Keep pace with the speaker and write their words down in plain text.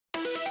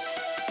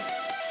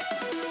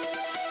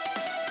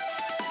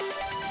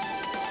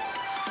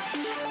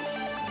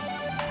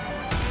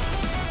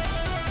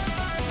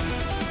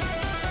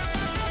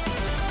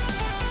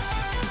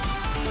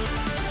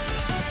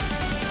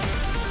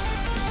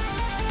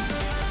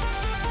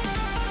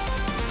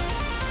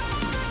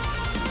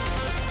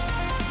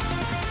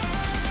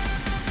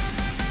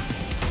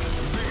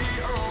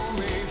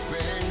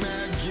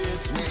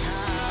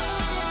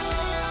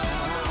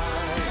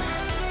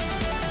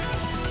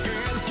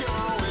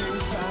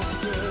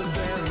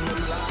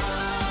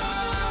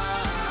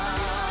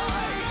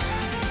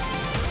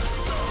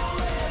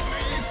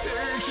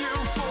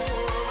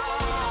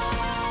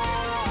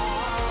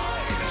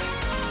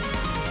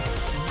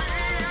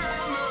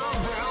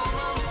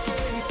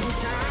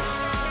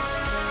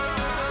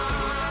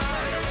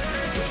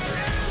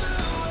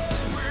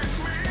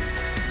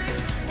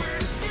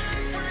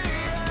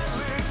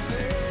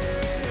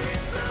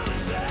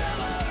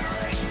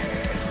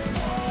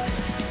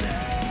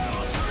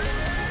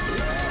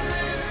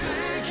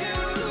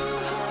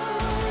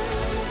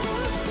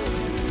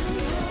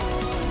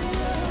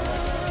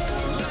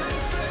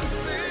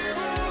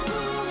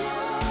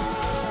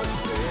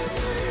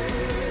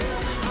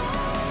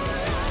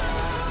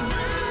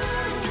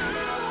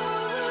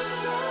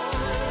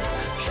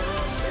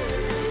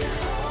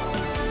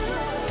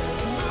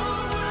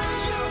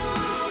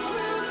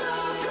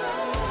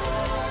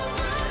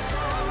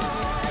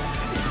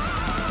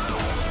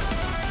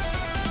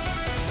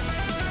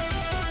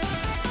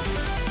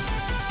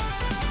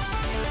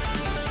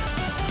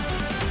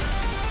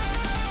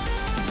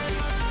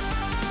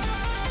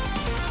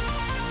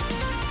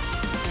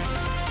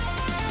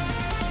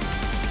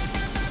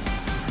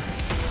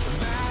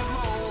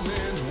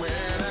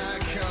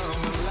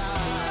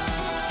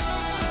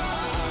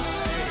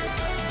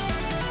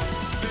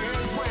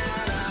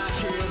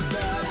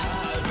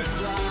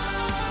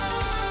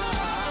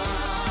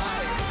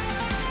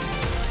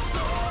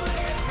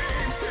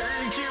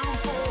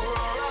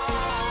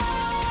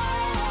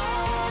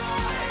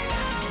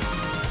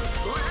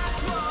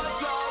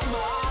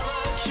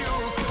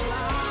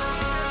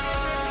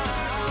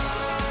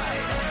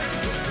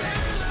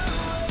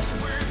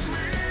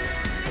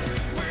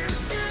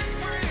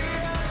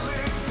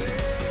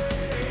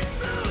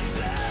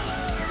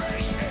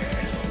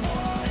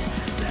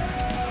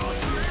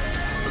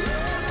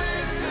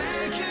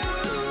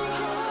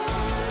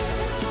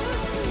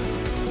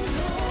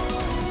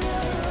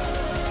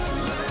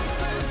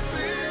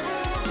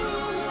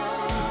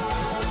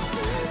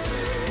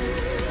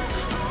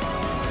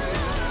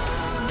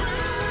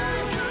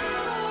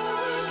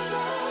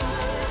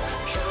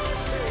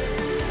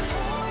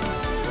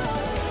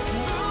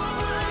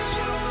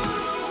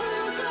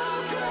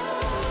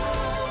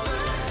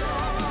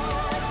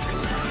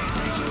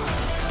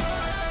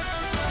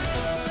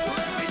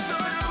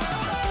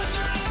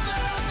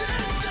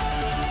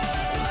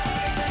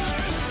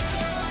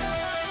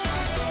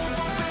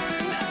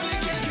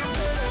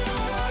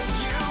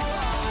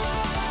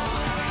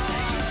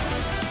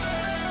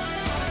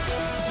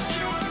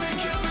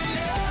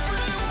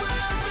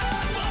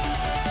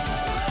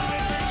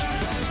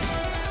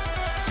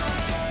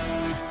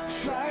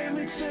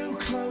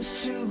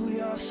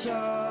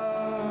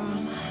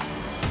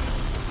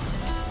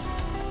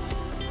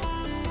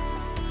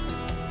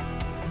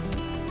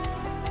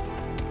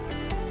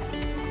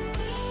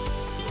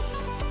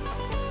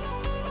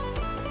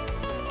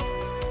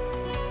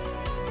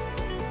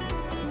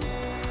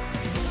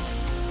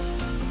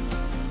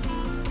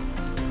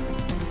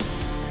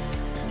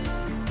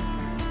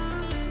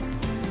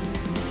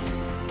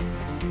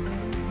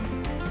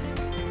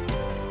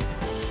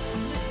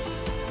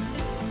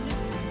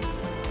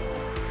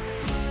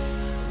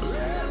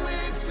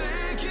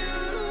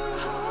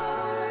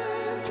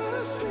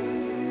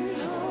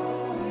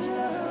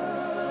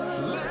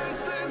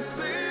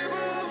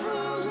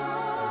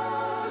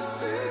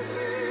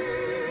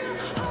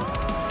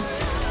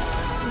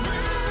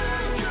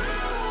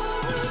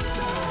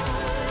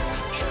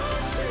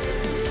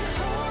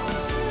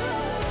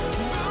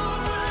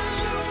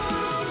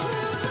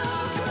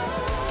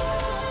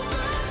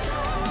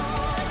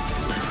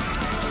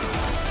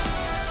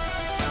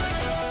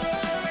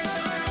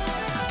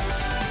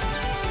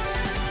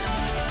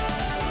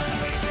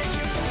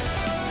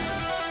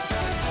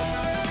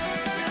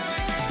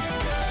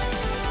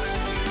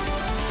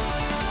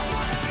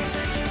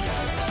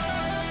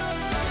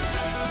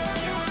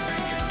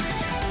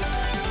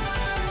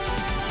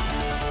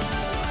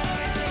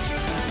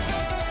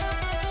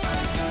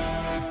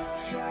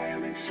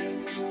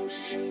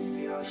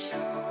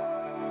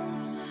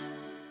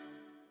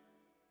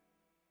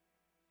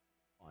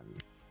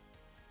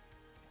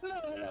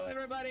Hello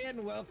everybody,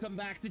 and welcome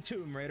back to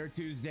Tomb Raider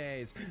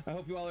Tuesdays. I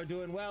hope you all are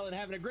doing well and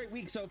having a great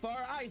week so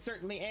far. I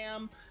certainly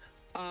am.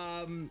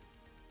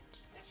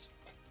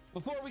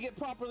 Before we get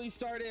properly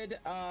started,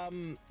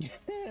 ow.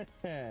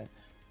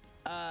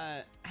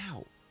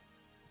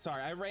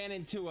 Sorry, I ran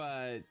into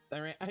I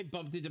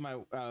bumped into my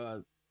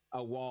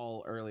a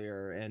wall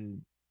earlier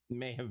and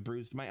may have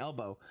bruised my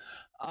elbow.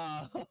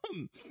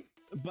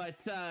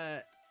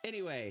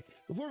 Anyway,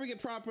 before we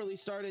get properly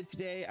started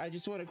today, I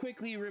just want to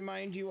quickly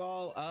remind you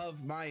all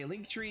of my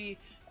Linktree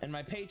and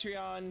my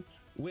Patreon,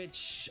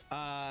 which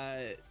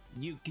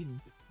you can,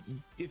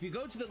 if you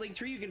go to the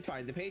Linktree, you can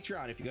find the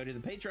Patreon. If you go to the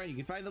Patreon, you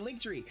can find the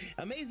Linktree.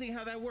 Amazing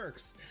how that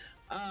works.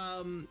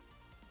 Hold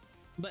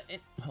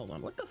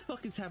on, what the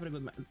fuck is happening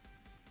with my...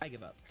 I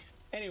give up.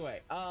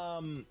 Anyway,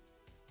 what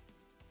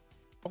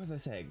was I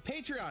saying?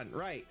 Patreon,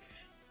 right.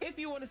 If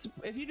you want to,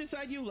 if you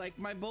decide you like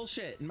my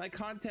bullshit and my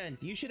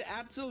content, you should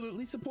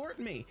absolutely support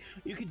me.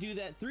 You can do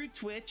that through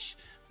Twitch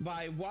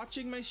by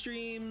watching my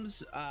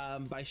streams,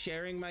 by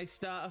sharing my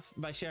stuff,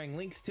 by sharing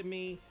links to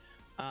me,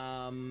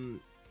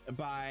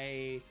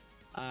 by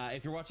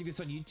if you're watching this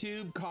on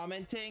YouTube,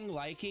 commenting,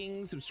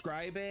 liking,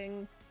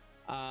 subscribing,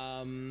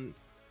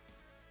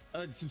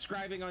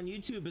 subscribing on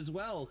YouTube as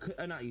well.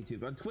 Not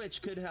YouTube, on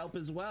Twitch could help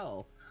as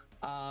well.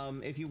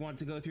 If you want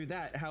to go through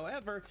that.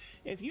 However,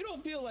 if you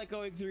don't feel like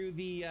going through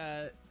the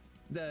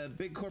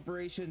big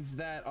corporations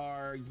that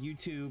are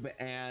YouTube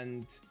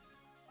and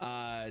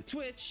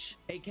Twitch,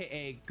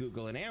 aka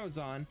Google and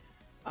Amazon,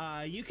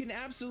 you can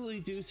absolutely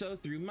do so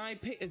through my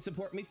and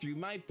support me through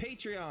my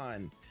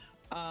Patreon.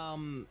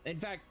 In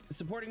fact,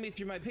 supporting me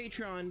through my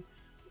Patreon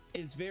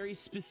is very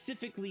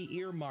specifically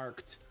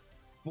earmarked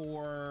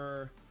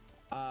for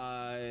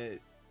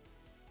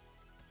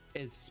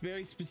it's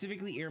very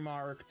specifically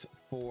earmarked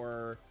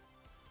for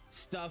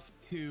stuff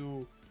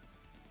to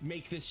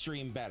make this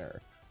stream better.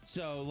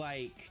 So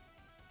like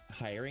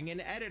hiring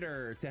an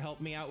editor to help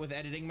me out with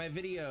editing my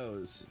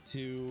videos,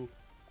 to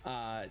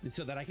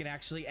so that I can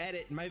actually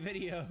edit my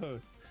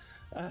videos,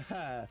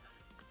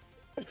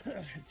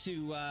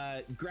 to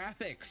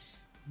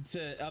graphics,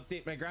 to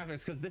update my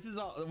graphics, because this is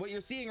all what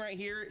you're seeing right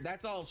here.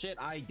 That's all shit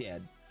I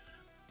did.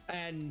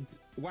 And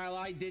while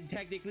I did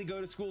technically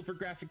go to school for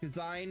graphic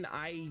design,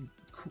 I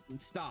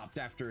stopped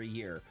after a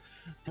year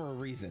for a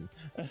reason.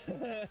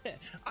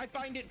 I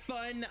find it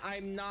fun.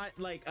 I'm not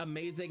like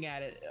amazing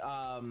at it,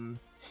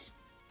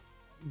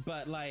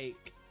 but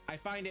like I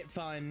find it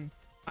fun.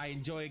 I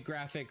enjoy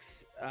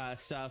graphics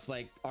stuff,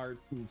 like art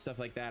and stuff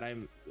like that.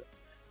 I'm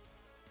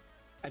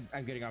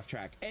getting off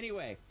track.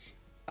 Anyway,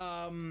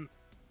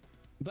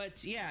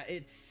 but yeah,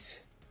 it's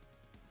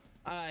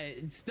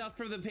stuff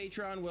from the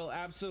Patreon will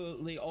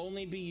absolutely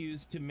only be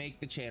used to make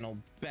the channel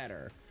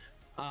better.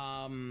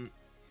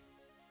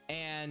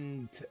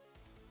 And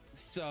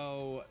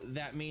so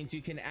that means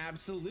you can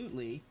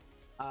absolutely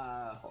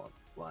hold on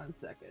 1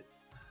 second.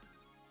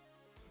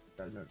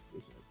 Got a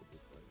notification of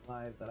this going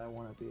live that I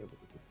want to be able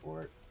to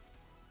support.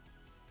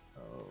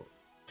 Oh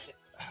shit.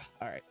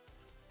 All right.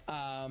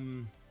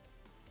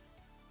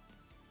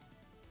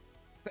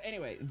 So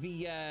anyway,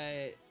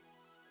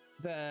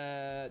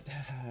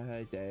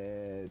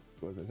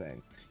 what was I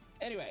saying?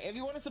 Anyway, if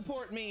you want to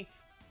support me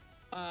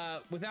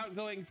without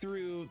going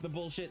through the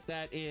bullshit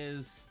that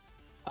is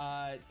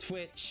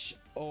Twitch,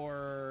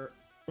 or,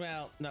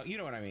 well, no, you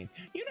know what I mean.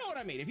 You know what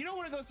I mean. If you don't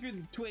want to go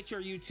through Twitch or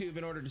YouTube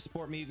in order to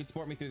support me, you can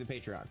support me through the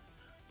Patreon.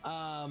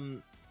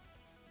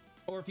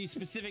 Or if you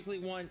specifically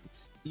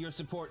want your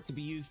support to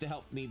be used to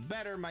help me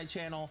better my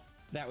channel,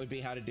 that would be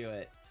how to do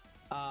it.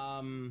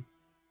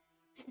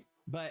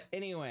 But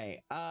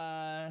anyway,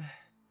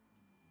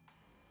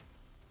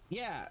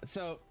 yeah,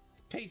 so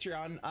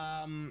Patreon,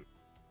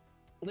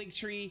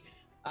 Linktree.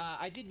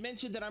 I did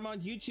mention that I'm on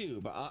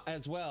YouTube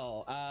as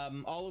well.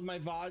 All of my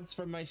VODs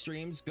from my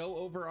streams go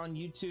over on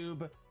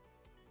YouTube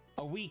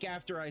a week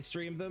after I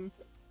stream them.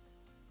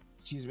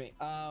 Excuse me.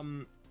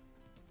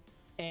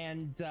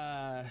 And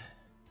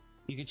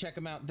you can check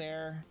them out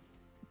there.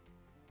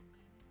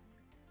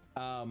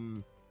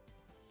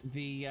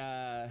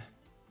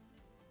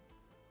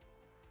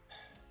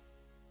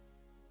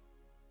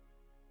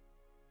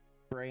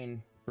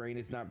 Brain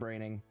is not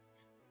braining.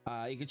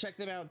 You can check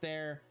them out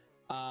there.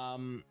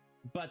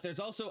 But there's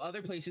also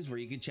other places where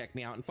you can check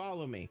me out and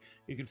follow me.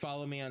 You can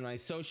follow me on my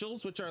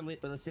socials, which are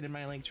listed in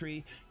my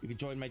Linktree. You can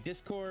join my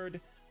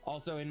Discord,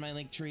 also in my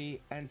Linktree,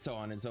 and so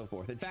on and so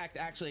forth. In fact,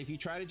 actually, if you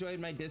try to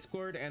join my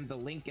Discord and the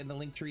link in the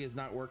Linktree is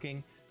not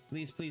working,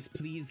 please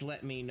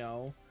let me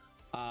know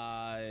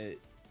on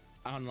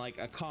like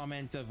a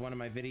comment of one of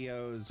my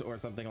videos or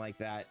something like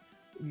that.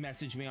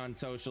 Message me on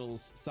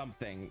socials,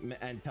 something,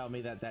 and tell me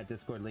that that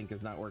Discord link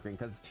is not working,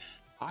 because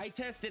I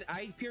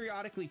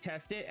periodically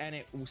test it and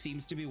it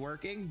seems to be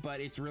working, but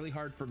it's really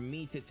hard for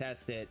me to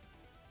test it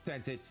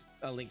since it's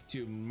a link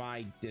to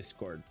my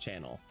Discord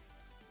channel,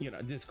 you know,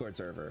 Discord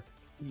server,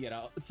 you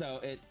know, so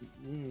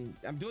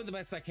I'm doing the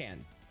best I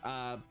can.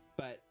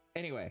 But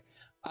anyway,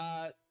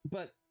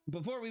 But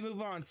before we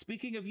move on,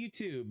 speaking of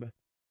YouTube,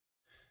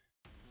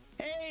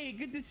 hey,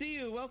 good to see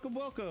you. Welcome,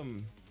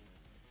 welcome.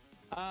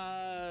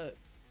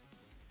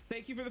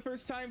 Thank you for the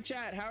first time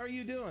chat. How are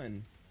you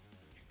doing?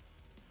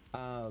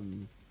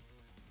 Was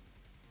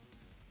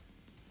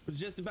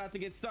just about to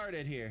get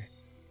started here.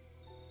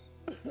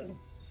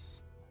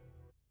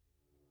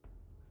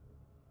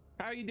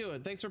 How are you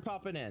doing? Thanks for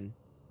popping in.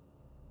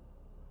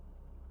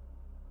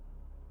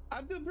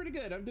 I'm doing pretty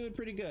good. I'm doing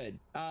pretty good.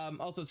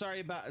 Also sorry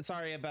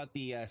about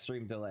the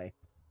stream delay.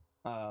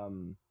 But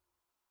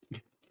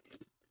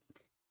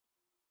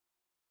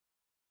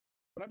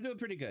I'm doing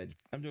pretty good.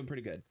 I'm doing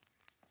pretty good.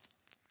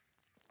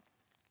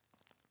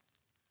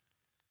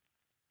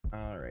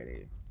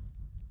 Alrighty.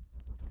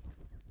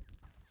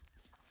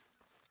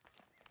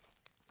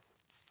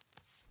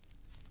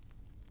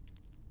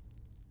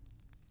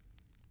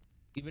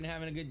 You been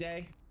having a good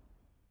day?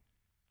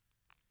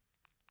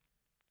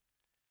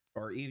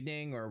 Or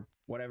evening or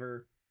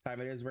whatever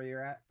time it is where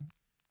you're at?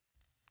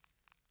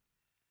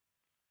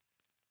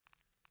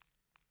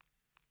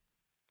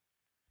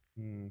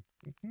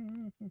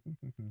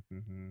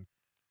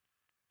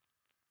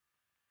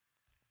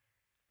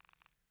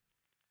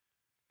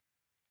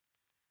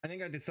 I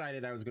think I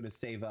decided I was going to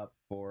save up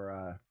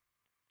for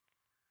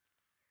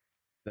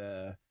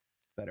the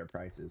better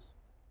prices.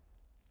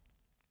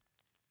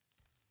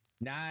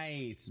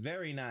 Nice,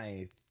 very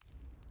nice.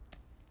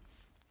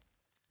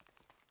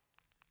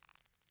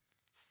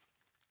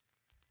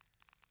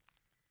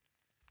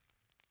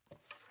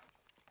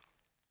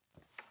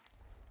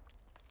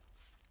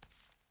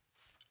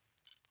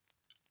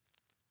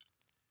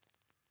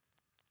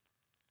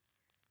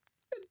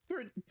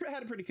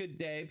 Had a pretty good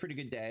day.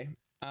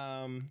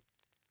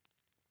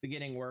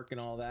 Beginning work and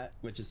all that,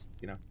 which is,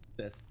 you know,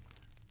 this.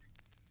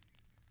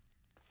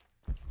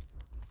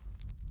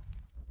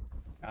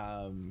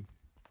 All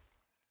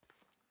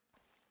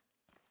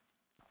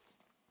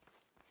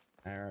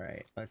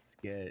right, let's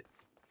get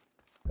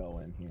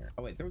going here.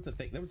 Oh wait, there was a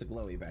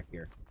glowy back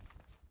here.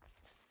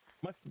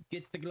 Must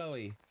get the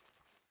glowy.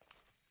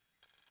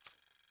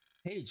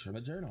 Page from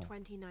a journal.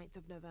 29th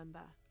of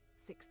November,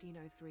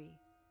 1603.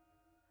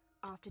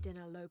 After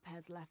dinner,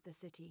 Lopez left the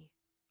city.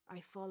 I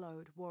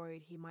followed,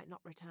 worried he might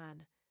not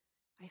return.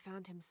 I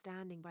found him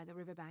standing by the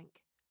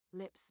riverbank,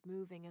 lips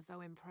moving as though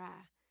in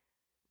prayer.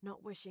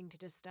 Not wishing to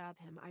disturb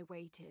him, I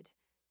waited.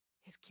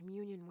 His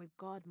communion with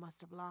God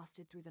must have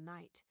lasted through the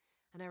night,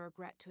 and I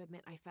regret to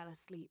admit I fell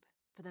asleep,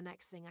 for the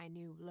next thing I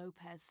knew,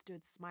 Lopez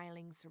stood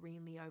smiling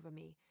serenely over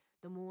me,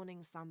 the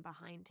morning sun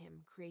behind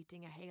him,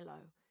 creating a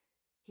halo.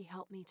 He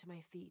helped me to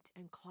my feet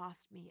and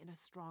clasped me in a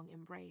strong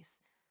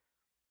embrace.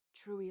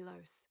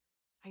 Truilos,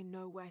 I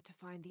know where to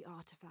find the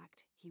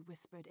artifact, he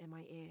whispered in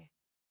my ear.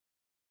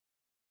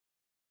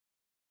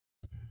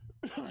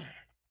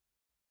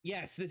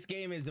 Yes, this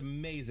game is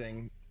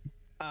amazing.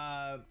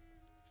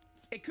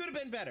 It could have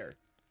been better.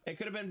 It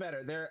could have been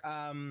better.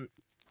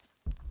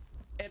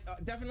 It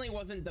definitely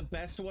wasn't the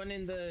best one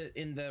in the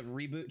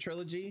reboot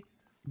trilogy,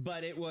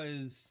 but it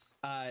was.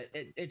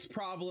 Its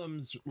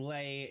problems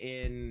lay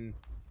in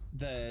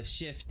the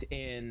shift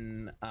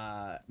in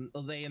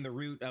lay in the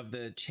root of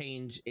the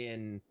change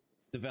in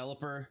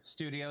developer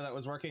studio that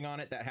was working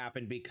on it. That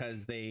happened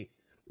because the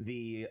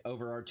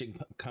overarching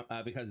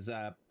because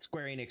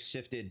Square Enix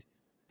shifted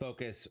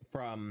focus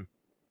from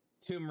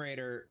Tomb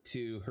Raider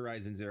to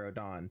Horizon Zero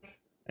Dawn,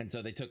 and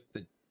so they took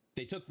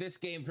this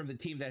game from the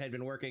team that had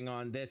been working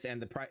on this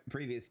and the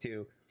previous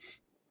two,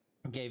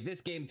 gave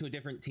this game to a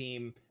different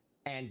team,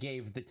 and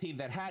gave the team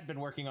that had been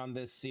working on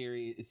this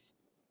series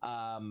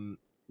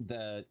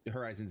the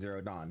Horizon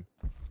Zero Dawn.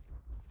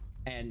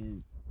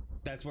 And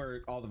that's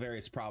where all the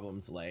various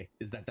problems lay,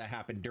 is that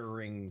happened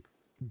during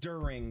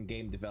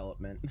game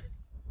development.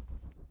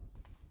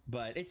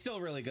 But it's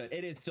still really good.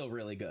 It is still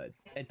really good.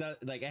 It does,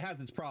 like, it has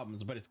its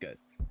problems, but it's good.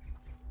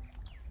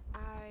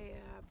 I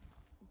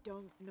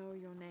don't know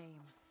your name.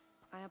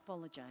 I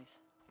apologize.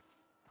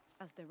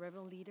 As the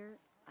rebel leader,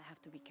 I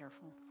have to be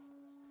careful.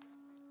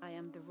 I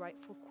am the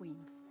rightful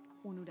queen,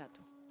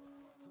 Unuratu.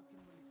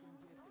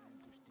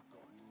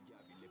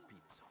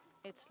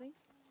 Etzli,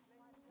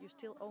 you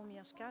still owe me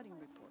a scouting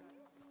report.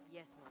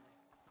 Yes, Mother.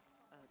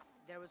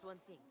 There was one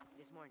thing,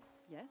 this morning.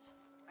 Yes?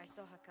 I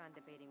saw Hakan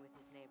debating with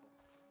his neighbor.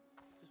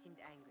 He seemed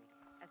angry.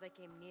 As I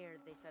came near,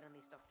 they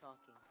suddenly stopped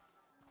talking.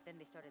 Then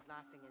they started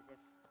laughing as if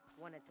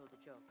one had told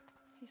a joke.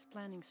 He's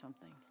planning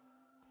something.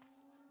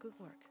 Good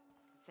work.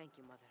 Thank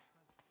you, Mother.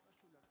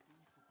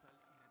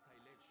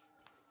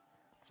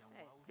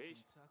 Hey.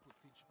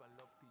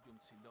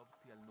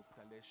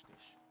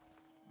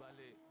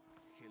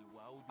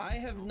 I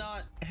have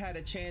not had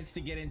a chance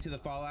to get into the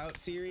Fallout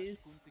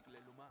series,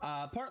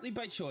 partly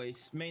by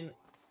choice,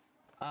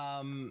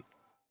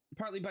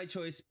 partly by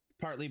choice,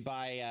 partly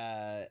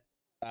by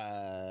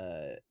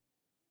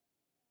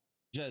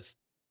just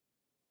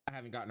I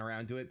haven't gotten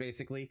around to it,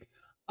 basically.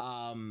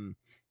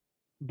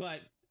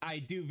 But I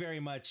do very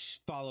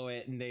much follow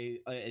it, and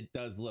it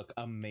does look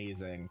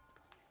amazing.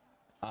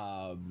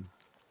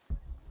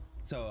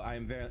 So I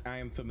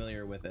am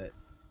familiar with it.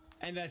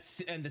 And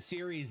the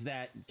series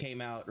that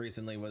came out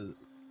recently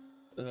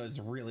was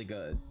really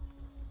good.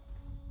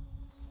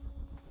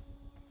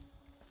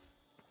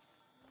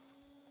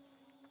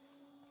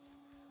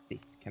 This,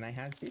 can I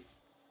have this?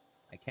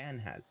 I can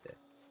have this.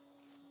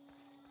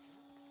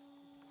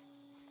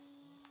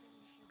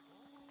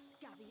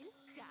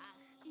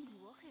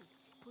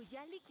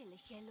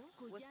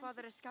 Was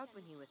father a scout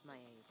when he was my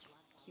age?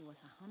 He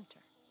was a hunter.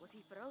 Was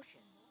he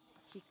ferocious?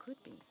 He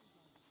could be,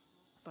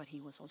 but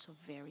he was also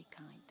very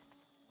kind.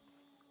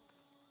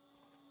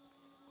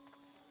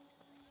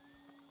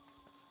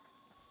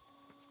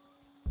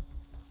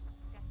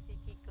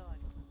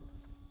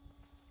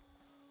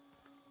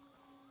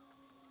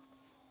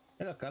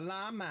 Look, a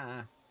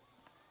llama.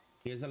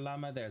 Here's a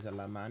llama, there's a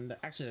llama.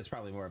 Actually, that's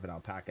probably more of an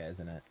alpaca,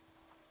 isn't it?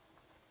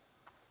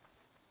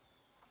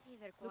 Hey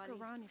there, Look Quali.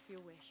 around if you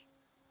wish.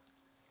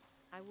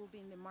 I will be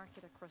in the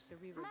market across the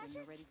river when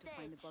you're ready to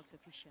find the box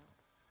of fish shell.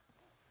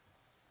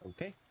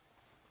 Okay.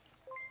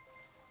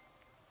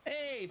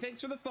 Hey, thanks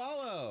for the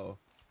follow.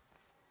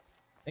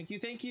 Thank you,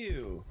 thank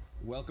you.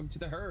 Welcome to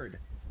the herd.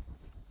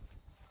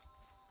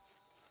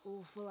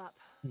 All full up.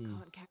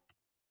 Can't carry.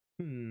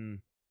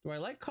 Do I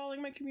like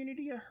calling my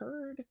community a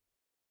herd?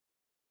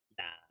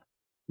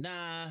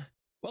 Nah.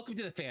 Welcome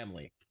to the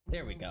family.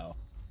 There we go.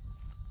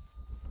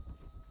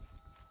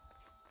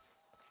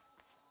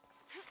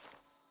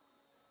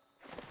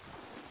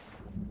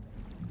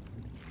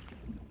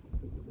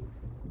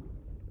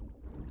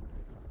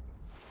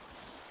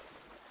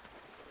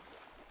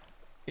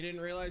 You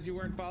didn't realize you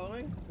weren't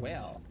following?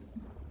 Well,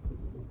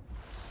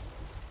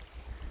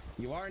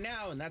 you are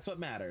now, and that's what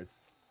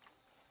matters.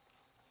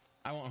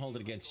 I won't hold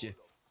it against you.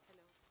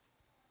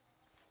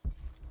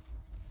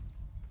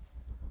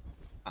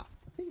 Ah,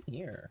 what's in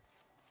here?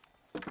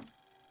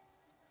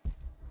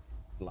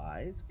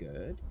 Flies,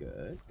 good,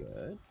 good,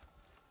 good.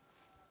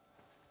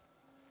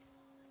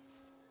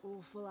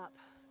 All full up.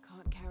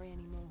 Can't carry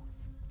anymore.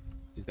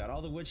 She's got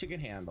all the wood she can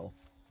handle.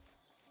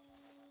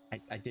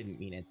 I didn't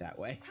mean it that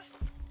way.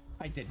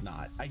 I did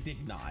not. I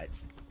did not.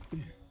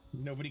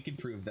 Nobody can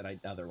prove that I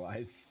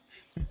otherwise.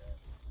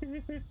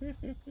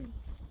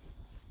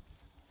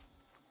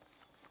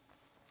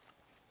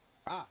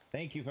 Ah,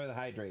 thank you for the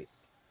hydrate.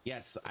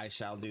 Yes, I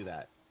shall do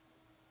that.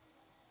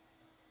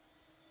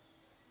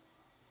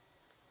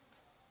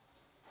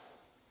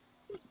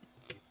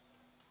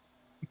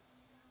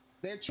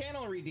 They're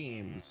channel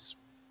redeems.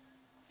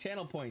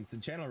 Channel points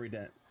and channel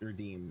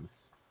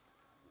redeems.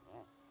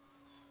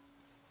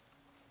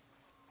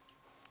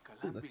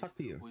 Ooh, let's talk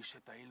to you.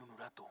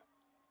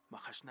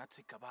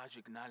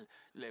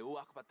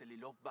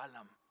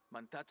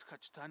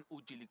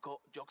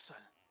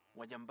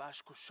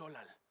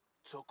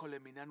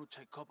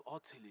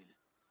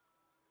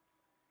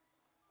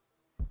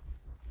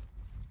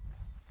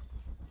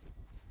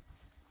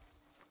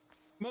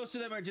 Most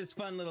of them are just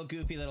fun little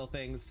goofy little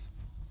things.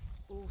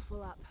 All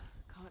full up.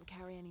 Can't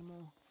carry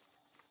anymore.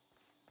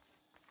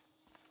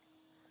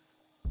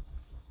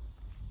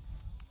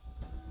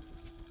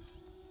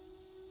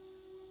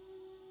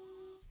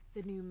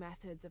 The new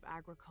methods of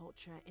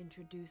agriculture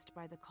introduced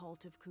by the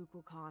cult of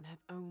Kukulkan have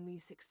only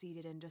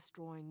succeeded in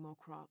destroying more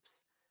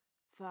crops.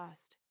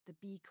 First, the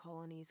bee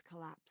colonies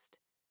collapsed.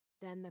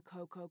 Then the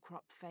cocoa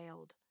crop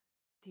failed.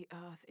 The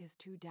earth is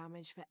too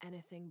damaged for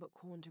anything but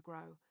corn to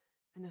grow,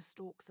 and the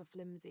stalks are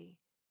flimsy.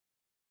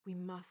 We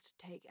must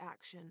take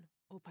action,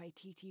 or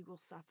Paititi will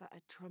suffer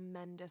a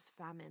tremendous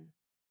famine.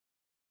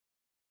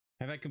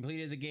 Have I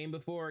completed the game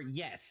before?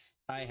 Yes,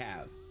 I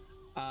have.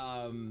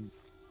 I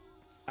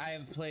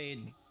have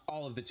played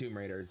all of the Tomb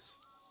Raiders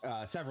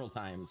several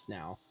times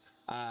now.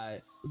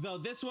 Though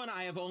this one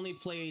I have only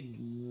played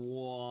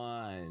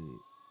one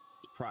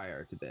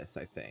prior to this,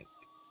 I think.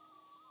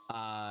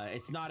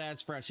 It's not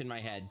as fresh in my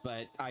head,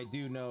 but I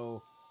do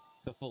know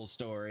the full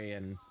story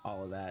and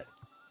all of that.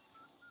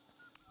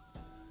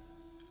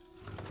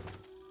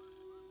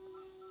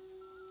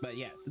 But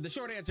yeah, the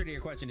short answer to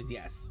your question is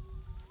yes.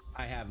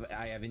 I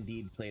have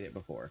indeed played it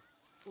before.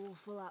 All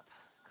full up.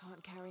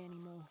 Can't carry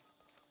anymore.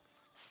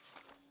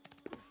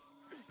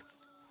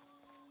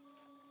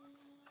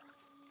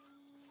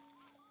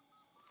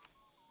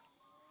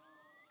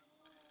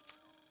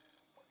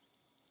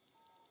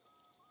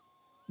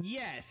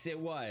 Yes, it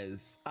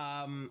was.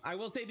 I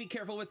will say be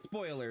careful with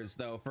spoilers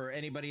though for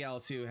anybody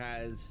else who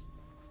has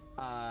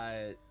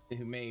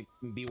who may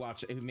be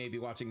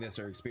watching this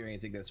or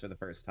experiencing this for the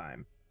first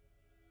time.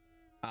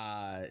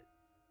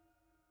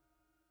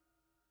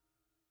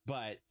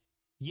 But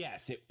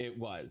yes, it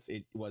was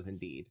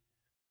indeed.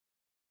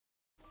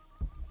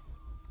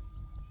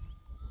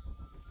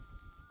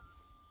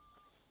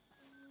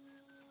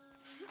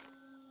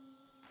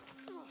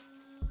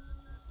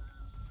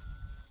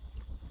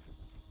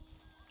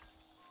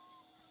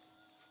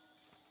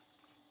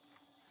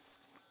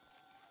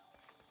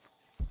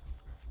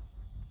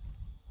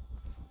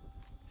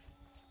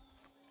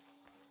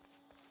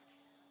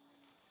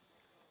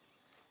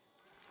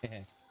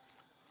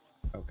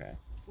 Okay.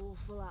 All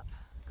full up.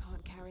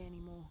 Can't carry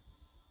anymore.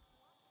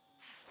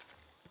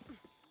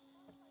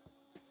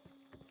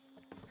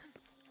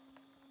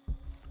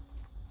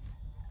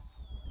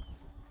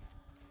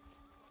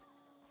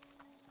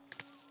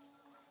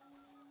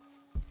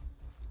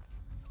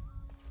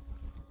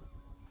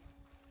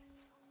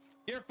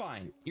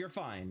 fine. You're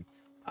fine.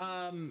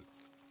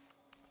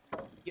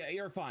 Yeah,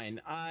 you're fine.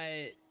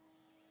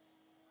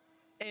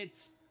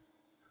 It's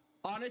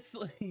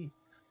honestly,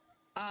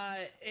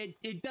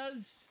 it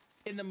does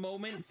in the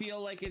moment feel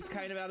like it's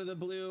kind of out of the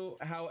blue.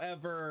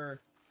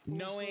 However,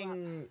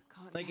 knowing,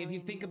 like, if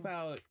you think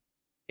about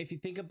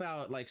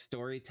like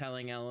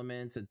storytelling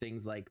elements and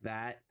things like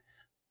that,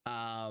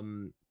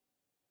 and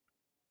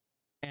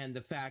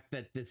the fact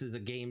that this is a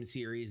game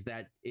series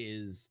that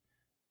is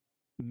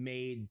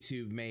made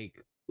to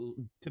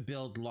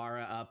build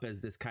Lara up as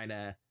this kind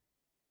of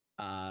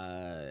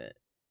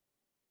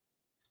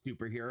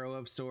superhero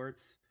of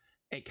sorts,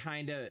 it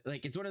kind of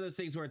like, it's one of those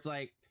things where it's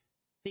like,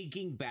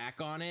 thinking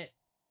back on it,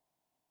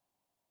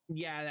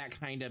 yeah, that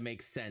kind of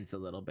makes sense a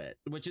little bit,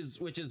 which is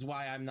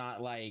why I'm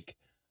not like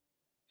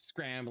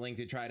scrambling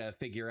to try to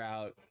figure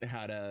out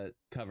how to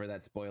cover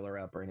that spoiler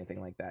up or anything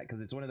like that,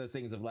 because it's one of those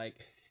things of like,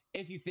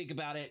 if you think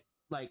about it,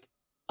 like,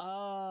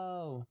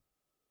 oh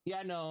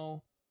yeah,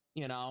 no,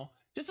 you know,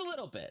 just a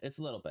little bit, it's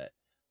a little bit,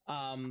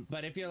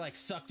 but if you're like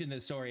sucked into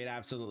the story, it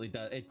absolutely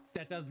does,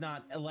 that does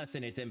not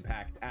lessen its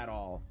impact at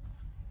all.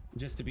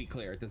 Just to be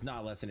clear, it does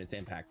not lessen its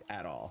impact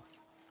at all.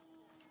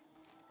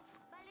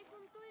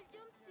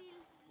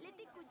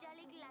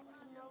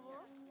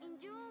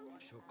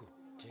 Shoko,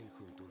 Chen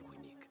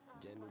Hunturwinik,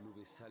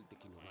 Janulubi Salte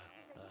Kinova,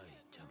 Ay,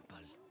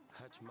 Champal,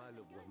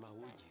 Hachmalo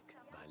Guamawik,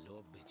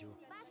 Balo Bejo.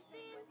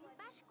 Bastin,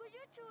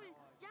 Bashkuyuchul,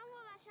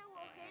 Janwa Basha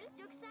Wohel,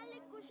 Joksale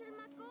Kushel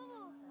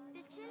Makovo,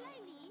 the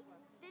Chelaili,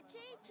 the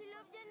Che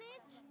Chilov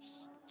Janech.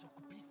 Shh,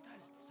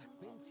 Chokupistal,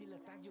 Sakben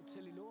Silatak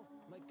Yokselilo,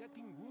 my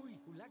cutting Wui,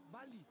 Ulak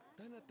Bali,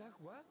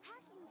 Tanatahua.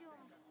 Hacking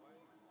Jom.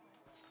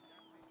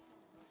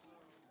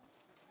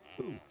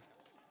 Ooh.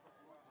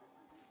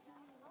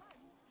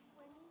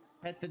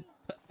 Pet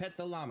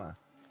the llama.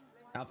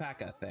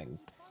 Alpaca thing.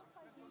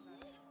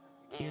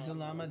 Here's a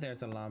llama,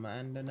 there's a llama,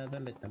 and another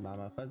little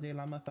llama. Fuzzy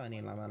llama,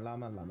 funny llama,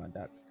 llama,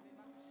 duck.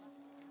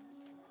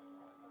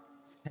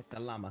 Pet the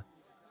llama.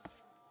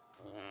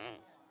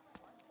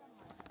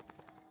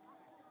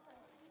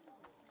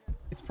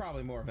 It's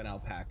probably more of an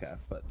alpaca,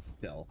 but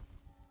still.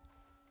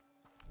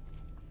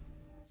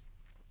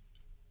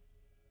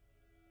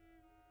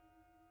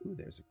 Ooh,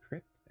 there's a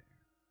crypt there.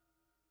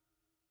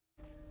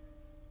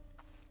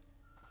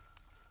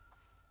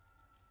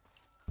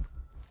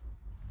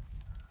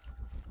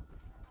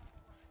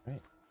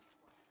 Right.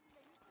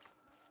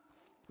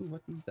 Ooh,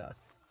 what is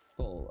dust?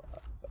 Full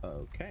of.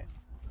 Okay.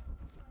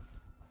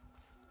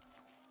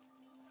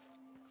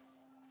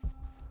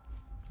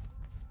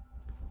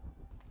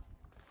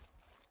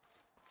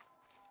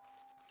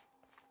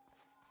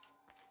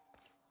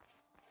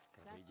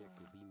 Cabella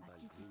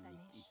Kubimbal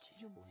Winik Ichi,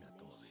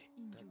 Unatobe,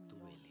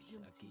 Tatueli,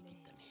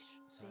 Akikitanesh,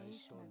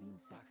 Saiston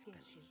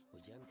Pachtali,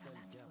 Oyantal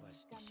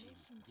Yavash Ishim,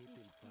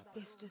 Yetel Papa.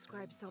 This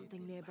describes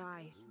something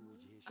nearby.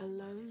 A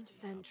lone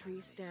sentry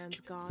stands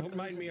guard. Don't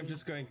mind me, I'm over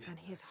just going to. and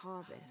his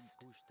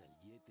harvest.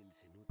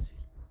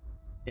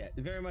 Yeah,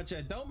 very much.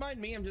 Don't mind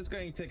me, I'm just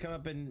going to come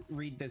up and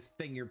read this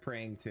thing you're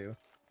praying to.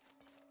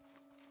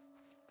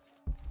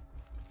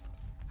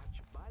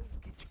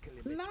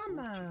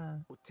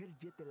 Llama!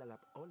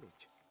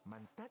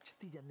 Mantach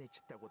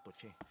tiyanech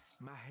tagotoche,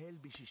 mahel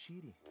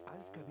bishishiri,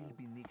 alkabil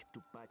binik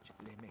tupach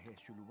lemehe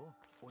shulubo,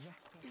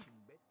 onahka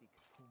chimbetik,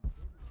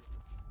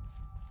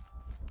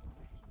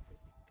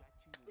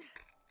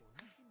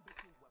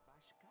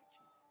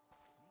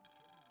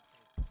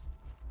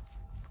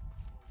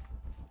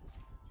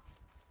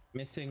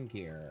 Missing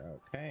gear,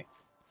 okay.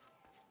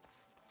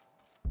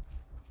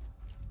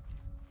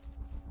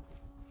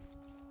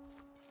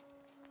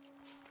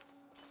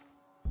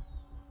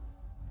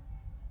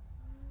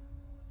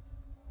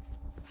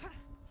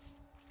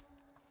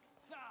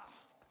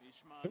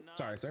 Oops,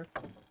 sorry, sir.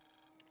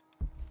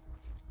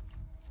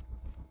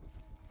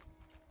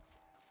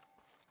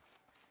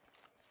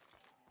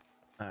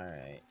 All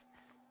right.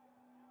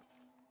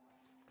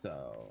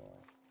 So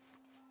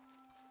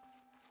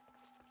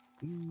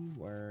we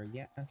were,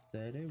 yeah, I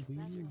said it.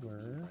 We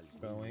were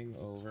going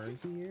over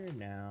here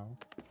now.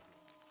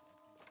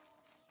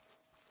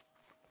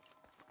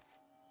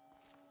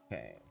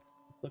 Okay.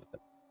 Let's look at the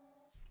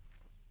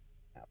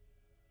map.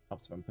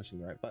 Helps if I'm pushing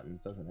the right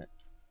buttons, doesn't it?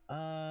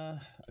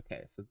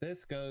 Okay, so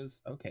this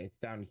goes, okay, it's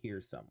down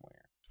here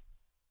somewhere.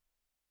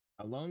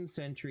 A lone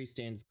sentry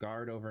stands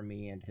guard over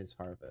me and his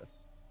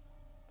harvest.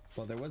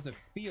 Well, there was a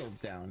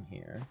field down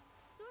here.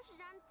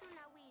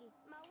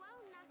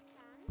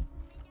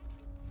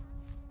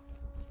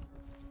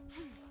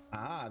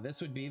 Ah,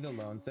 this would be the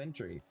lone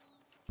sentry.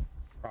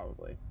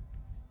 Probably.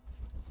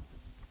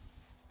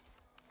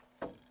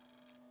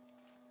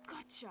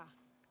 Gotcha.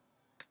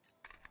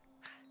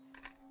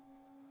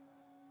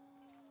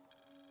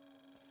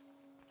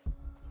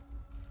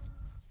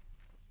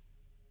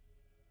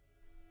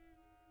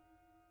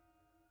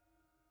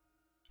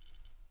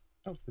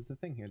 Oh, there's a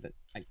thing here that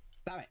I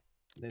stop it.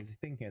 There's a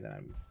thing here that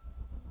I'm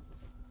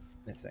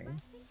missing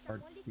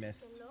or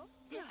missed.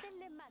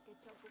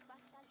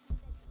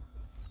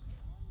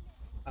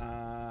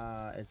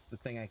 It's the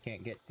thing I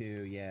can't get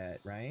to yet,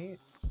 right?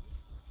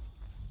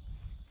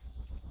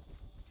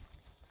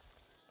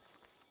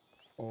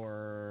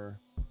 Or...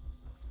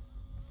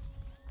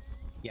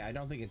 Yeah, I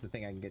don't think it's a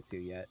thing I can get to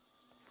yet.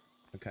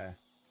 Okay.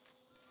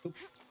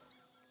 Oops.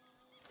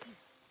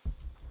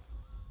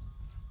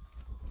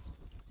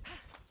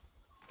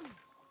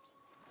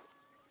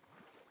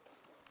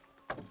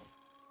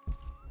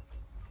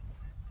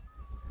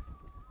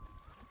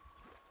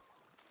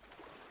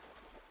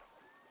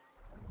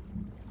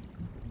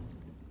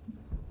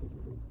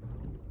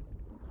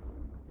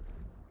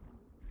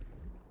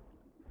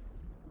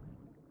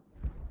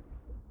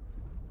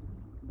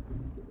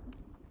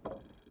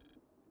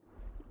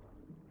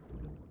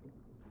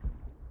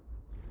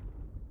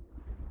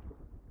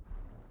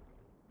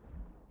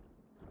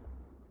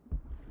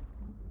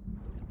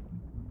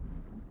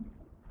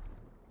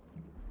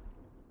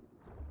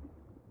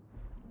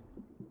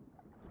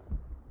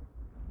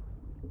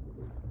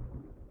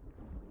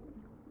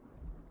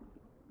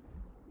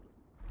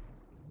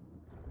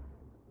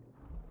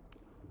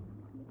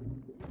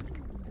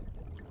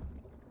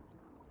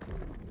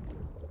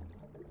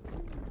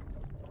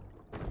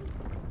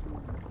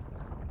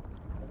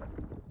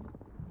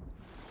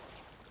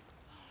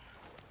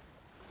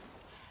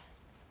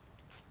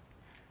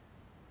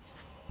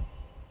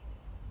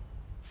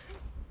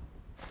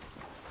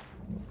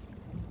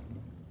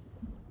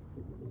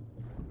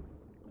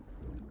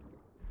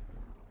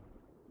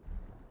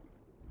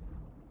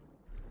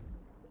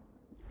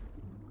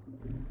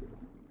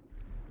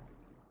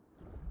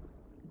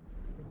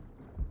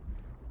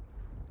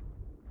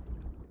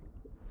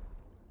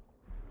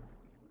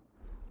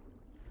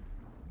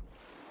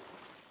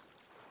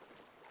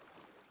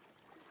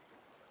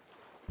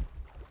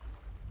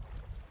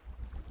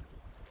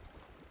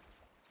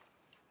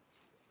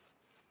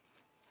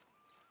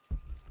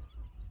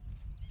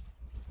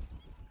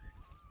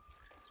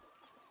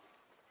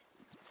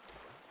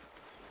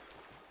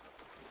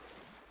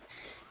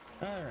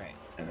 All right.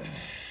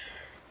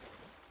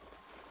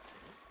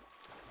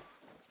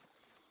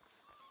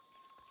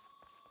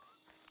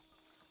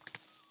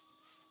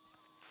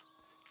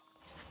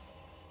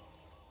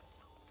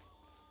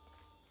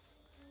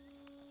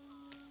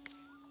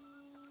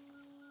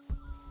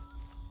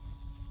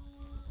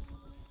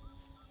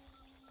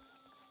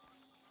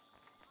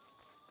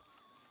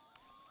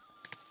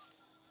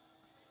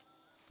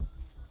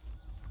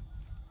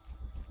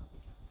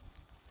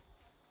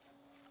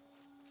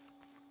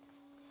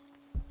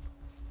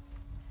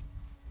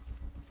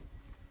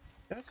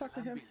 Did I talk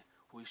to him?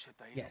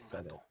 Yes,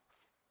 I did.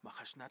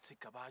 Mahashnatsi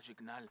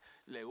kabajignal,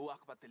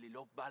 leuak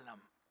batelilov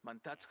balam,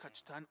 mantats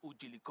kachtan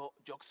ujiliko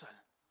joksal,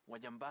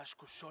 wayambash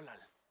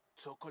kusholal,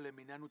 tsokole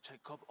minanu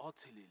chaikov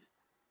otzilil.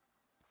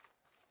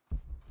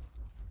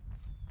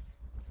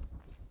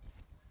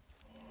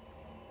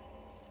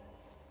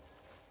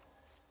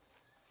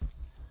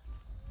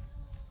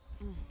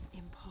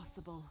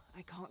 Impossible.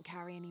 I can't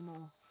carry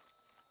anymore.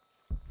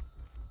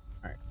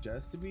 Alright,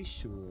 just to be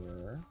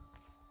sure.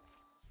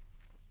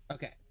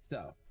 Okay,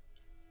 so.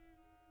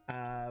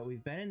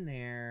 We've been in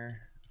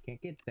there.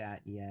 Can't get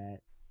that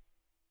yet.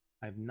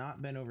 I've not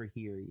been over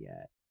here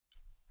yet.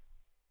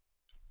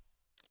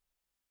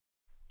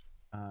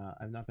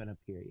 I've not been up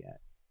here yet.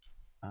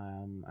 I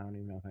don't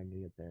even know if I can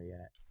get there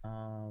yet.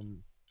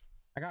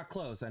 I got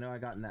close. I know I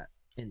got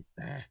in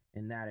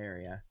that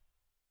area.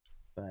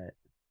 But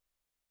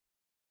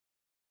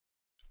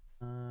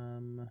I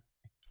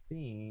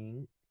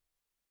think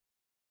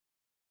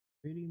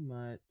pretty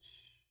much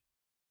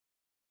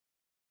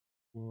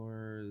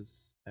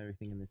explores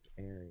everything in this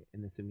area,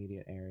 in this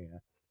immediate area.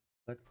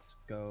 Let's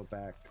go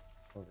back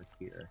over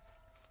here.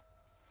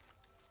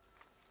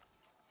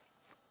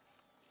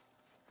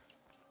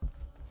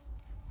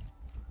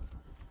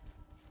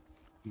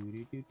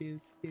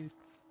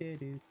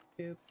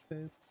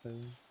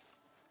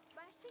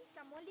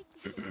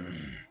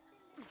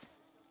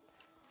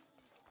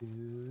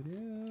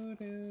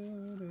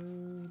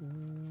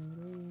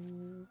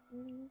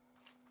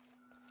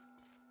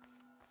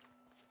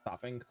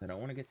 Stopping because I don't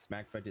want to get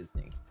smacked by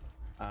Disney.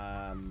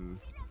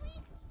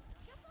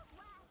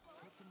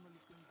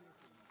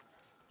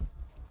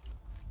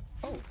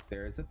 Oh,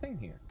 there's a thing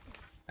here.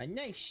 A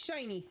nice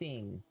shiny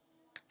thing.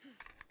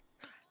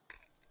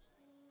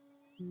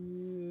 I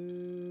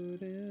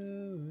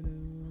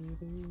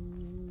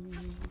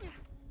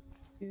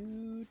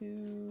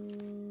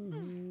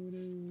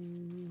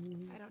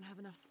don't have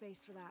enough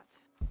space for that.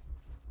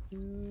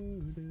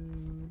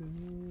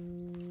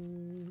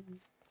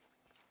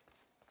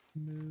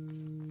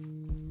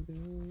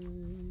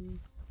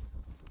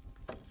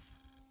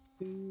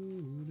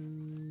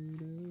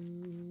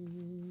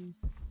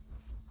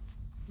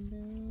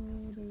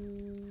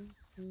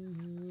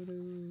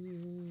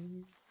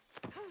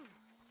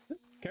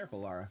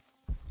 Careful, Lara.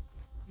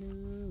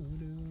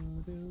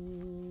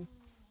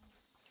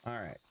 All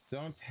right,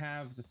 don't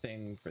have the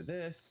thing for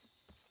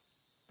this.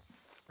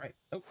 Right.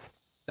 Oh,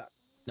 stop.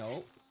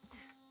 No.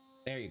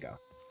 There you go.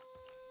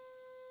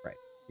 Right.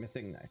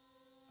 Missing knife.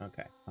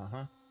 Okay.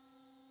 Uh-huh.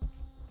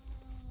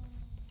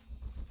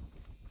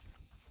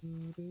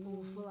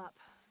 All full up.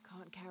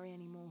 Can't carry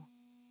anymore.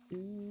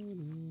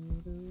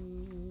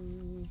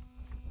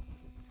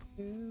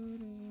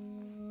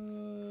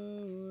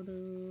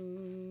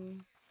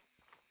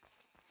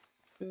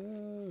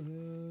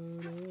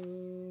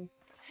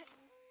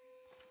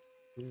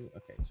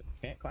 Okay, so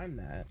can't climb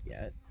that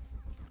yet.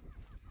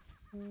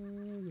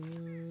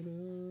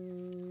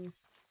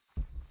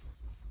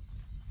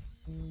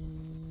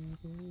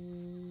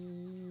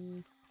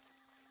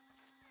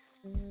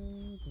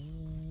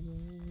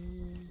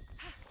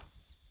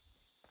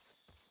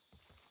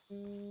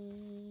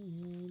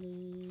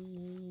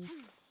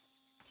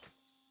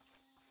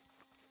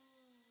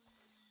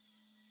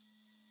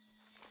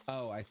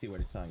 Oh, I see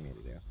what it's telling me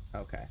to do.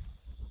 Okay.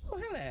 Oh,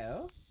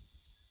 hello.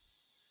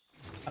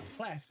 A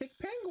plastic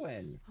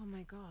penguin. Oh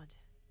my god.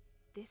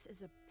 This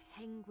is a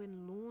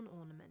penguin lawn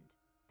ornament,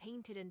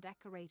 painted and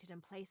decorated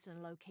and placed in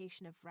a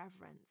location of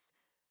reverence.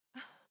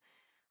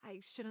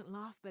 I shouldn't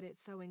laugh, but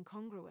it's so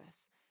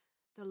incongruous.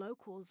 The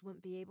locals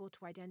wouldn't be able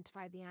to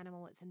identify the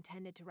animal it's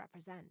intended to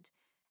represent,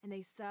 and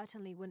they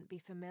certainly wouldn't be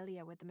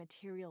familiar with the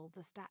material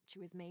the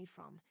statue is made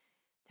from.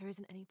 There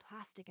isn't any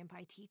plastic in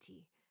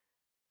Paititi.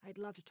 I'd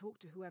love to talk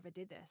to whoever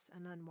did this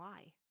and learn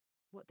why,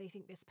 what they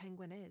think this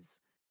penguin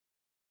is.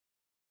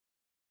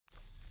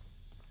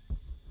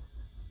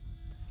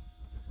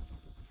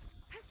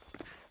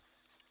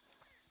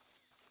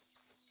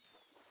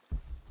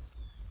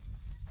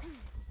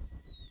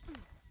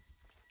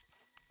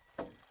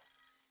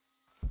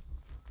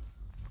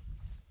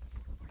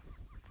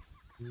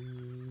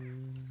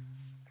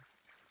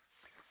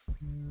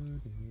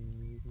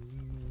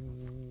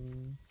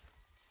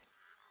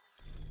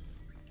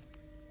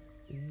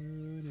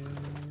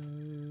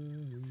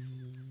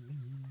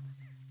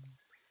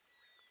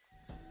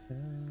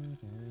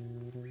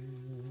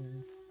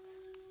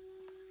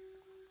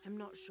 I'm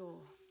not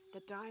sure. The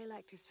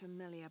dialect is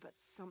familiar, but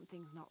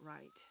something's not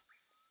right.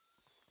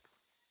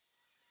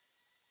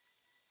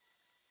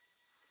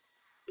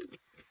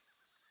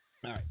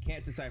 All right,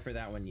 can't decipher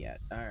that one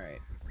yet. All right.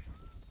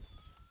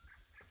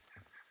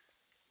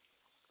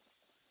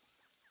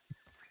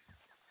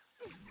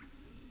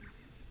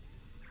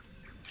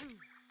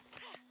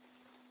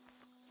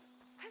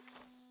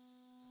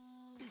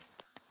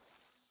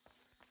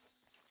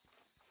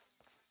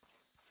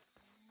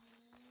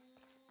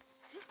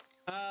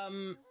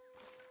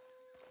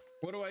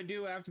 What do I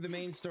do after the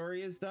main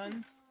story is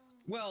done?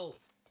 Well,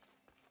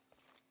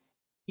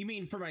 you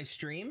mean for my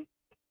stream?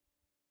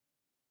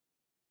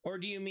 Or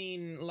do you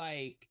mean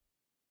like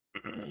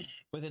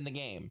within the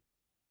game?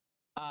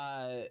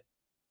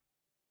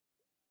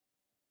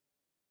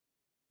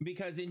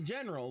 Because in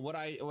general, what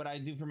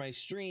I do for my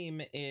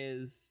stream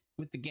is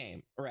with the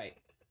game, right?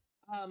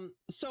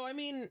 So I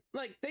mean,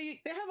 like they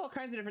have all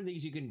kinds of different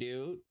things you can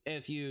do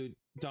if you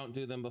don't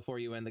do them before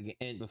you end the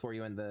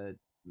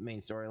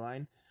main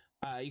storyline.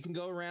 You can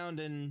go around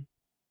and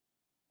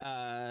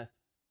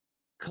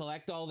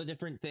collect all the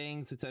different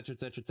things, etc.,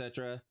 etc.,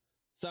 etc.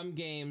 Some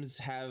games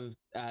have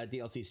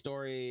DLC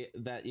story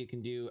that you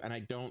can do, and I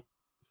don't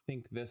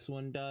think this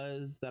one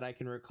does that I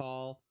can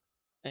recall.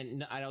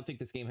 And I don't think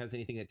this game has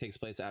anything that takes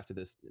place after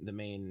the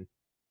main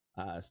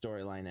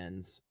storyline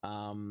ends.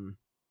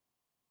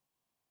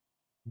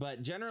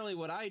 But generally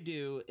what I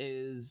do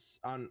is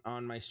on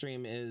my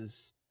stream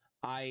is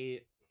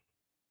I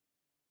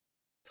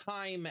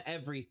time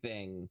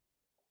everything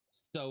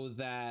so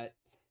that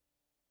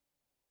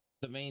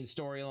the main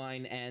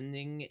storyline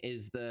ending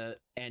is the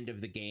end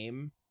of the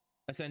game,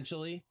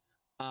 essentially.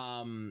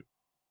 So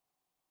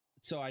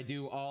I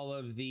do all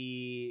of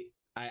the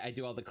I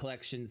do all the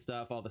collection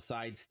stuff, all the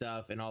side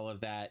stuff, and all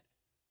of that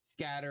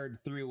scattered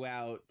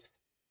throughout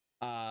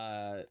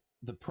the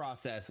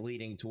process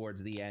leading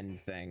towards the end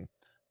thing,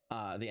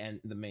 the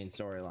main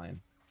storyline.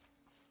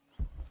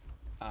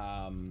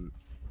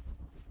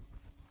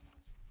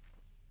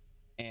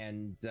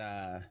 And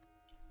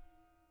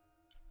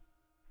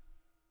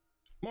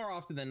more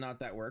often than not,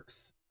 that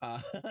works.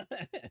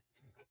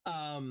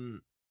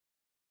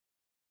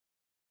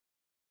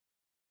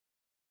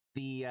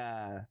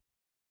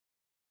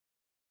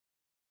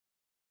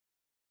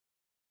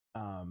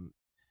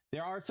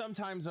 There are some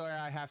times where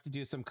I have to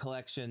do some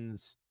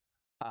collections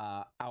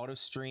out of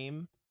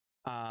stream.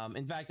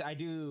 In fact, I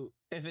do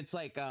if it's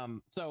like I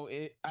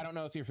don't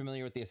know if you're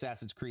familiar with the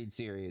Assassin's Creed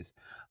series,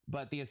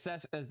 but the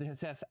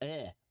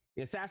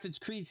Assassin's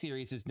Creed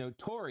series is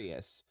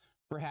notorious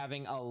for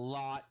having a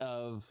lot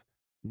of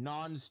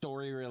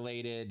non-story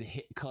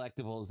related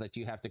collectibles that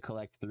you have to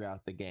collect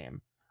throughout the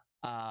game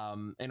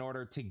in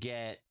order to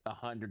get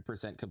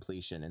 100%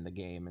 completion in the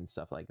game and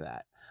stuff like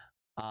that.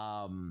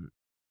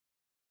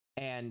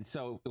 And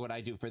so what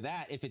I do for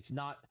that, if it's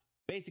not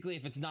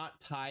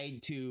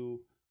tied to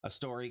a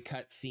story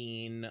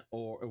cutscene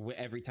or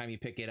every time you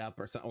pick it up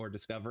or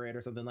discover it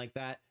or something like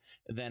that,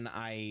 then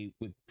I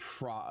would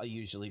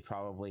usually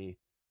probably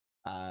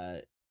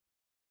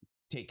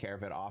take care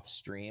of it off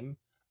stream.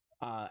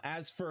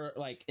 As for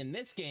like in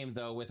this game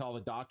though, with all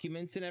the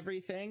documents and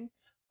everything,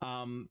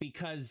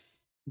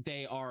 because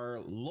they are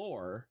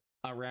lore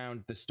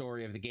around the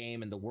story of the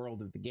game and the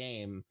world of the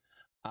game,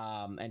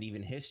 and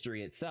even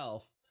history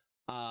itself,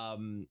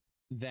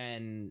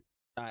 then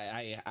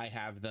I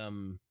have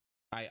them.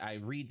 I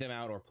read them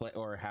out or play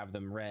or have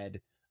them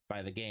read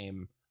by the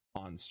game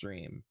on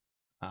stream.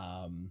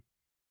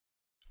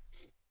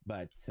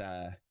 But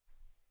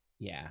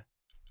yeah,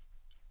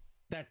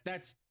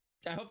 that's.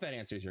 I hope that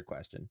answers your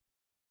question.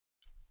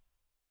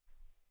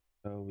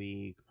 So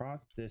we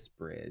crossed this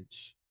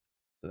bridge.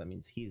 So that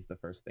means he's the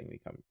first thing we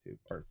come to.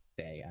 Or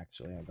they,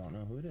 actually. I don't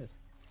know who it is.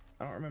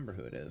 I don't remember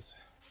who it is.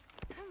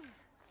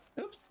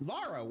 Oops,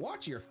 Lara,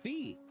 watch your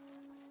feet.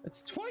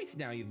 That's twice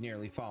now you've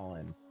nearly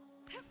fallen.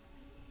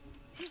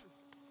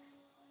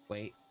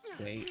 Wait,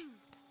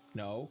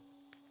 no.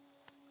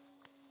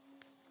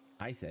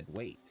 I said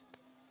wait.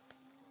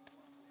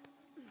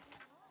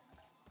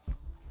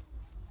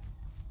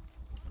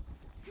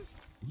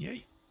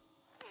 Yay.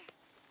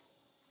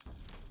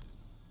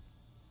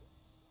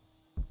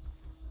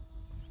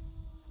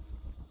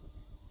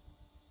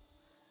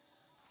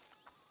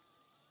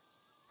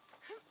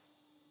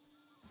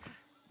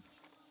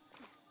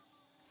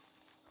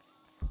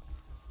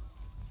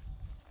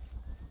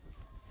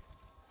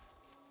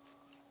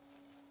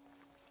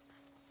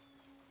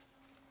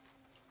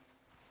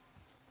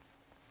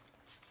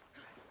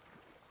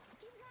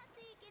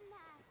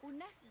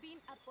 Unak bin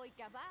apoy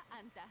kaba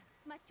anta.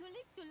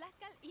 Machulik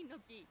tulakal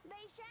inoki.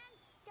 Beishan,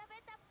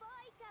 kabeta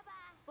poi kaba.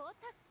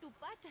 Potak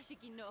tupacha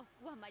shikino.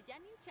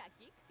 Wamayanin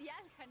chaki.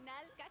 Tial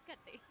hanal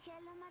kakate.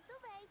 Hello matu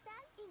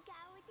beitan,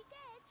 inkawiti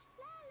kech.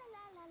 La la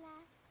la la la.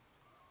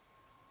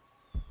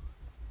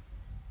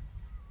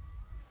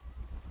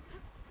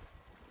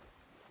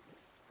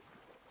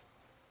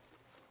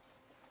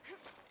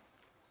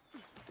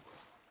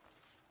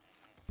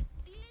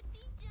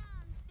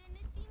 Tiletijan,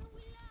 tenetin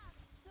wilak.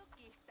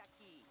 Sokih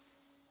taki.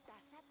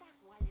 Tasata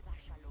wale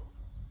bashalo.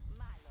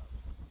 Malo.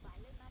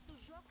 Vale matu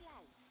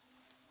joklal.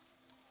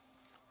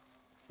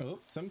 Oh,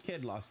 some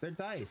kid lost their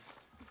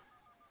dice.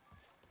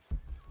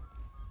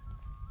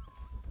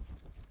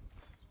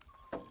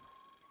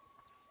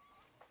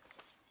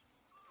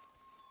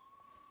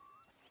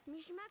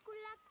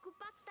 Mishmakulak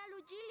kupak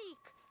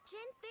talujilik.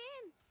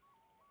 Chenten.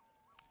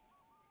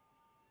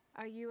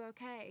 Are you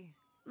okay?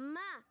 Ma,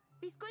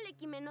 piskole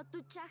kimeno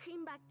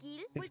tuchajin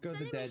bakil. Pisco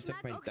the dead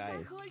took my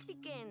dice.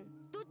 Holtiken.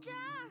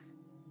 Tuchaj.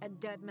 A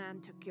dead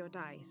man took your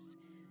dice.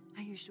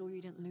 Are you sure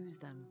you didn't lose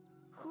them?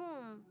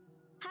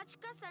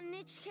 Hachka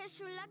sanich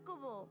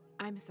heshulakobo.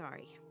 I'm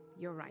sorry.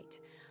 You're right.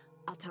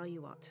 I'll tell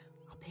you what.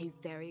 I'll pay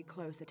very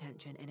close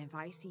attention, and if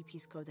I see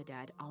Pisco the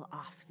dead, I'll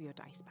ask for your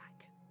dice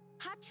back.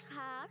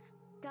 Hachhag.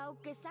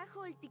 Kaukesa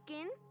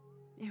holtiken.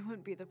 It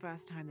wouldn't be the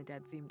first time the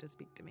dead seemed to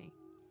speak to me.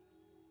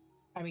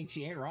 I mean,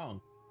 she ain't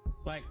wrong.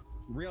 Like,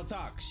 real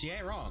talk, she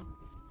ain't wrong.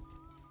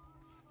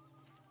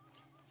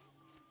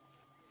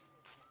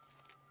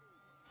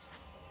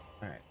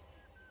 All right.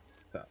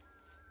 So.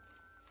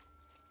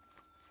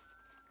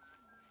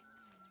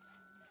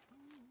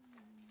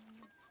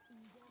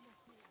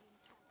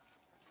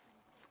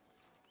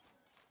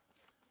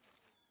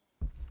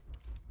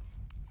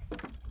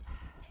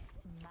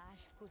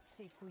 Mash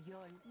kutsi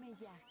kuyol me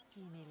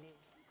yakinile.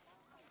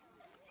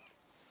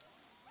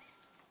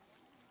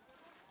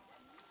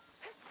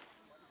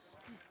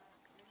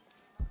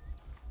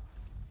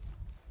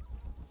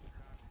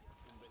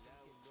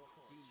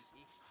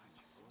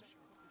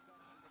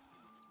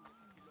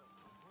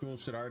 School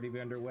should already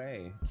be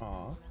underway.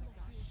 Aw.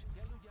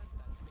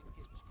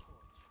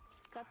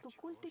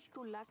 Katukultik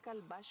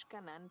tulakal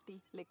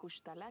bashkananti le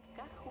kustalak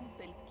kahum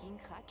pelkin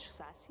hach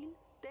sasil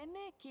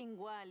tene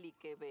kingwali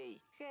kebei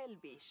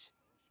helbish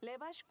le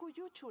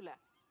bashkuyuchula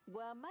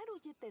guamaru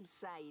yetel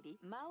sairi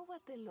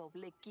maubatel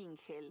oble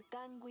kinghel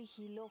tangui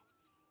hilo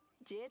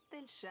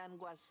yetel shan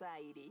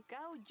guasairi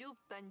kau yup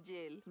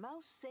tangel mau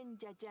sen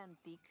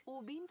yayantik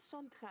ubin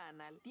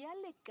sonthanal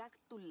diale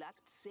kaktulak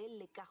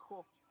sele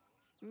kajo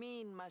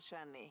Min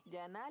mashane,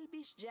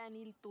 yanalbish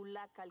yanil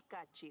tulakal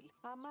kachil,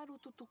 amaru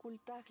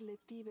tutukultaj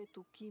letive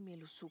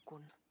tukimil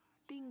sukun.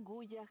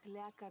 Tinguyaj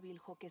leakabil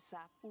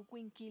hokesap,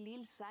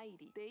 uquinkilil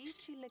sairi,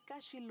 teichi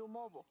lekashil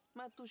lumobo,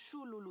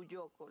 matushulu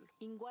luyokol,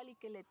 inguali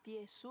que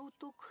letie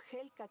sutuk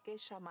helka que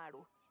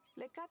shamaru.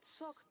 Lekat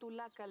sok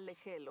tulakal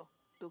lejelo,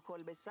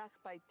 tujolbesaj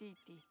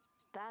paititi,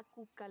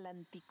 taku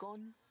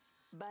kalantikon,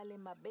 vale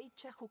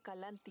mabeicha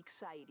jukalantik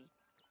sairi.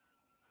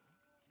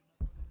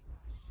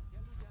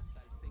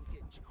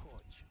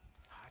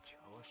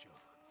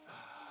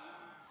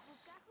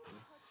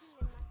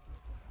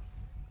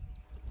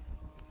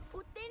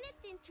 Utene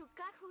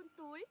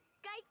tinchukajuntul,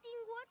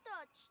 kaitin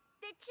wotoch,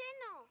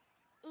 techeno.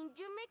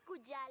 Injume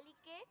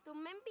kuyalike,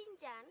 tumen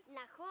binyan,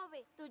 na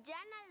jove,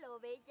 tuyana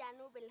lobe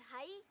yanu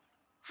belhai.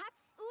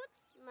 Hats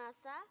uts,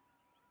 masa.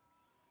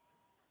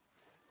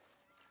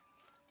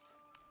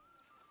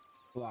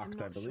 I'm Blocked, I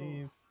not sure.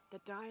 believe. The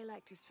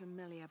dialect is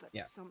familiar, but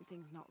Yeah.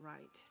 something's not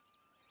right.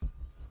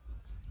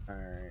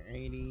 Alright,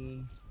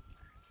 80.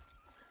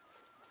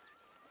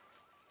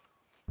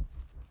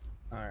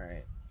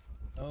 Alright.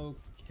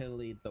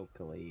 Okily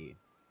dokily.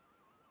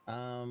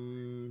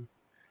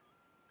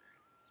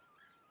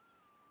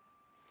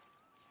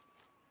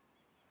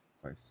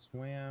 I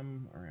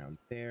swam around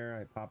there.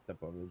 I popped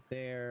up over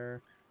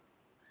there.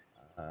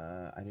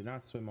 I did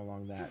not swim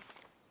along that.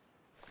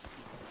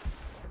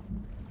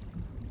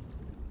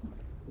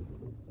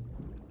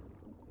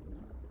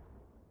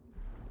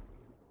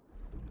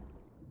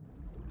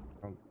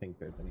 I don't think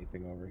there's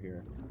anything over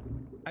here.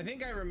 I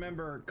think I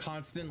remember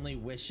constantly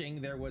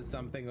wishing there was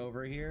something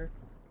over here,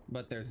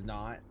 but there's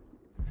not.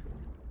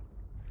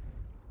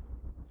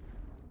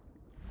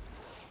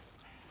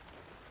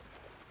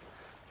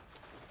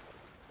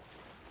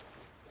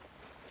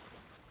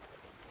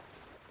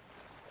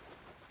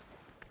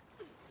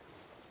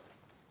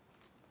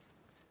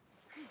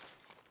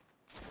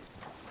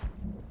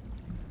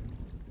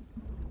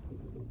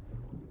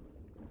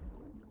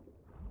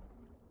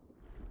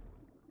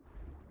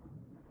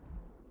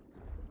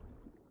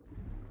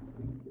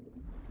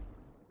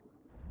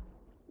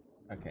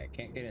 Okay,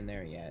 can't get in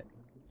there yet.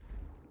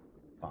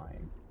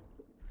 Fine.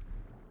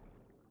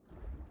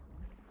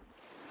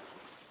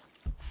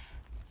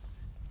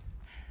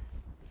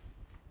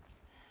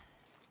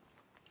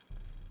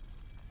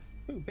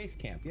 Ooh, base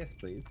camp. Yes,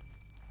 please.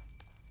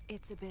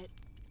 It's a bit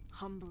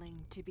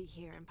humbling to be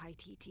here in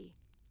Paititi.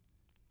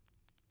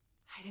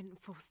 I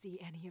didn't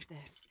foresee any of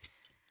this.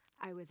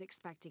 I was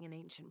expecting an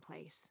ancient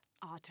place,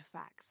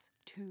 artifacts,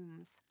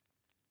 tombs.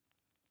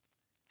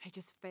 I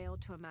just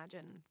failed to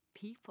imagine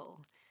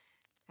people.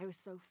 I was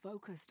so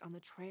focused on the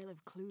trail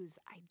of clues,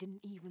 I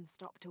didn't even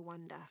stop to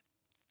wonder.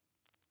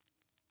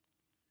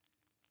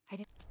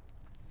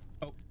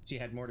 Oh, she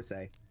had more to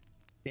say.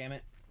 Damn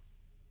it.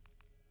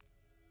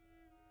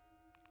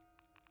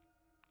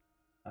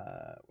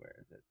 Where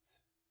is it?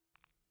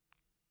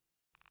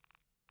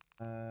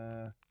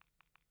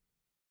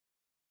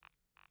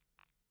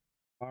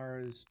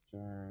 Bar's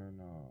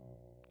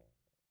journal.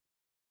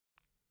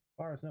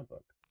 Bar's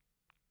notebook.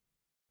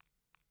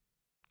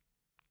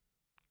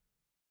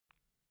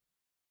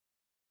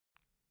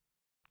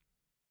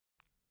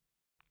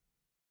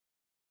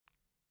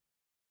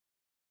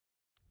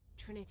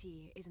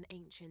 Trinity is an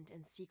ancient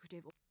and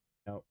secretive...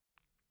 Nope.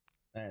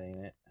 That ain't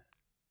it.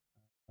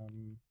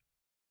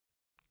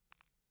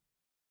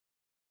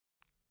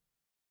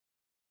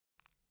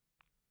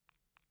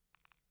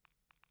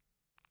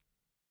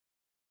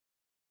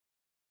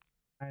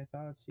 I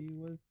thought she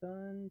was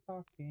done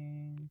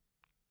talking.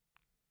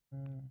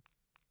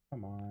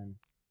 Come on.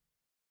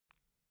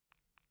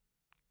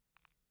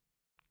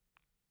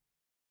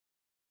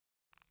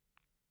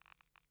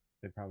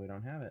 They probably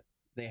don't have it.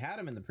 They had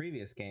them in the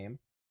previous game.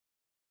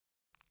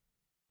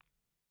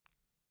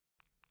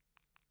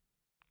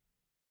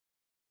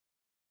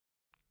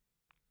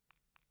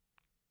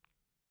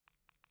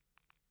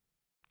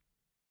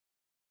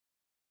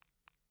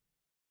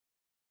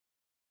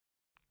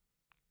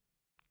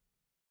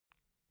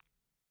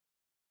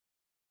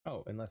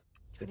 Oh, unless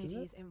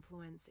Trinity's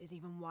influence is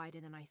even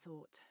wider than I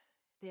thought.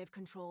 They have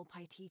controlled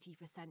Paititi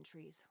for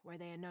centuries, where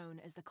they are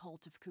known as the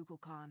Cult of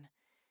Kukulkan.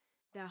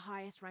 Their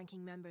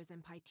highest-ranking members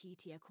in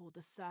Paititi are called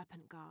the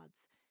Serpent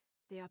Guards.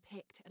 They are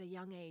picked at a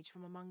young age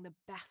from among the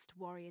best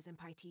warriors in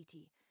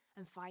Paititi,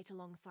 and fight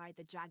alongside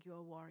the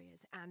Jaguar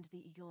warriors and the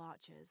Eagle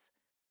Archers.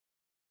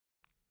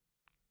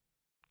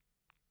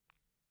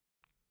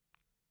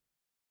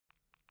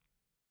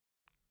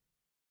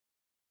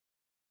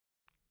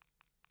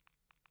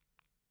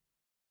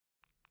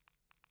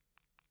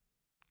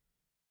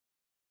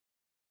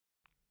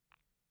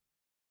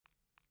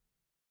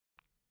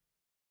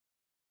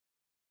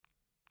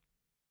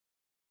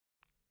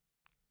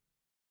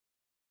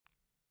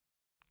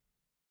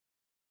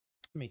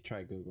 Let me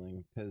try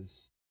Googling,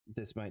 because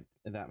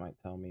that might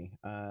tell me.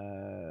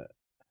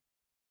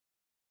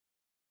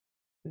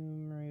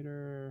 Tomb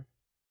Raider,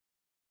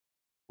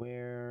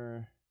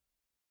 where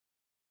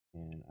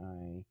can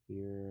I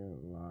hear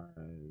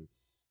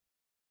Lara's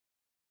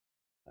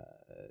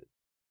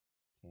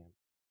camp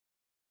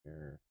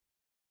here?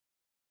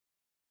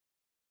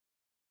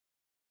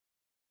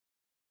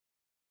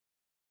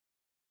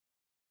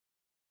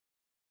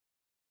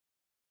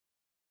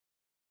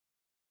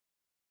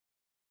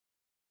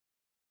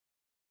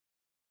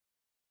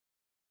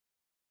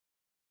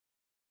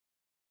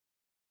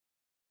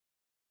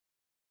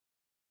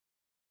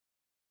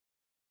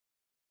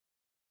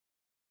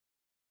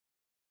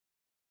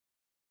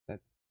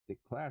 That's the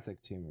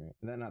classic Tomb Raider.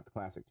 Not the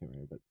classic Tomb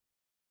Raider, but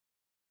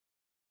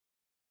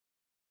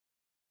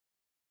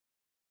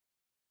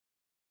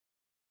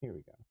here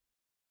we go.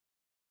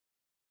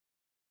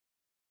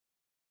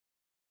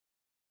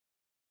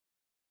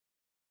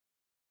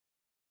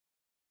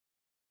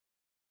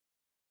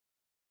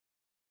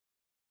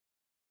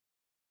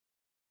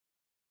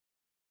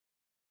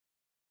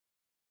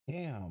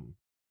 Damn.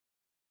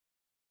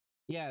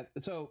 Yeah,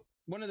 so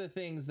one of the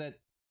things that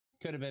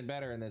could have been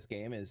better in this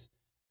game is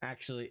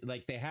actually,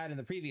 like they had in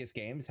the previous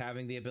games,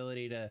 having the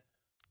ability to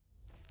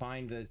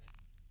find the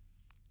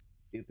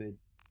stupid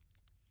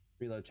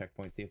reload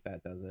checkpoint, see if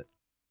that does it.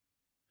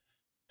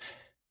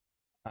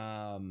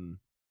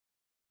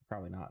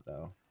 Probably not,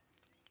 though.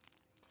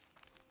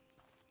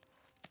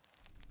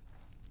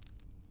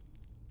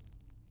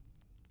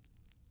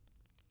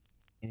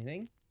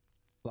 Anything?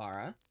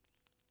 Lara?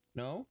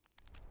 No?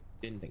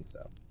 Didn't think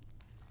so.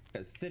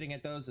 Because sitting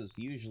at those is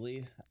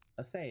usually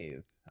a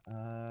save.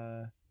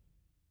 Bear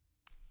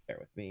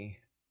with me.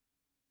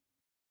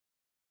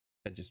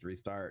 I just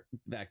restart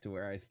back to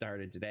where I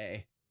started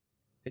today.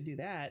 Could do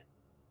that.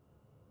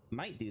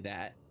 Might do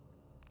that.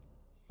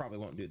 Probably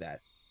won't do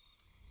that.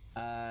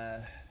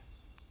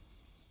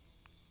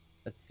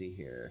 Let's see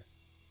here.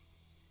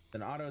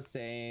 An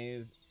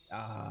autosave.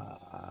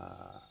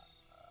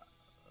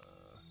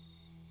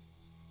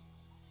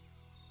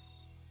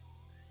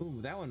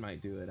 Ooh, that one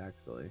might do it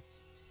actually.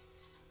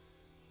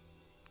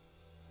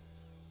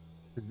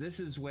 Because this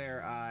is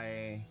where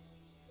I...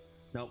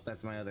 Nope,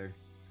 that's my other...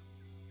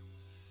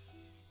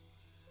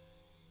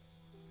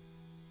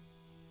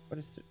 What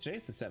is...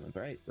 Today's the 7th,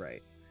 right?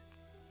 Right.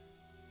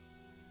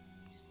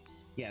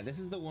 Yeah, this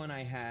is the one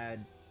I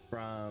had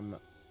from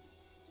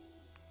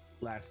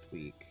last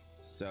week.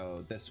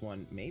 So this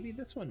one, maybe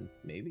this one,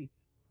 maybe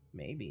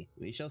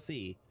we shall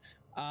see.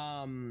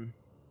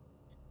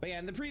 But yeah,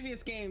 in the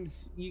previous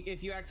games,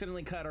 if you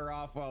accidentally cut her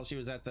off while she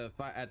was at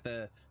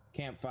the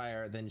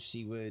campfire, then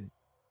she would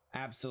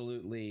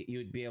absolutely, you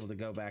would be able to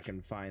go back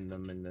and find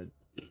them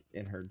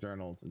in her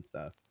journals and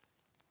stuff.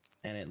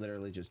 And it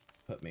literally just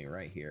put me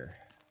right here.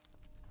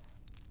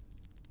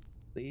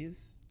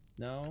 Please?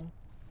 No?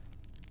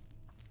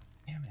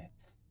 Damn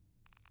it.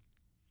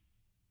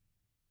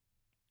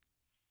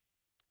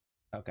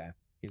 Okay,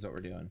 here's what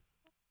we're doing.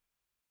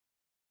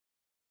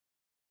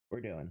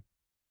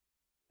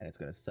 And it's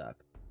gonna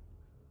suck.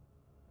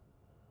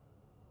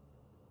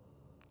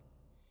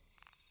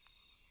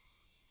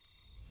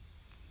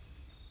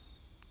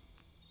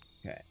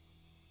 Okay,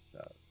 so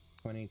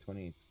 20,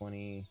 20,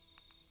 20.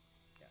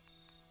 Yep.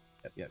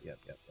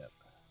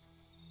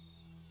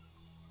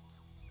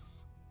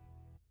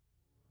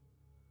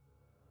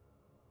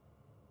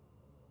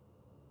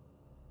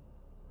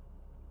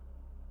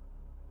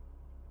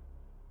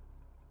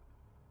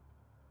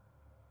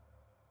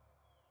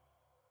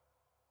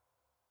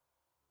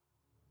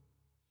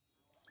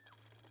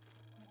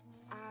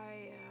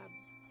 I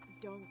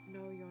don't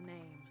know your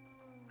name.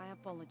 I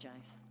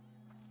apologize.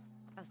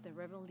 As the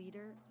rebel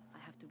leader, I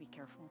have to be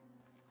careful.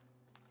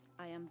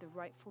 I am the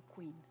rightful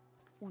queen,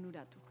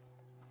 Unuratu.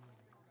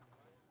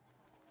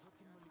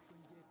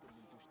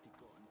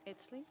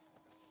 Etzli,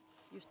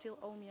 you still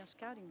owe me a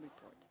scouting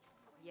report.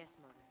 Yes,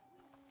 Mother.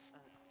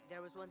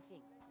 There was one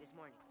thing this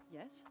morning.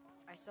 Yes?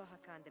 I saw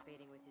Hakan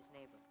debating with his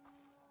neighbor.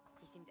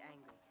 He seemed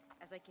angry.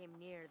 As I came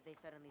near, they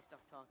suddenly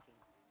stopped talking.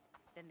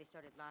 Then they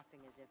started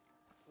laughing as if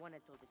one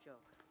had told a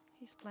joke.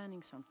 He's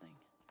planning something.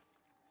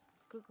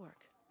 Good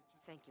work.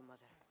 Thank you,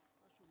 Mother.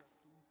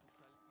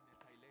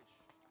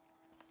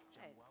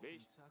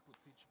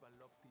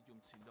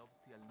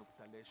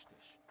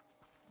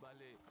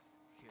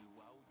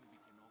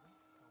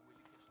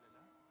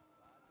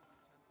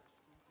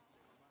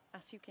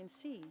 As you can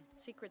see,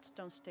 secrets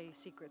don't stay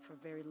secret for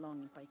very long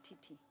in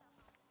Paititi.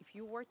 If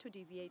you were to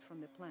deviate from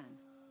the plan,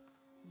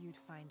 You'd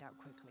find out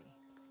quickly.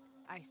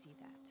 I see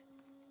that.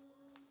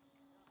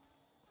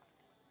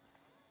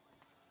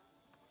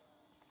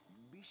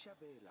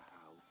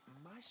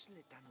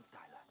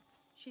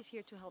 she's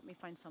here to help me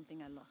find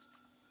something I lost.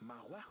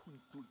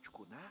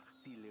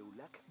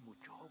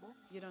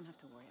 You don't have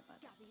to worry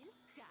about that.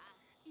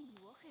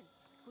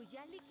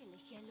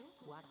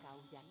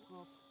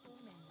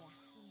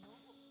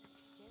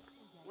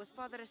 Was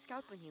Father a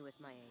scout when he was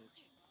my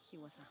age? He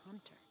was a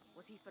hunter.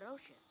 Was he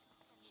ferocious?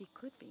 He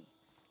could be,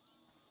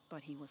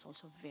 but he was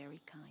also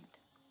very kind.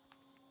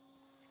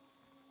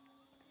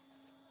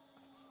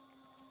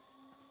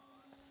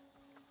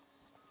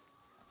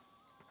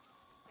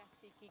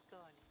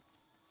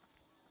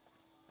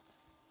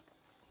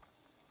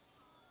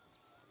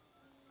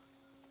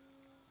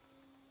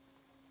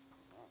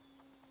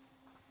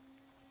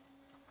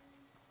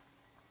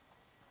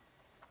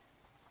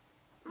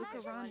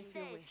 Look around if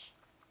you wish.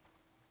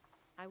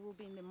 I will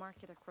be in the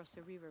market across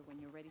the river when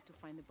you're ready to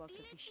find the box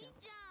of fish shell.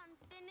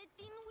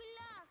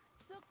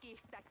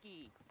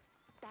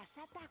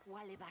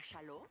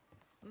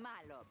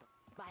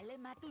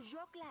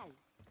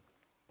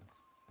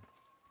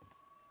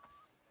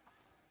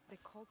 The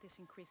cult is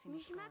increasing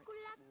its guard.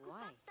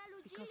 Why?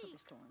 Because of the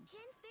storms.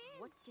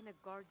 What can a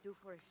guard do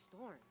for a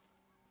storm?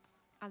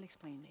 I'll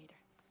explain later.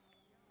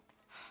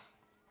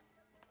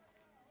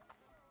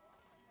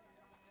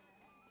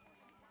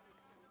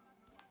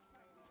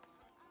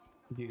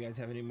 Do you guys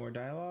have any more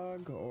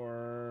dialogue,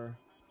 or?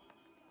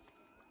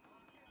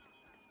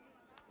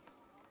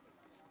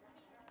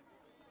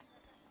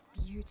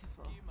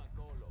 Beautiful.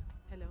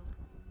 Hello.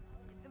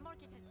 The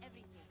market has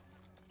everything.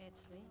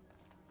 Etzli,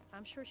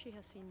 I'm sure she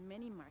has seen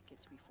many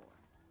markets before.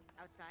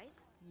 Outside?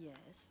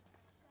 Yes.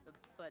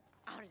 But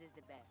ours is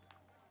the best.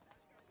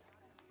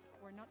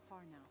 We're not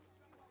far now.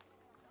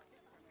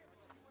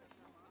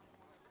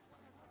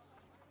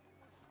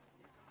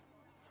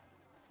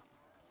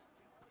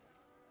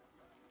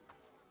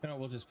 No,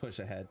 we'll just push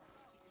ahead.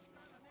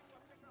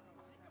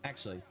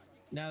 Actually,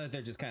 now that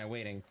they're just kind of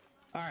waiting.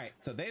 All right,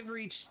 so they've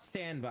reached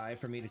standby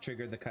for me to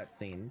trigger the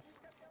cutscene.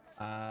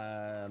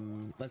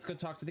 Let's go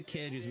talk to the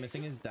kid who's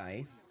missing his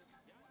dice.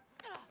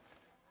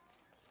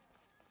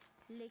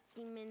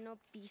 Lekimeno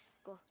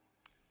pisco.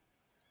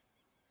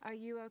 Are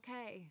you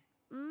okay?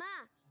 Ma,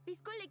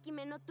 pisco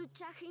lekimeno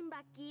tuchajin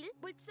bakil,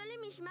 bultsole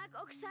mishmak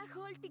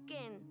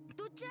oxaholtiken.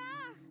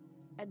 Tuchaj!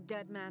 A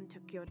dead man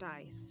took your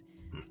dice.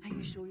 Are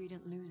you sure you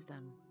didn't lose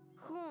them?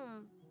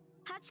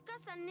 Hachka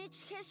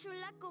sanich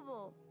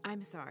heshulakobo.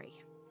 I'm sorry.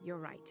 You're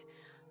right.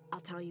 I'll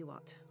tell you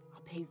what.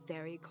 I'll pay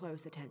very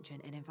close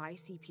attention, and if I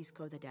see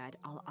Pisco the dead,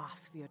 I'll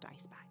ask for your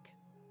dice back.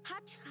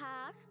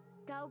 Hachhag,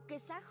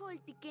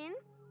 kaukesaholtiken.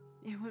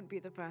 It wouldn't be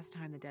the first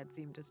time the dead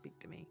seemed to speak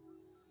to me.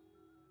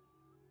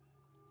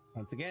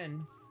 Once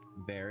again,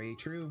 very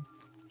true.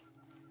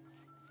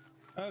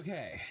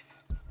 Okay.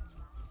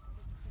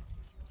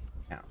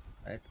 Now,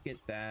 let's get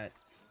that.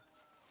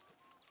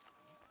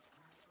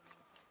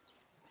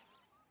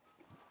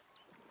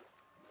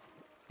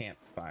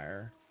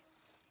 Campfire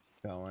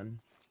going.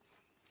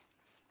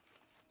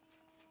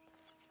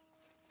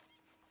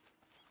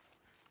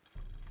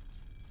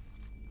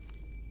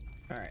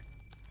 All right.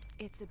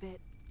 It's a bit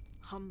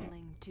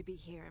humbling to be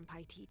here in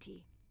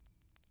Paititi.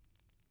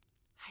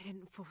 I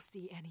didn't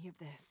foresee any of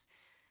this.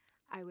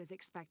 I was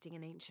expecting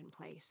an ancient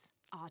place,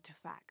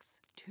 artifacts,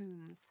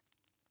 tombs.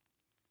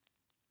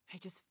 I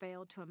just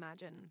failed to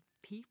imagine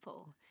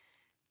people.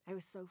 I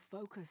was so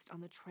focused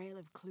on the trail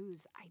of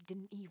clues, I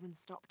didn't even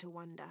stop to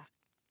wonder.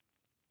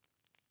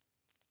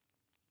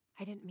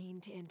 I didn't mean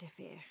to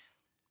interfere,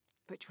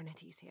 but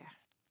Trinity's here.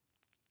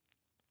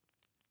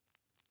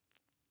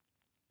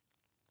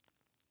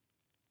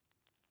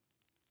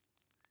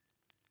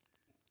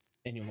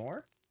 Any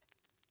more?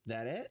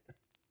 That it?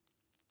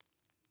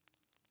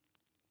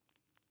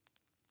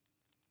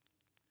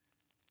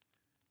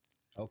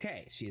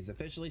 Okay, she has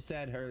officially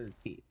said her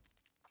piece.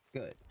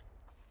 Good.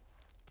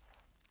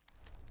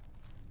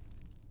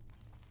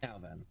 Now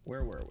then,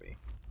 where were we?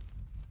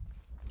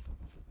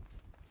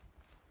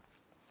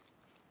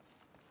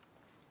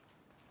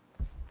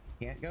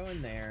 Can't go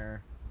in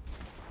there.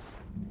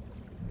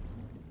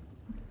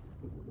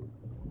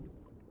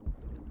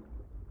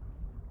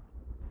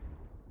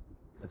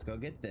 Let's go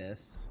get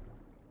this.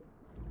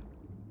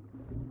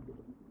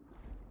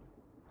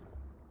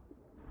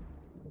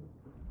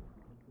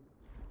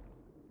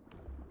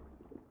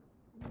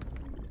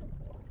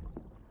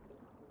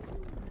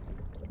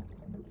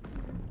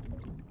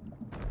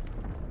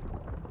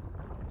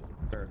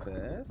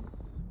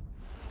 Surface.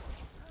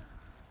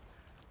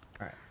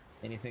 All right.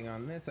 Anything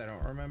on this? I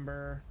don't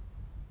remember.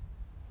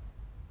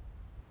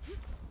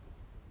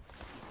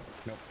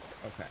 Nope.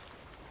 Okay.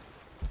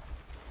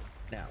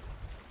 Now.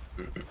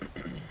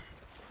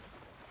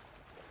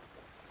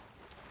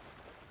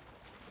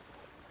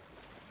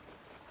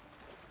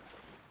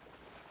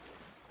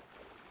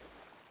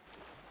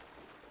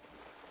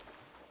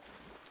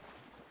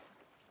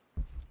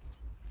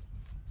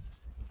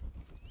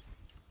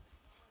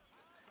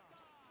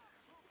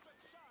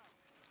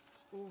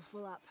 All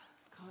full up.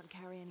 Can't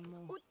carry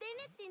anymore.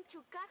 Utene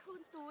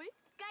tinchukajuntul,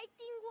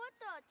 kaitin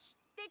wotoch,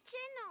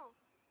 techeno.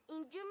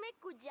 Injume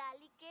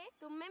kujalike,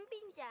 tumen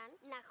pinjan,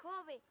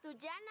 najove,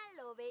 tuyana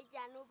lobe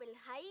yanu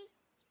belhai.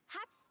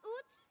 Hats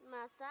uts,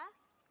 masa.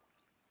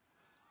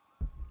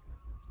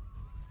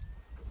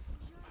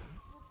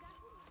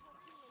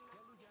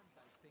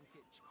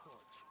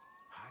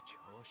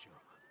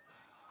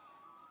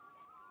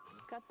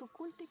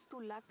 Katukultik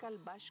tulakal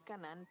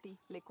bashkananti,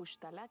 le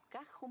kustala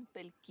kajun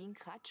pelkin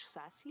hach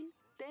sasil,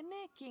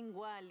 tene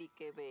kingwali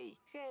kebei,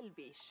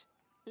 helbish.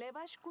 Le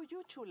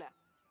bashkuyuchula,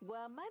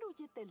 guamaru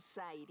yetel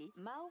sairi,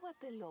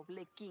 mauatel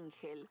oble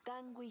kingel,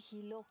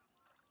 tanguihilo.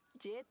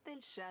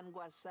 Yetel shan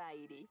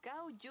guasairi,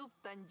 kau yup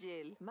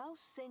tangel, mau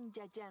sen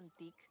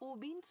yayantik,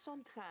 ubin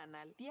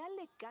sonthanal,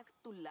 diale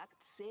kaktulakt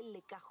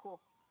selle kajo.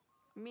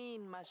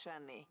 Min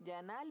mashane,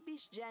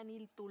 yanalbish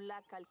yanil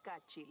tulakal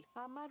kachil,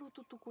 amaru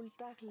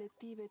tutukultaj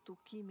letibe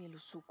tukimil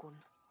sukun.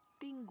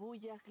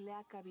 Tinguyaj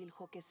leakabil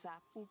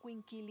hokesap,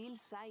 uquinkilil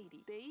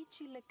sairi,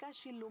 teichi le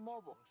kashil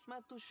lumobo,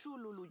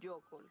 matushulu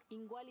luyokol,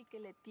 inguali que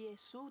le tie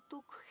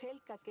sutuk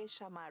helka que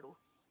shamaru.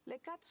 Le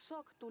kat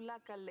sok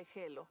tulakal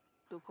lejelo,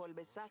 tu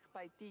holbesaj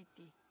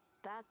paititi,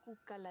 taku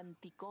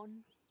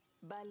kalantikon,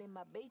 vale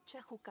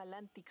mabecha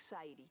jukalantik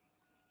sairi.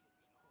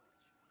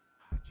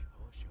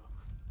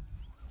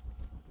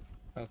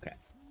 Okay.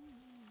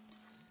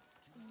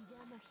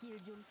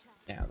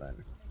 Now then.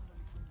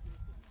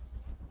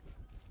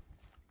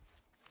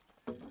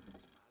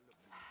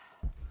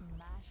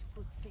 Mash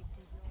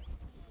putseku.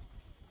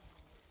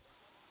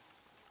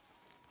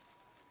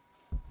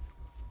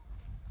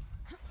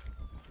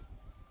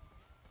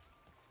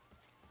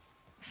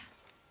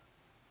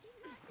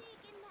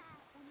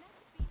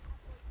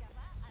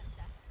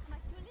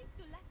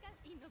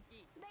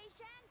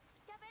 Daishan,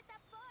 kabeta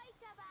poi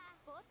kaba.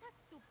 Potak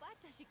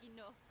tupacha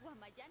shikino,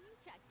 guamayanin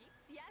chaki,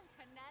 tial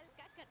canal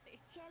kakate.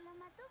 Hello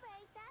matu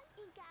beitan,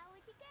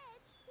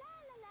 inkawikech. La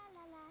la la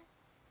la la.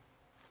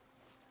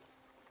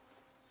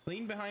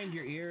 Clean behind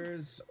your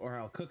ears, or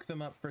I'll cook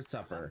them up for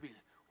supper.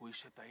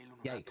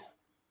 Yikes.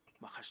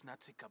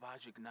 Mahashnatsi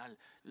kabajignal,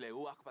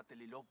 leuak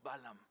batelilov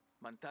balam,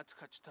 mantats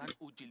hachtan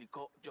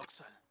ujiliko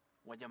joksal,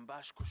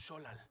 wayambash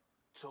kusholal,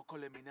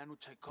 tsokole minanu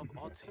chaikob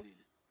otzilil.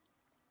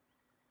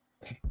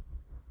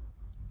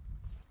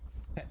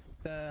 Pet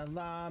the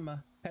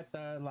llama, pet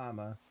the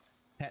llama,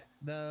 pet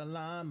the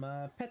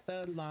llama, pet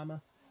the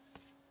llama.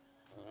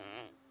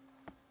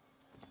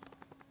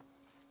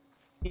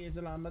 Here's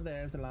a llama,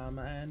 there's a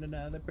llama, and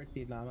another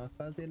pretty llama,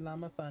 fuzzy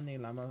llama, funny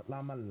llama,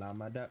 llama,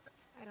 llama, duck.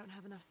 I don't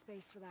have enough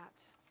space for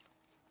that.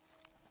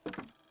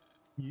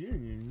 Yeah,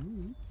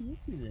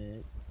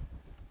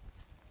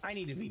 I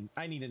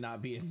need to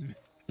not be as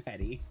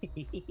petty.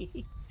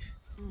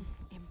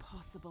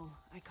 Impossible.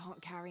 I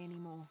can't carry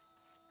anymore.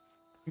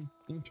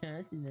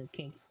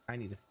 I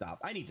need to stop.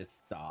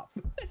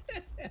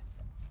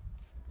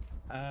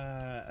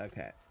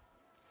 Okay.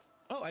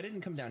 Oh, I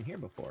didn't come down here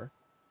before.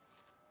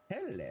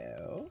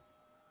 Hello.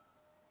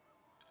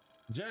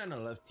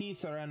 Journal of T.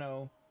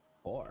 Sereno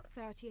 4.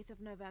 30th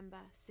of November,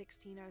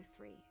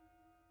 1603.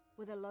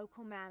 With a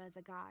local man as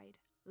a guide,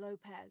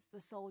 Lopez, the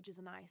soldiers,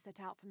 and I set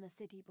out from the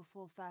city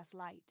before first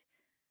light.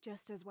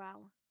 Just as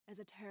well, as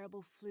a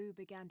terrible flu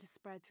began to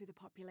spread through the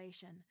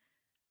population.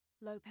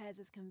 Lopez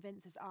is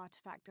convinced his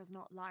artifact does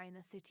not lie in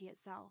the city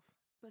itself,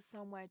 but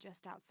somewhere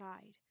just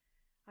outside.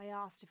 I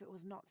asked if it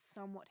was not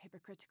somewhat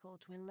hypocritical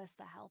to enlist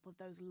the help of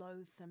those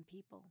loathsome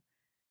people.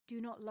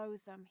 Do not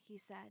loathe them, he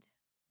said,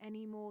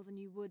 any more than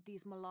you would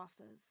these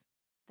molosses.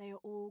 They are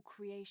all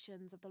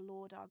creations of the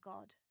Lord our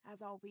God,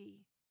 as are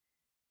we.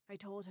 I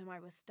told him I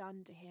was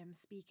stunned to hear him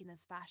speak in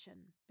this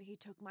fashion, but he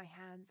took my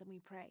hands and we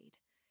prayed.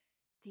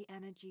 The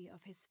energy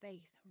of his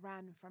faith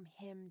ran from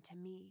him to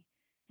me,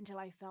 until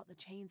I felt the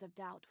chains of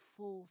doubt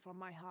fall from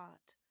my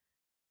heart.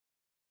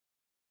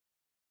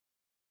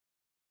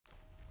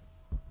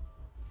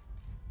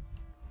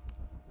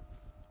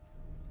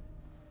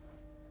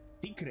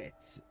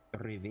 Secrets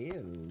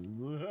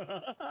revealed.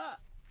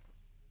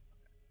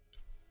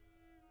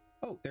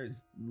 Oh,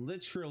 there's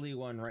literally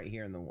one right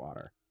here in the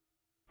water.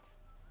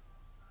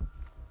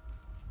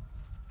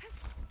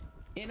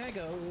 In I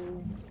go.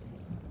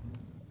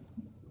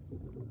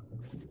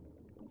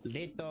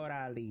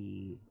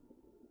 Literally.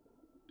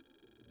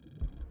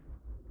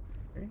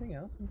 Anything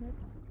else in here?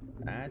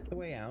 That's the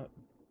way out.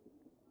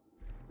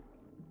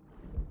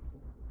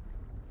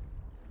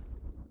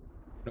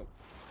 Nope.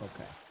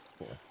 Okay,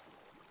 cool.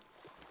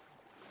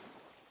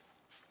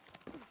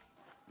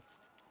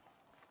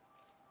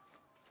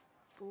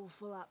 All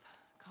full up.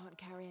 Can't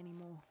carry any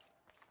more.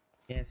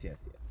 Yes, yes,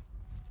 yes.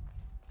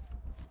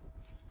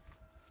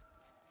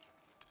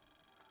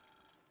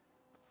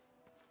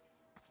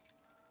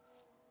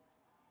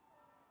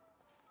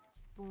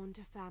 Born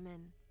to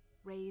famine,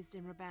 raised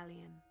in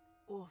rebellion,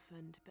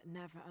 orphaned but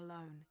never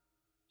alone,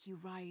 he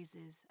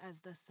rises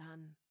as the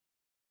sun.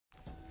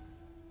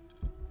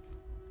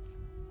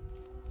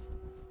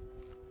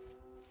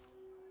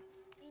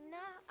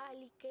 Ina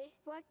alike,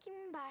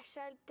 wakim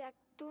bashal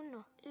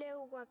taktuno,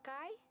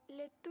 leuwakai,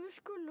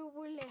 letushku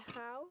lubu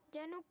lehau,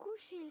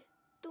 yanukushil.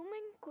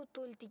 Tumen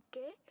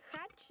kutultike,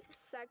 hach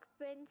sak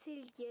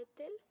pensil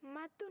yetel,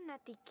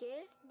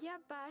 matunatike,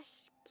 yabash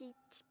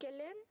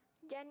kichkelen,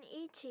 yan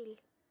ichil.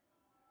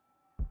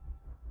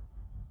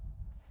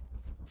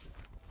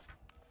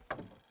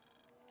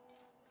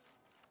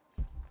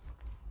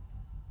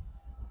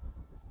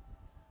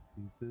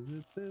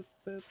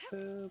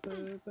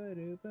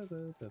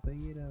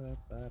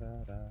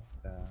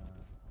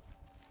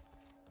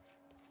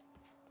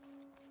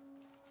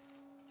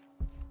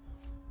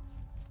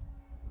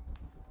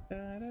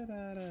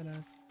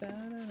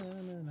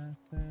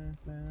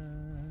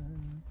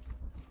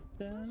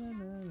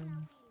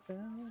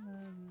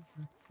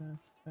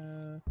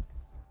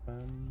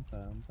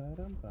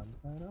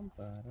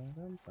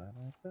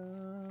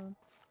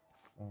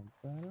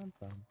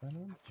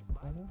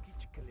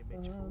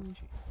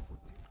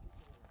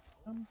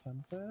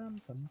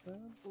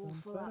 All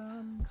full up.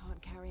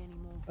 Can't carry any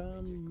more.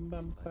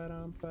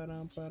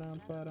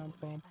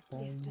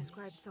 This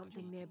describes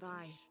something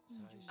nearby.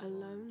 A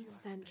lone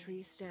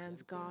sentry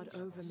stands guard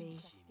over me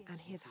and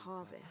his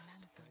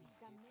harvest.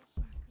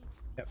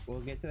 Yep,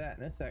 we'll get to that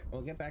in a sec.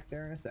 We'll get back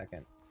there in a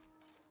second.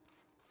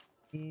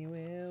 We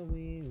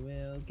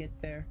will get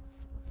there.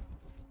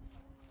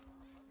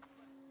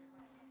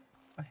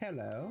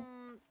 Hello.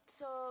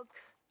 Sok,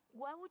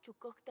 guau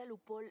chukokta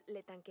lupol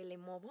letanquele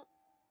mobo.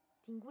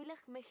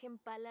 Tinguilaj mejen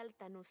palal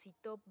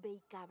tanusitop bei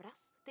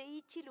cabras.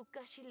 Teichi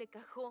lukashi le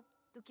cajo.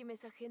 Tuki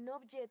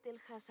mesajenob yetel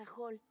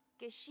hasajol.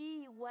 Que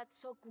shi wat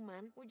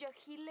sokuman.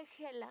 Uyahile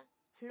hela.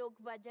 Lok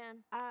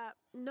bayan.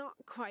 Not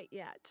quite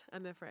yet,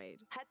 I'm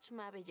afraid. Hach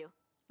mabello.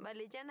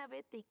 Valeyana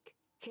betik.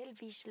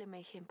 Helvish le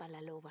mejen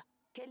palaloba.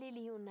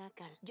 Helili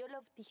unakal.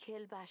 Yolov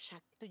tijel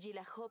bashak.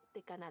 Tuyilahop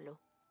te canalo.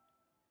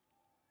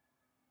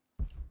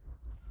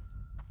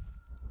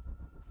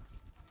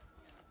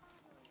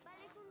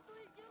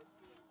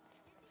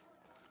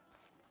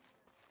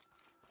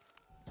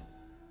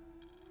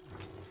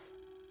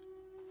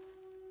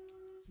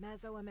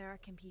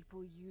 Mesoamerican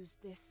people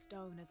used this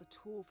stone as a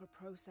tool for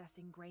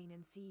processing grain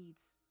and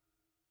seeds.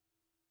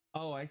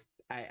 Oh, I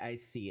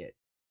see it.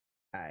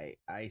 I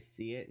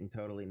see it, and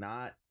totally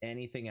not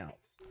anything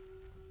else.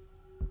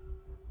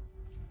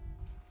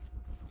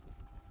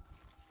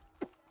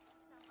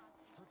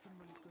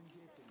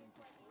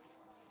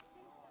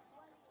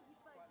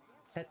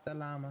 Pet the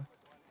llama.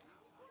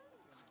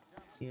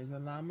 Here's a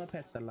llama,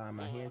 pet the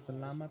llama. Here's a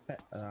llama,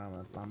 pet the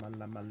llama. Llama,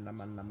 llama,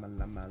 llama, llama,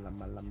 llama,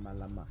 llama, llama,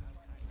 llama.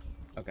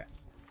 Okay,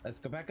 let's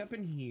go back up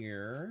in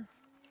here.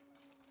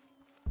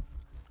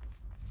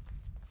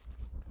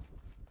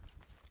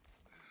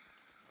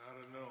 I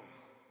don't know.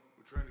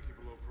 We're trying to keep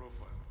a low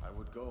profile. I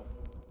would go.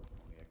 Only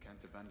I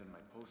can't abandon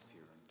my post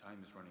here, and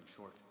time is running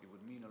short. It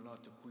would mean a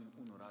lot to Queen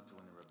Unuratu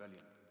and the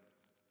rebellion.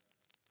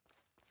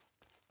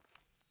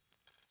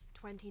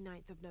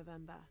 29th of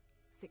November,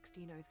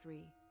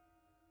 1603.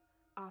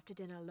 After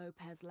dinner,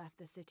 Lopez left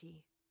the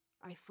city.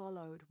 I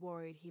followed,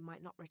 worried he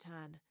might not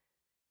return.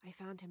 I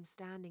found him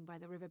standing by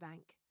the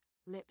riverbank,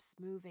 lips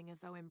moving as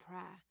though in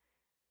prayer.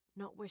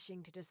 Not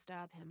wishing to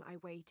disturb him, I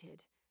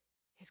waited.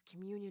 His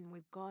communion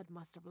with God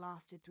must have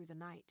lasted through the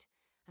night,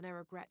 and I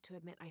regret to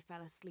admit I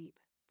fell asleep,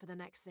 for the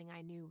next thing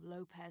I knew,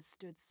 Lopez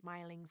stood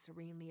smiling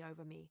serenely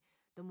over me,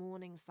 the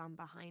morning sun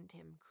behind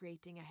him,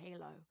 creating a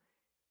halo.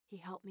 He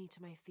helped me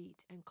to my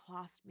feet and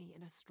clasped me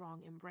in a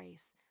strong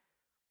embrace.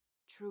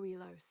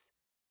 Truilos,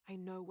 I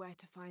know where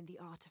to find the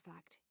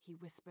artifact, he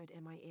whispered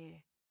in my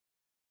ear.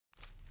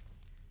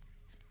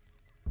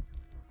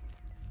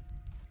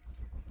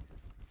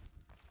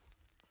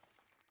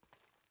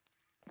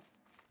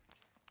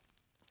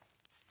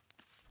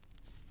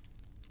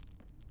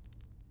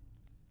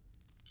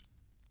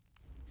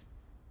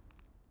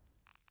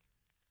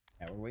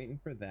 Yeah, we're waiting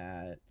for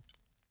that.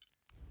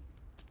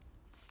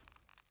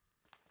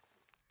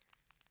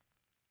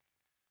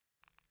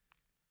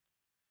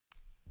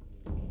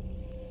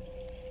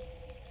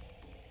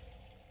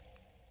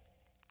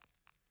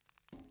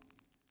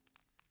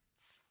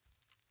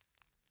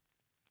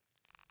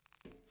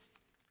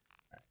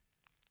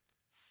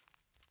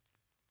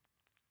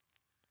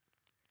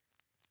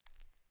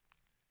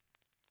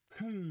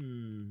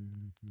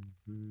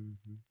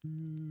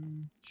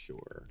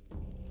 Sure.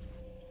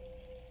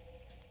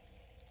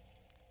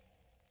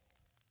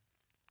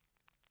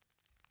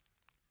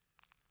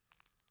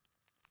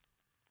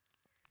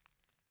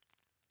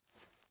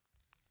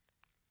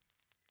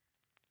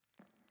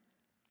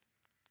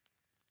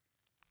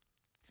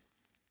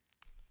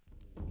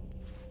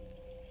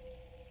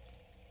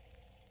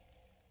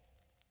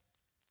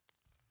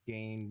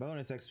 Gain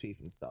bonus XP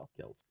from stealth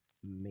kills.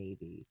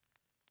 Maybe.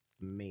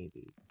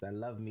 Maybe. I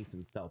love me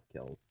some stealth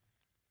kills.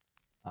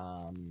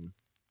 But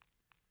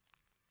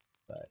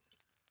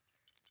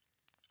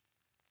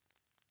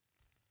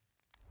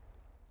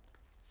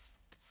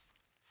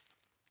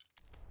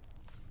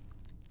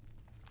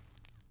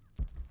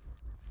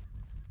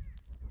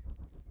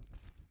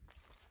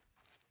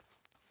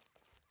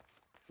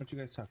what you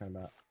guys talking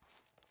about?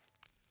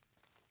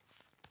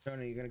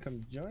 Jonah, you gonna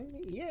come join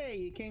me? Yay,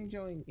 he came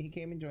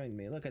and joined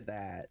me. Look at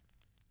that.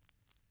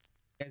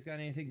 You guys got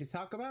anything to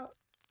talk about?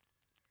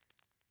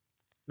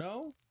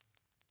 No?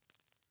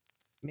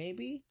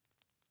 Maybe?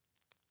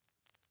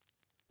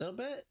 A little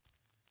bit?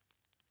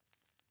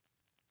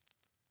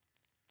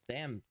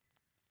 Damn.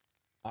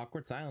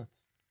 Awkward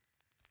silence.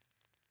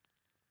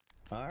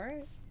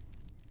 Alright.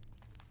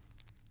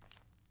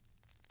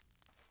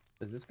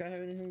 Does this guy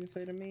have anything to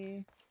say to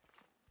me?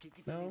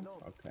 No?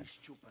 Okay.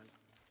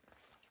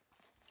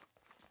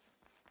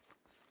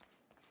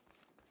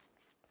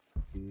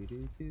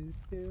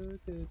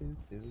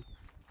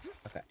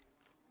 Okay.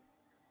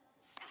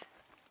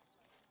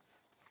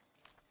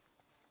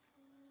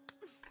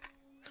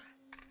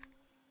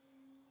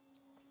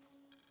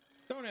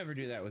 Don't ever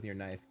do that with your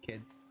knife,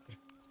 kids.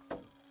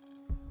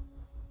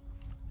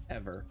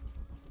 Ever.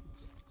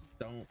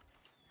 Don't.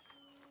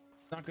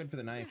 It's not good for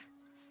the knife.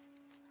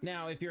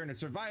 Now, if you're in a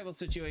survival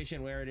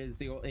situation where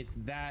it's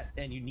that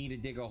and you need to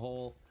dig a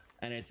hole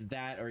and it's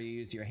that, or you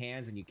use your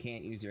hands and you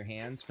can't use your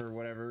hands for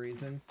whatever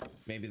reason,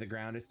 maybe the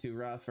ground is too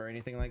rough or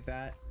anything like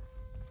that,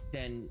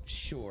 then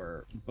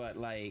sure. But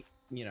like,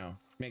 you know,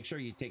 make sure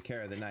you take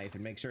care of the knife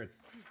and make sure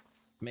it's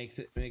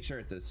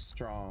a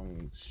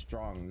strong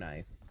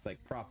knife,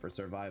 like proper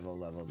survival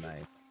level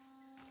knife.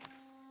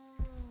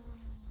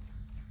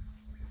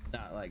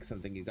 Not like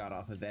something you got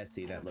off of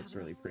Etsy that looks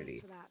really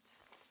pretty.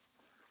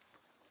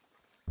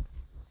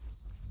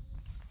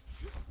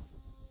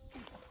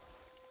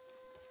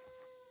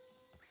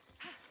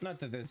 Not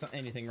that there's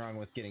anything wrong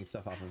with getting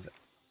stuff off of it,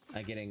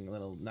 getting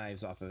little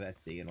knives off of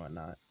Etsy and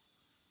whatnot,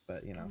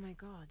 but you know. Oh my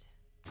god.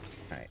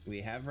 All right, we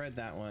have read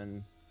that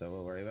one, so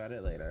we'll worry about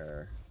it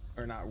later,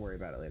 or not worry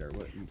about it later.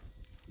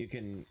 You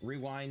can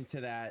rewind to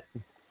that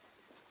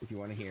if you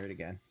want to hear it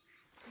again.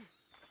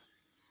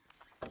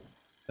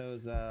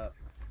 Those up.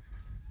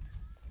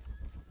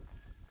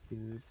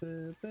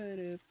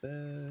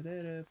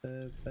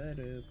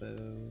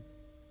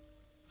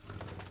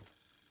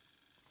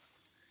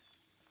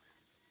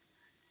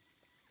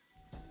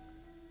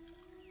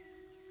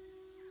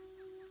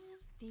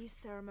 These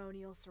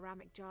ceremonial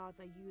ceramic jars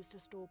are used to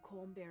store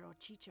corn beer or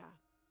chicha.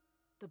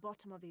 The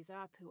bottom of these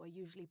erpu are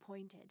usually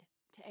pointed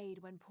to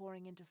aid when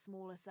pouring into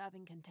smaller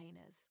serving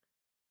containers.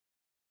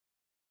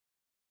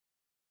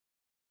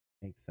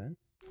 Makes sense.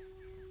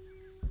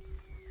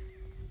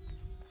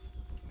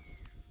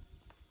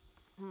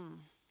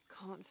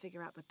 Can't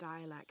figure out the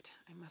dialect.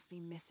 I must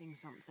be missing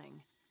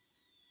something.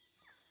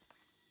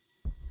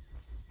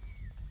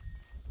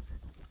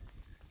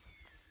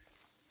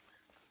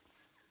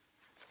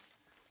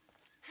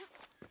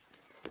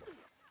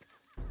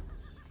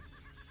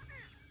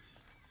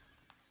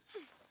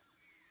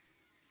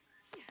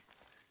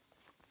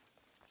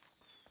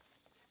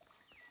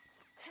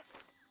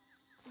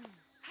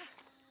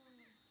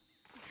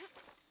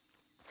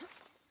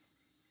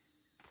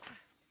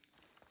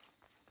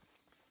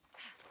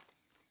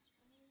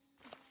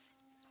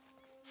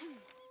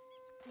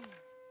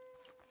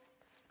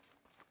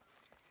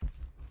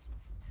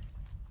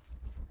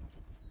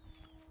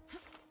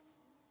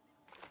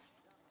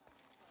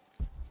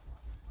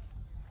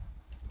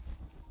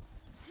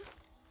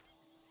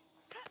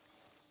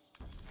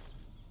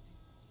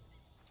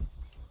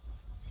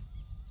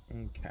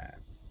 Okay.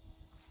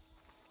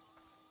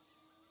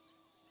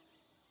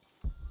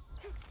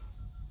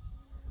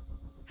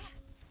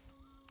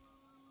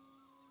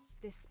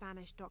 This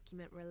Spanish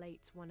document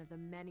relates one of the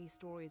many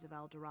stories of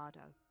El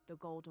Dorado, the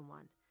Golden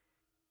One.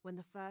 When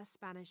the first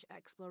Spanish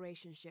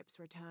exploration ships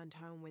returned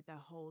home with their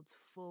holds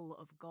full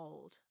of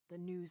gold, the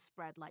news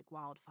spread like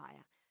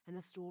wildfire, and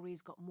the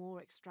stories got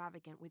more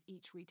extravagant with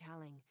each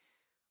retelling.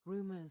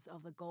 Rumors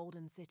of the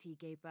Golden City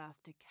gave birth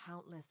to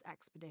countless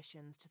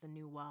expeditions to the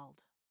New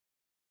World.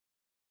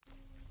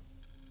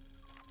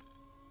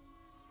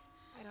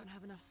 I don't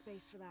have enough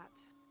space for that.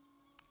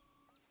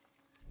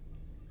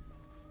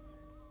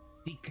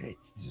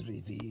 Secrets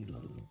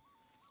revealed.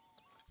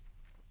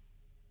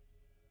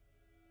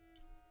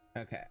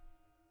 Okay.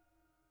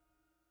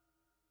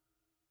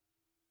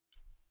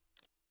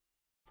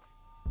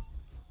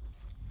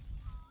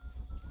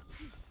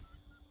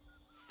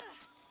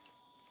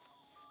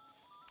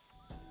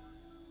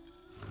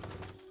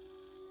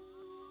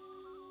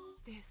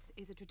 This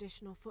is a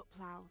traditional foot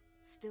plow,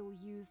 still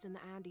used in the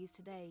Andes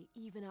today,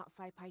 even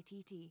outside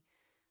Paititi.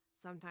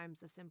 Sometimes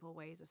the simple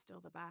ways are still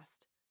the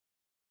best.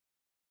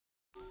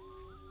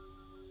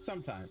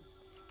 Sometimes.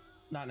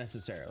 Not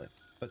necessarily,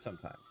 but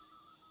sometimes.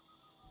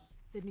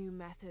 The new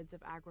methods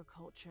of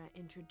agriculture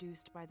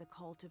introduced by the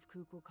cult of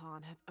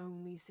Kukulkan have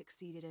only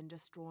succeeded in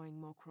destroying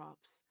more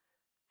crops.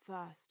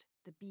 First,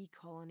 the bee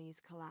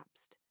colonies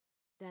collapsed.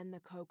 Then the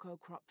cocoa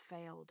crop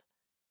failed.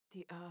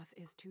 The earth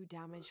is too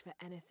damaged for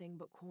anything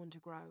but corn to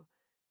grow,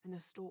 and the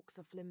stalks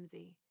are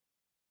flimsy.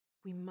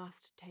 We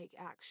must take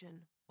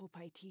action, or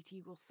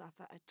Paititi will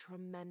suffer a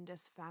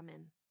tremendous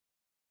famine.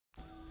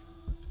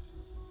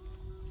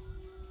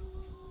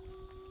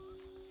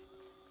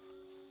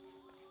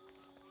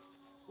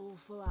 All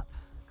full up.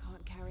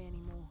 Can't carry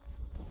any more.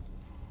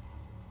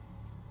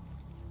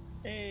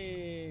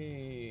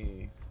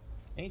 Hey!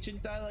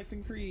 Ancient dialects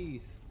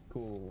increased.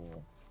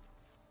 Cool.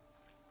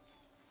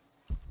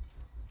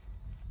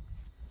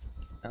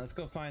 Now let's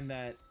go find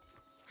that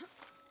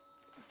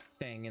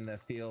thing in the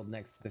field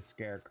next to the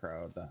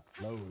scarecrow, the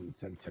lone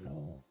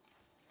sentinel.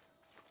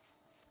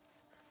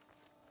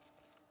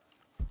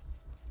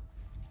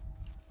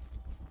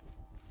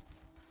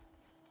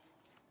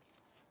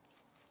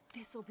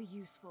 This'll be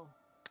useful.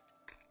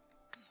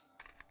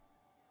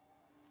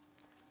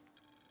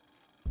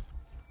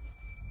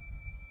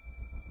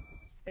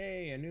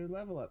 Hey, a new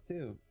level up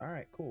too. All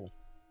right, cool.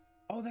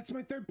 Oh, that's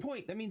my third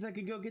point. That means I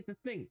could go get the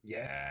thing.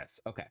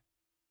 Yes. Okay.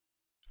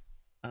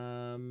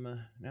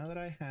 Now that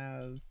I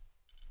have,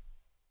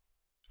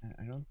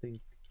 I don't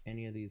think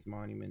any of these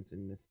monuments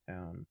in this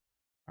town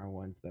are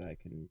ones that I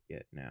can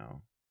get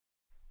now.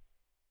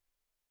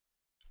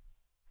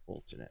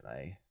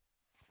 Fortunately.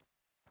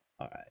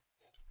 All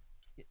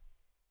right.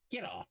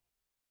 Get off.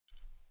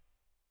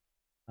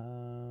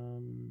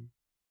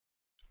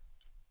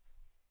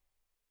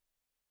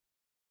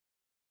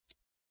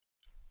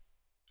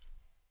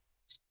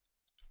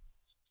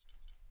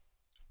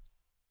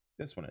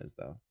 This one is,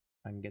 though.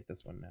 I can get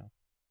this one now.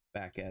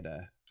 Back at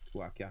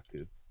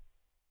Tuakyaku.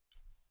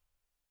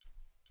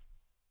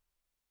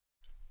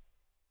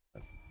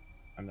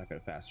 I'm not going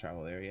to fast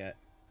travel there yet.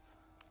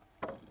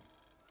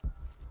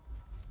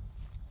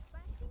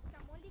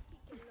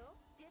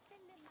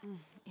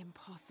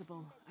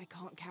 Impossible. I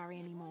can't carry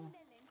any more.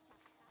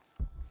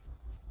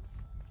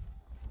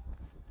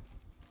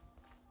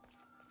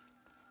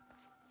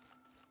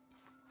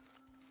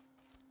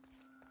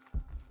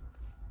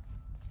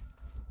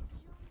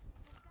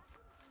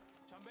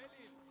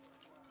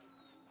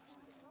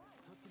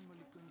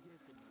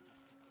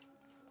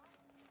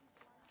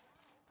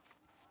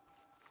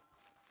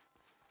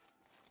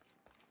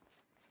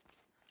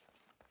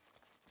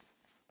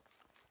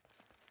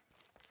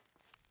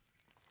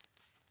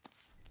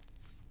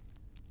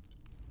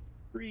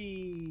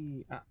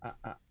 Free. All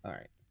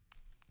right.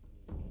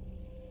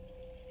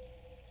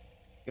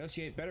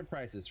 Negotiate better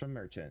prices from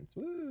merchants.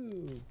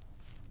 Woo!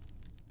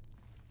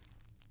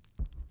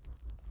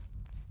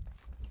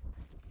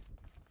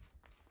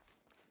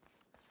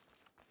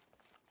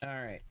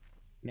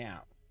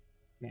 Now.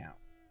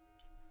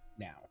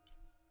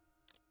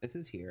 This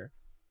is here.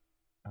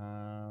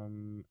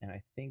 And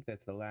I think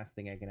that's the last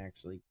thing I can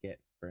actually get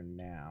for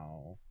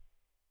now.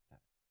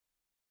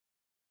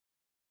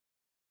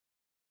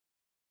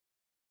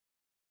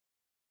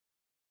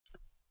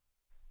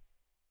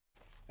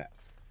 Okay.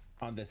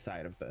 On this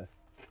side of the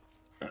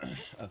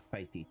of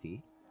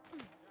Paititi.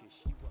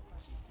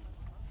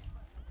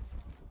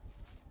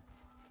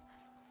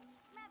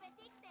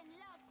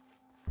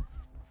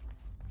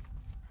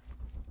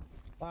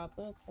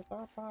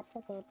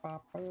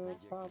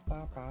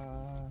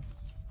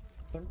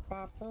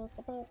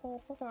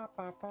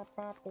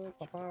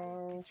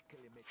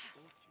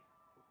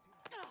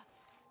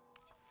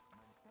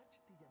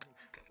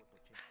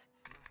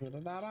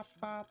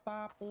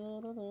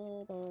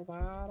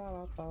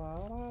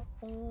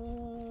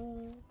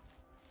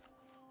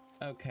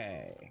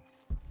 Okay.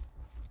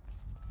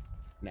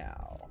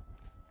 Now.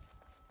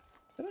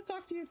 Did I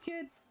talk to you,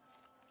 kid?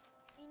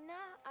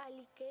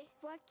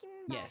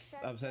 Yes,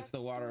 upsets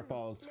the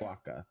waterfalls,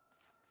 Waka.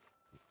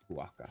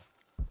 Waka.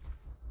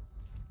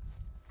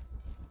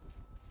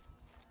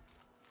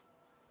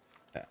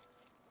 Yeah.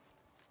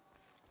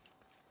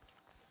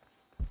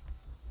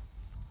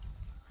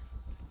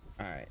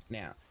 All right,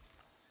 now.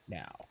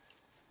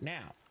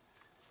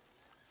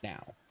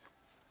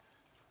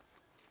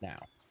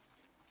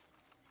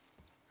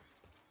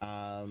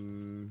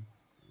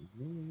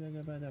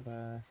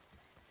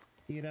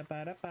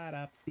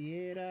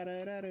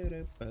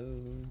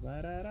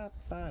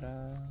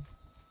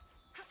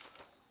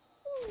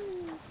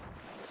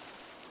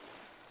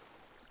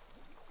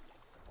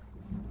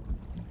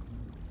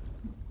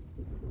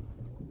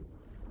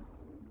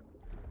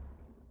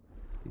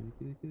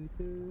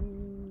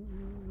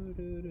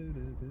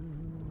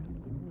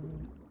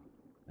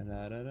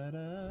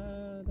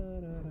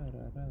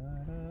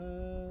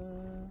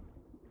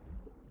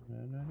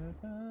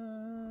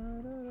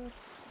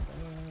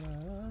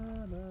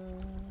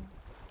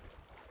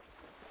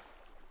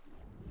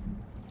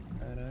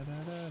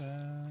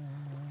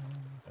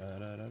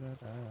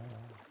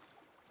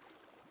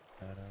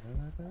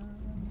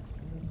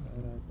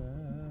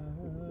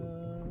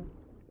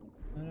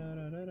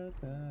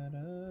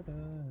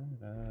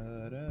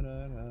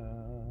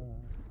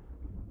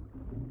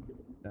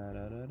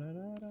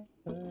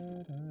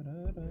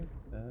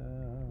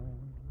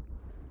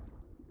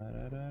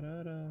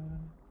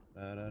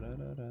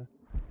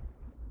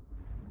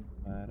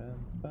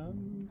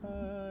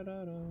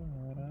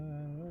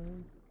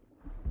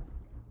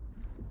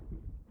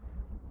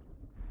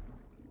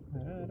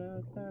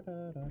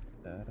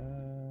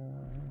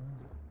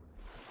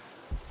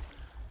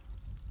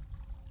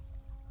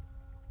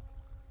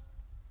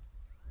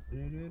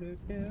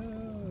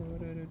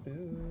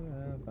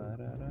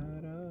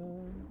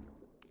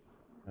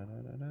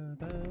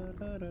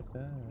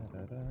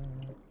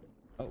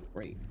 Oh,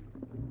 great.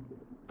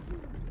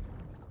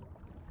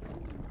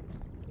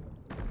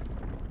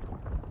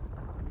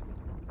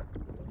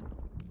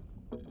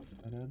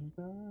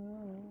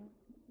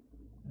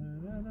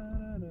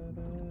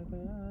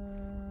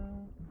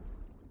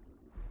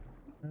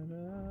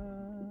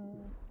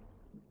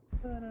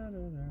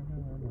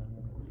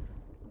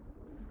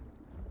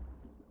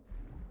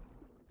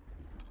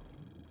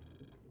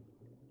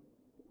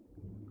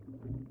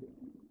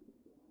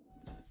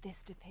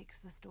 This depicts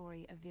the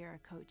story of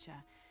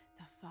Viracocha,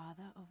 the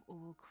father of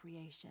all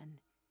creation.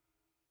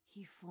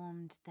 He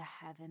formed the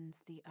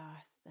heavens, the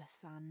earth, the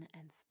sun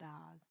and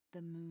stars,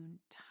 the moon,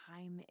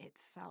 time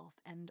itself,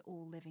 and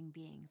all living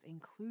beings,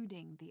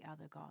 including the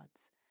other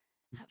gods.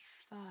 At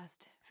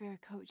first,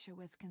 Viracocha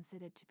was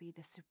considered to be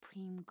the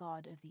supreme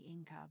god of the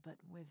Inca, but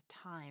with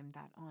time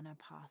that honor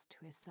passed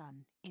to his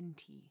son,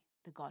 Inti,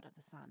 the god of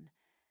the sun.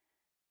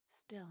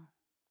 Still,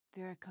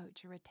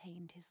 Viracocha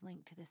retained his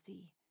link to the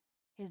sea.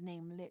 His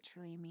name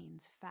literally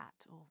means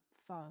fat or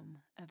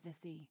foam of the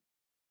sea.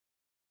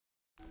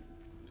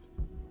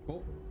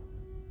 Cool.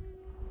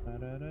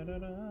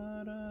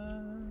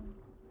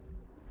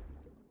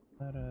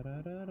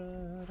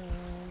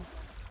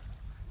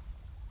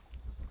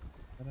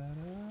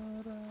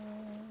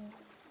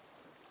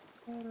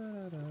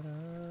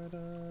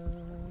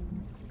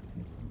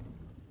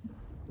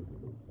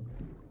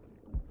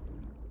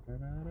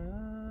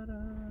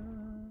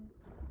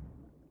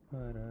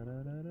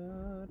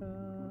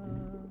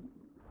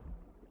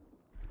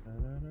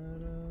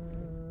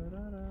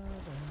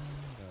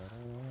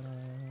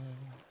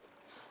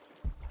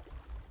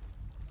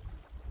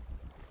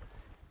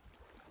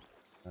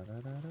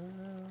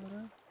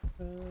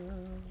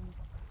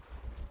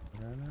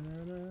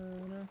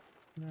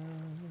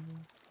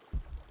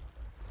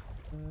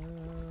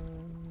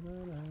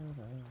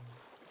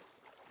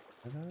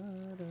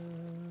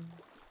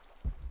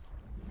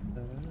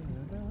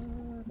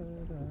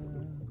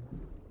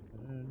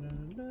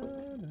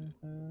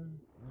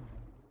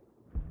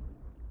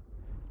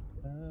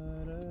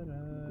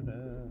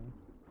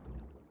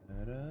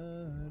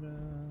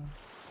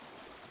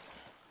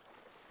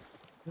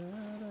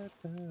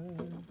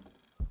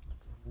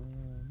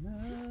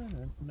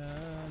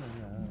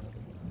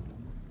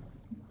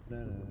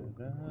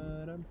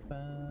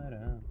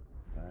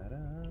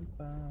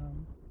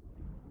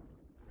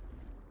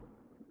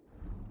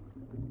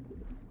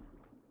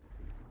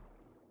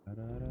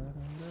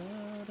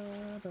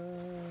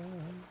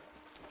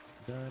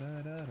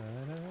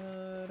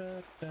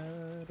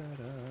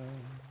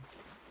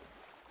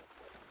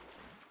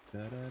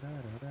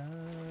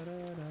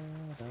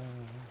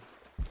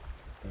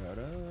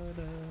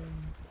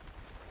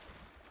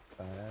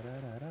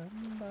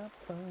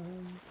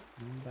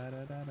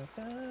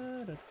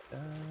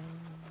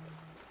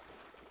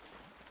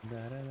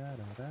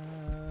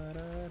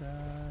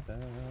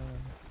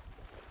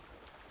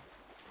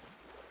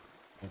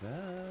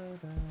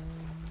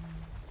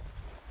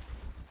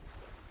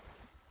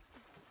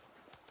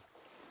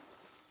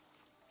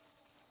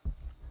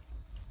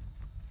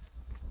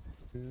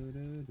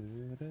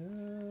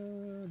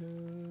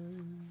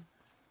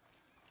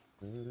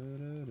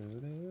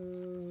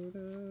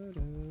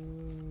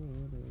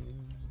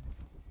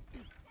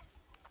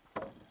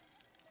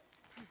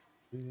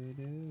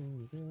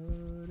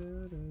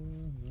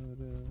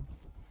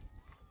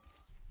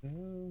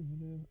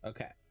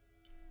 Okay.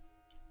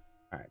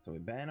 All right, so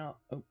we've been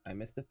all... Oh, I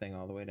missed the thing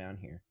all the way down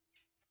here.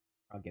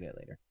 I'll get it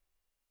later.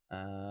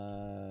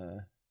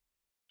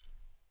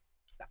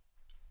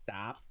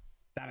 Stop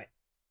it.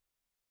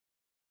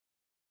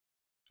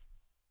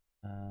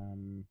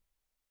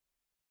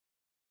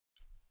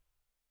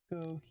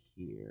 Go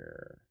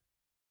here.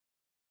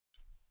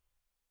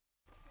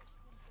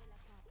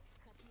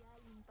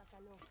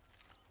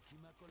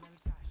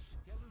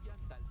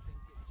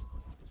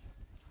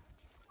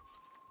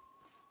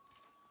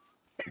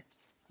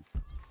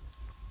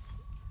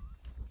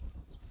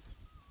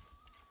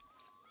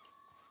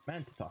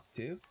 Man to talk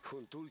to.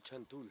 Huntul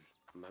chantul,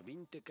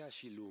 mabinte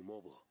kashi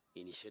lumobo,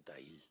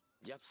 inishetail.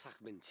 Yapsach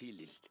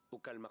bensilil,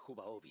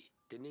 ukalmahuba obi,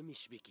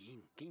 tenemish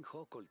bikin, king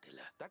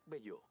hokoltela. Tak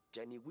bello,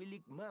 jani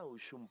willik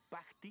maushum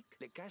pachtik,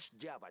 le kash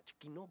jabach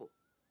kinobo.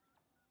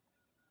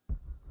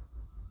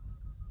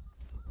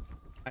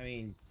 I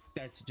mean,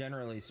 that's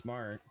generally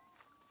smart.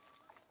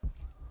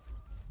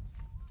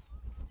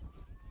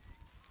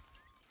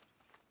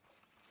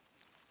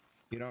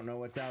 You don't know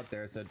what's out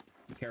there, so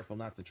be careful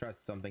not to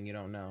trust something you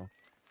don't know.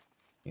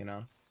 You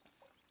know?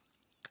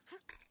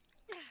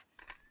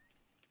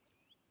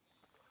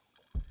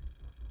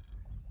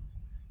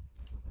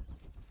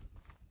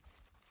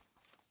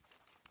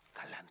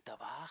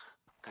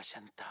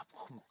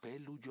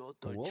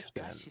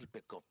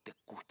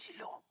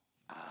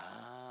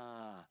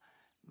 Ah,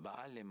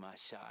 vale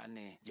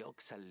mashane,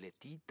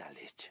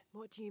 yoxaletitales.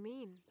 What do you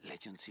mean?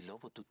 Legion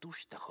silobo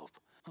tutushtahop,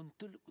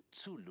 huntul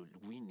utsulul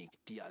winik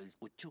tial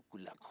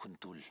uchukulak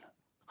huntul.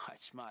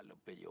 Hachmalo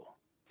peyo.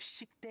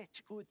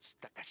 Shiktech uch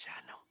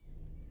takashano.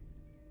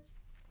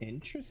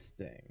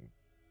 Interesting.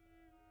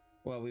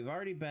 Well, we've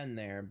already been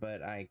there,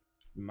 but I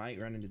might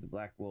run into the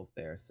Black Wolf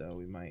there, so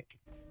we might...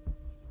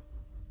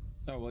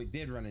 Oh, well, we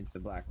did run into the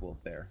Black Wolf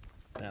there,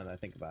 now that I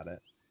think about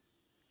it.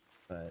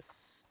 But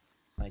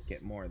might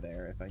get more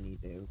there if I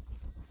need to.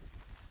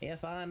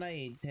 If I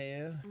need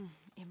to.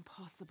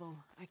 Impossible.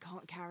 I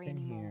can't carry In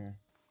anymore. here.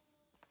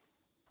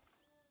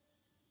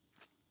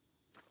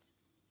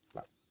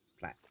 Flat,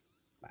 flat,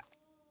 flat,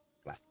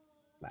 flat,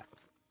 flat,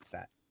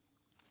 flat,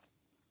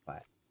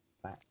 flat,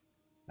 flat,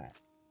 flat,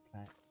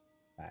 flat,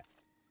 flat,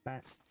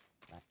 flat,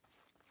 flat.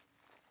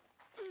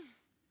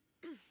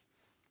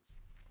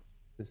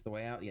 This is the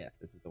way out? Yes,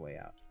 this is the way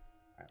out.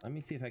 Alright, let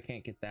me see if I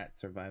can't get that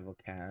survival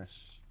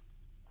cache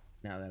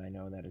now that I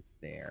know that it's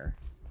there.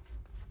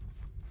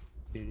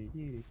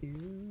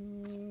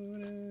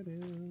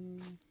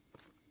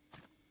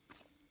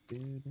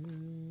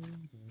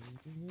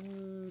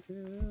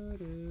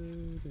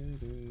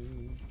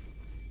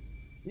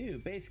 New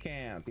base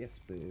camp, yes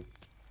please.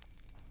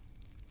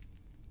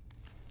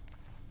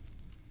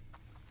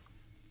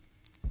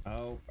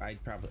 Oh, I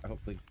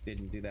hopefully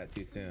didn't do that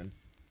too soon.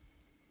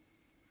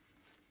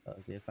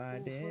 Cause if I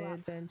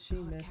did, then she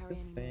missed the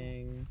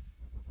thing.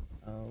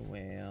 Oh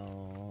well,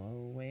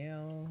 oh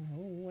well,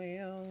 oh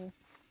well.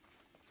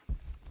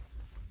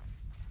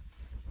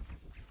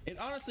 It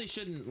honestly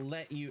shouldn't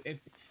let you, if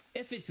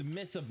it's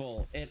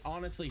missable, it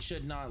honestly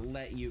should not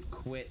let you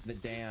quit the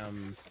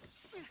damn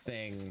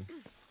thing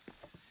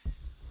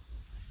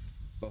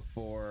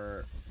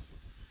before,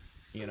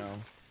 you know.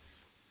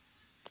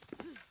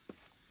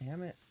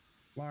 Damn it,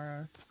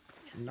 Laura.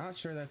 I'm not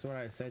sure that's what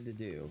I said to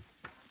do.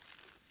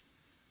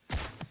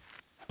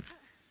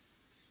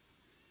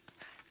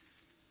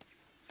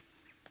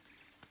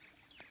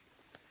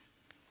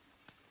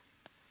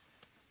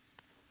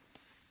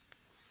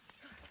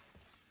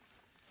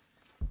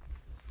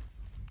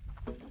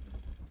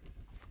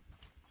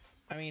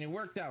 I mean, it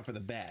worked out for the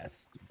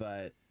best,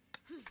 but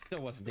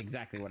still wasn't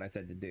exactly what I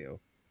said to do.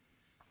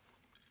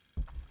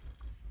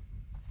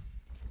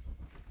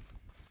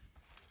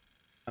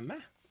 A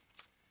map.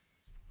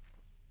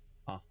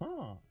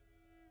 Uh-huh.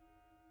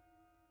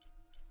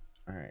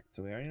 Alright,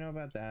 so we already know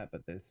about that,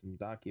 but there's some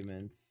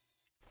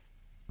documents.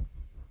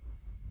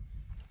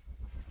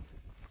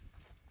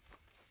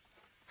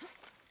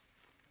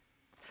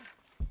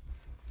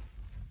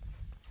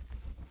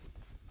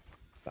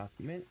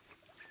 Document.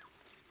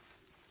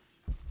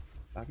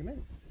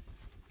 Document.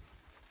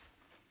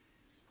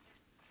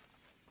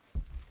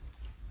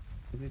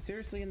 Is it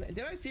seriously in the...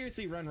 Did I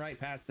seriously run right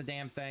past the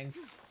damn thing?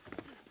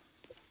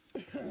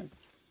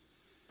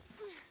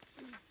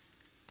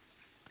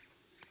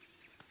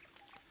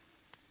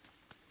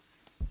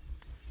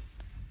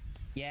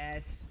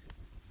 Yes.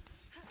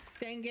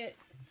 Dang it.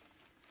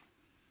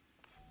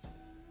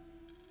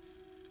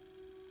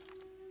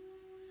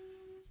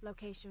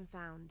 Location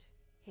found.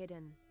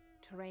 Hidden.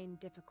 Terrain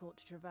difficult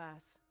to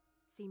traverse.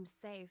 Seems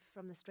safe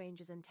from the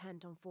stranger's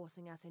intent on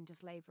forcing us into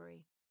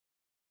slavery.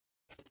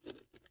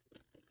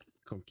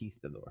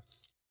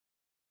 Conquistadors.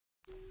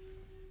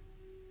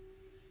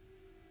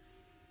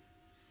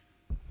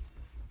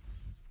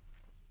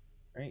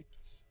 Right.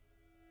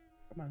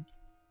 Come on.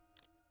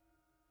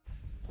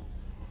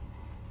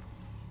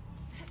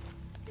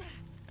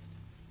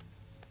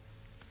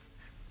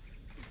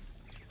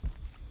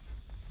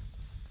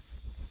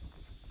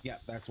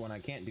 Yep, that's one I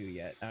can't do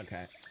yet.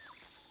 Okay.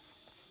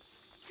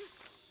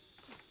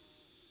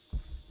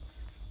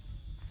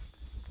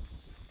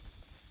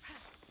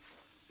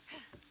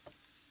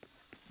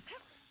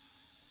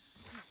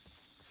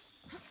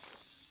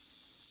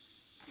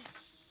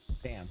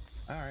 Damn.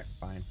 All right,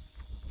 fine.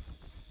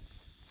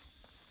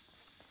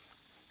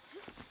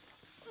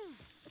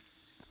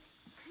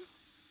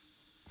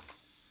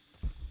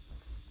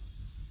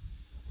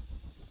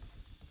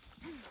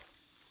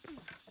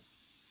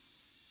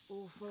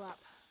 All full up.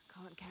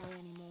 Can't carry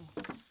anymore.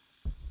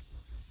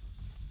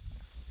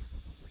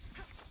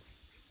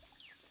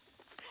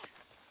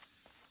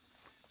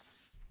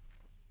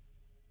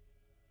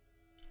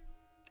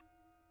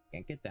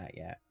 Can't get that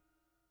yet.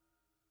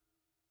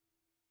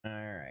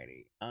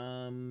 Alrighty.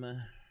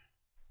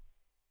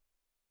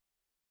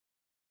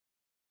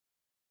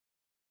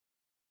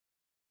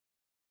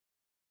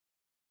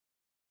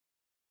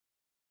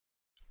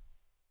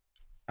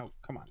 Oh,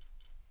 come on.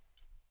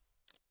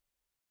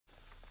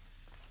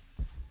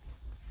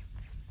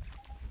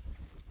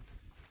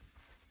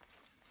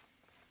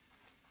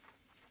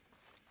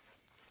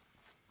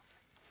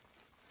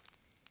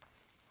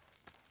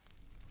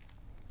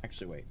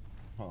 Actually, wait.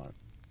 Hold on.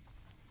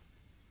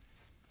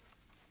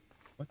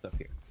 What's up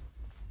here?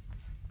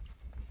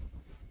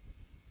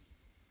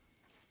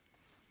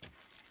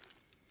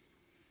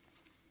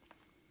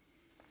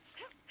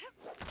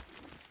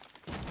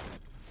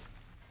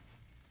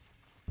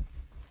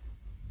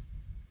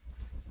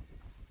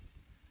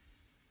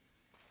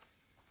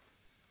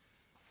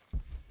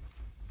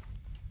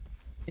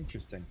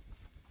 Interesting.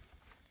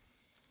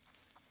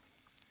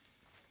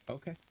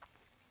 Okay.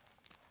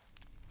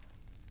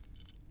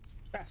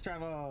 Fast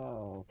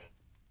travel!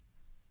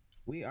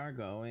 We are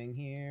going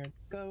here,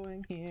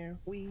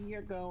 we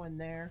are going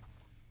there.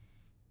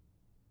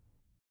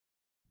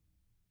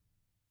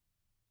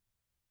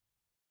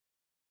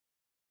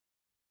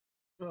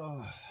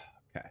 Oh,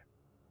 okay.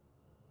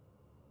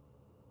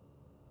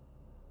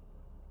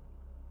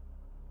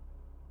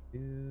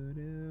 Do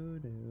do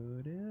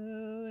do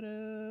do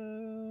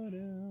do do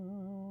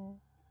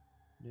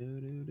do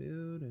do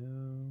do do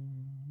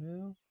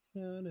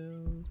do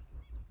do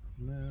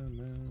no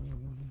no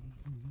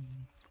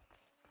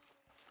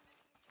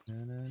na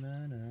na na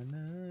na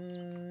na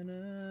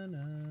na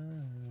na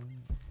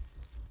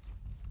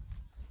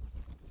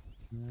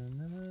na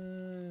na na.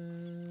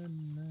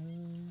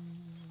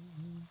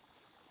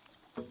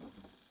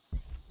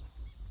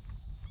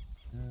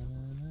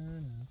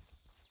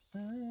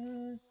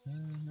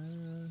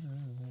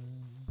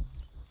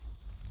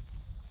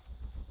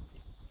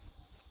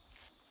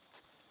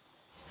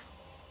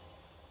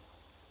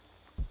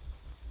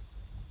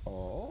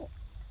 Oh.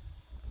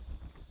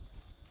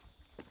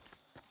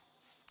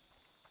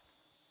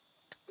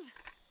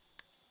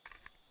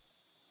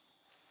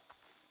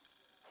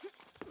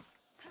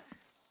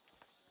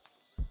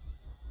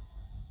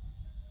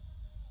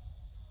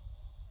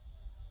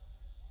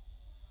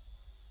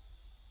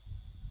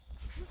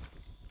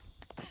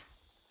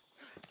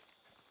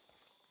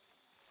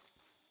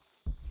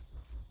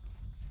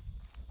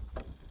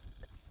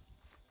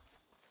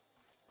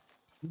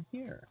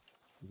 Here,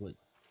 wood.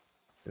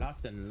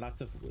 Lots and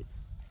lots of wood.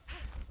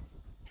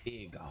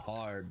 Big,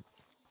 hard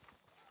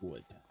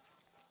wood.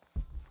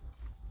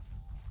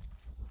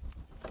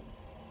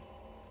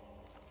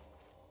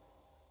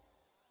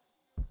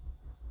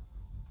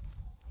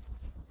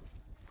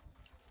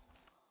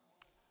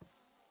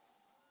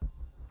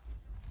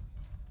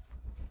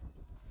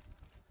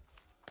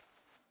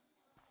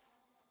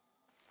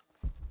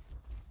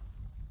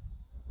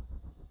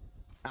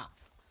 Ah.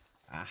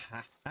 Ah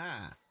ha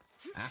ha.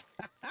 Ah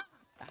ha ha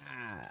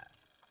ha.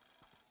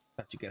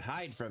 Thought you could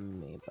hide from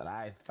me, but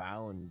I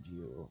found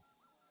you.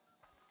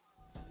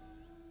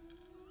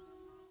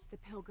 The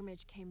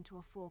pilgrimage came to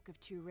a fork of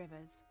two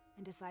rivers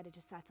and decided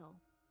to settle.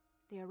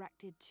 They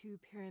erected 2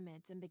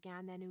 pyramids and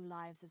began their new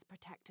lives as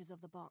protectors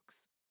of the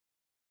box.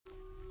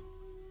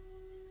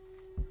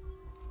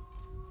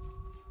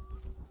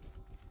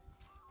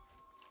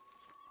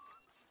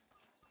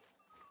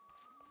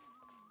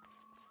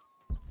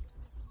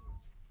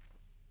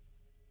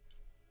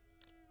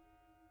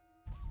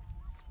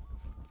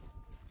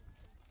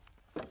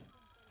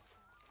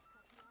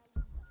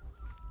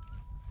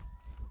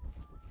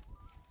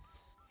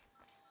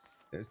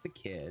 There's the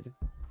kid.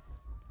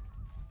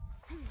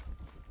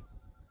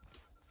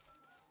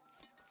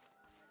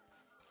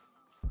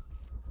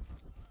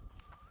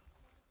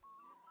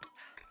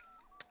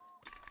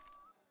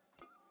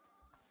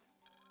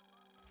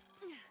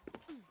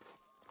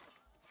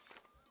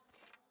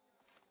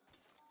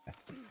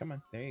 come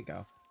on. There you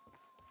go.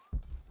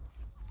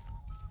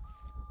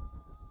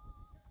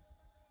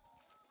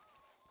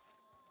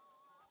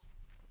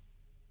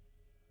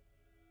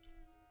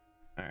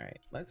 All right,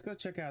 let's go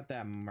check out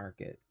that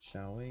market,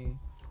 shall we?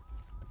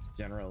 It's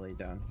generally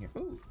down here.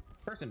 Ooh,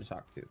 person to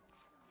talk to.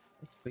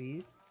 Yes,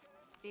 please.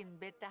 Tin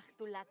betach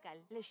tulakal,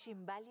 le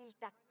shimbalil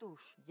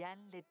taktush, yan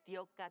le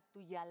tioka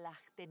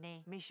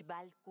tuyalachtene,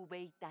 mishbal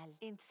kubeital,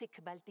 intsik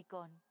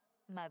baltikon,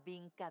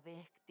 mabin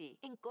kabekti,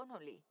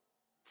 inkonoli,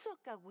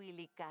 tsoka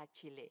wili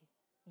kachile.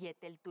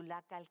 Yetel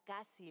tulakal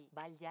kasil,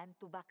 balyan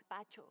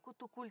tubakpacho,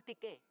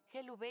 kutukultike,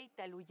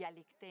 helubeital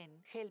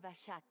uyalikten,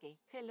 helbashake,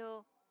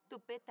 helo,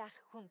 tupetach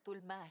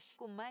juntulmash,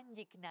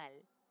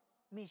 kumanyiknal,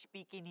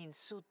 mishpikin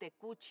insute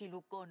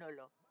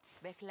kuchilukonolo,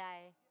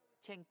 beklae,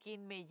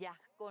 Chenkin me yaj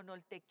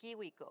konol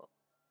tekiwiko.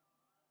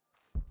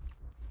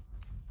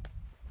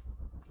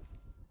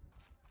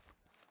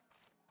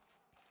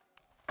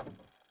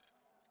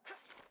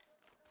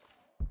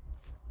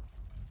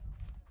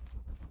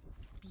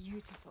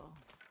 Beautiful.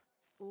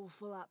 All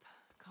full up.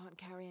 Can't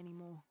carry any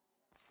more.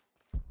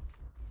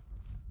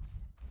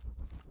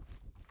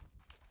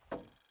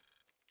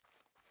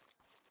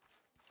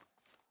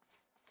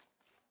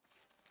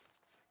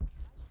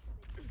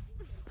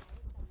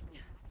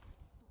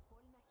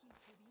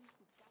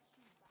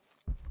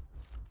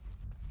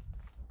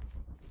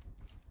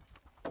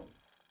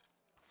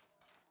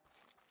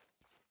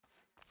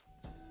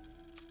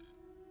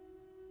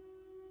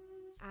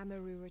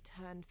 Amaru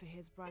returned for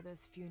his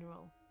brother's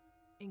funeral,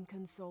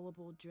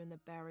 inconsolable during the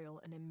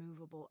burial and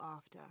immovable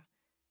after.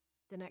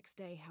 The next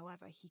day,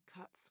 however, he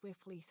cut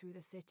swiftly through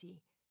the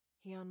city.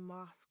 He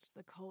unmasked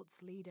the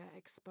cult's leader,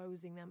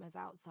 exposing them as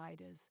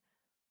outsiders.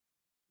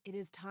 "It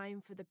is time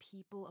for the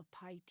people of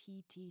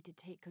Paititi to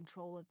take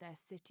control of their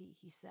city,"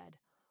 he said,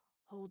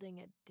 holding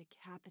a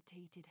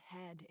decapitated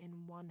head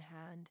in one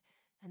hand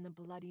and the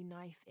bloody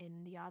knife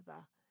in the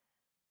other.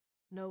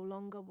 "No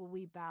longer will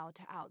we bow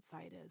to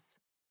outsiders."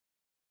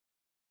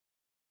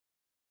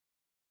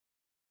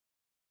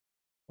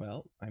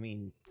 Well, I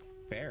mean,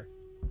 fair.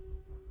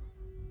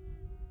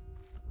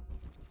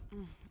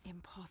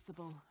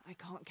 Impossible. I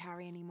can't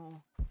carry any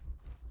more.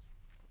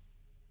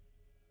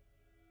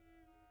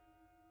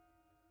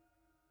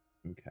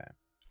 Okay.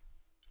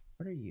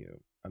 What are you?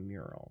 A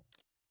mural.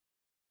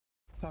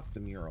 Talk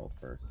to mural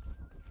first.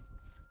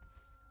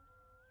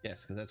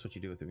 Yes, because that's what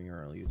you do with a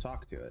mural. You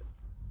talk to it.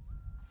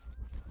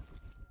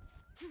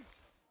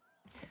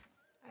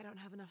 I don't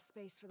have enough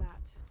space for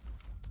that.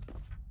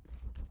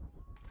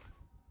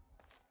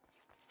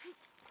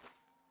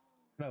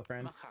 Hello,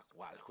 friend.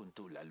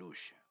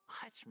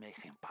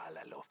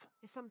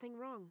 Is something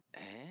wrong?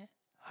 Eh?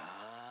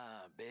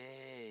 Ah,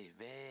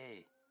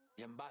 be.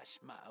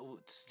 Yambash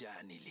mauts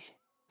janili.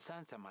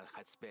 Sansa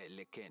malhatsbe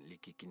leken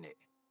likikine.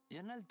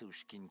 Yanal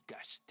dushkin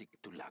gashtik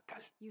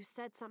tulakal. You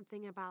said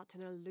something about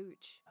an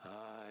aluch.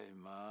 Ay,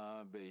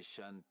 ma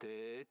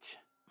beshantech.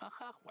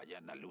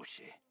 Mahahwayana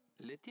lushe.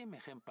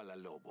 Letimehen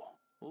palalobo.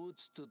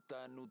 Uts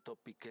tutan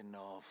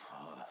utopikenov.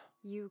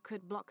 You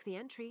could block the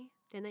entry,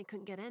 then they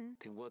couldn't get in.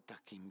 Tinwota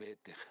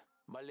kimbeter.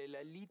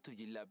 Malelalitu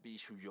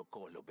yilabishu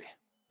yokolobe.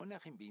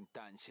 Unahim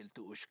bintanshel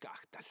tu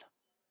ushkachtal.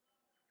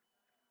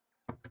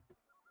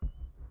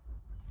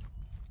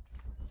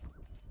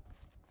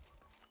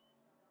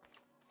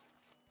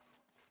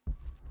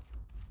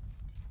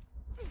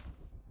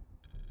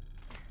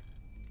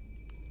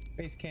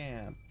 Base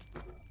camp.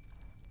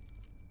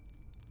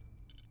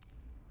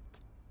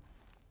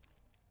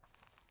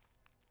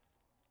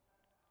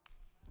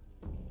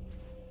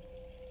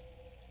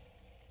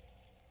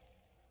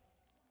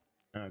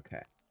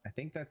 Okay, I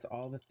think that's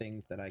all the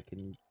things that I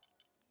can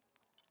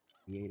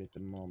create at the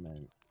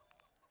moment.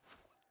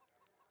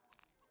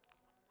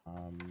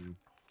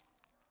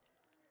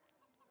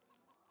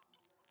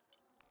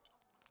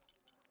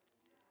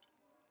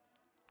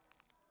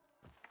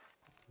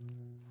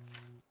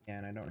 Yeah,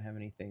 and I don't have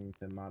anything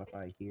to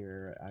modify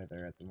here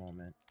either at the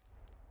moment.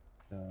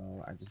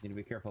 So I just need to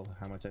be careful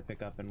how much I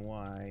pick up and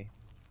why.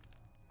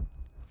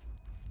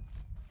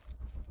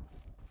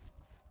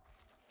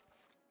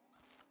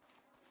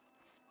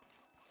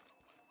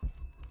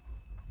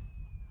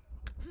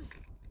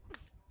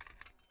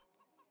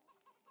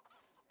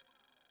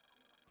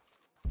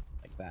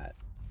 Like that.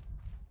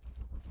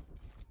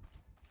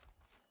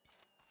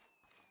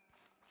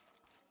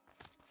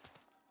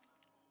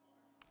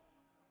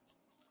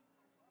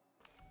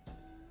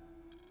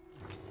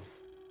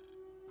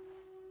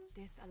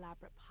 This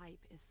elaborate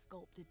pipe is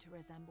sculpted to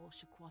resemble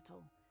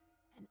Shaquatl,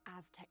 an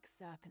Aztec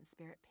serpent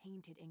spirit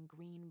painted in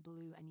green,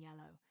 blue, and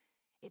yellow.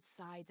 Its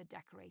sides are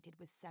decorated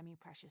with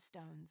semi-precious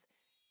stones.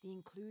 The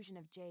inclusion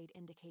of jade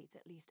indicates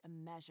at least a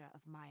measure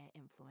of Maya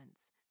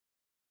influence.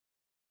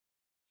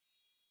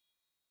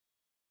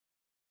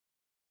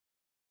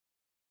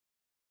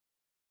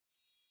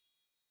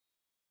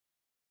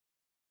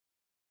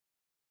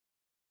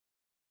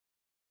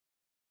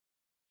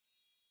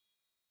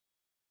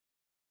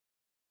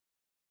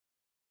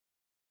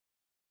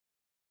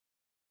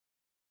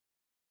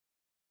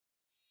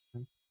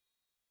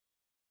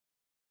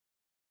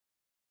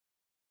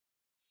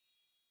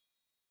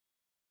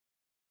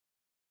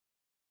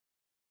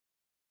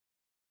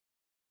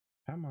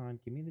 Come on,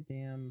 give me the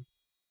damn...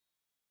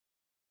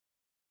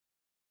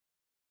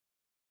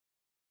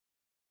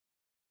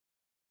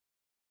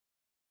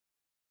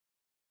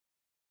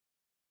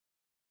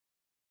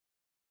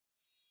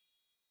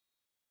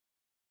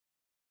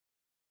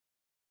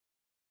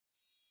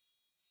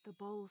 The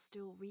bowl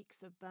still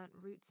reeks of burnt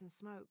roots and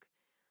smoke.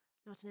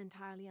 Not an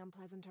entirely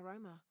unpleasant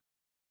aroma.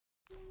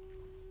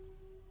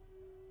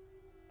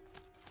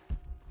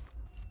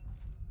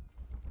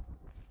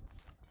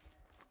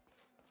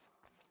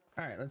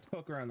 All right, let's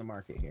poke around the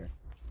market here.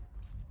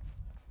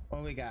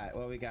 What we got?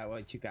 What we got?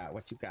 What you got?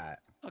 What you got?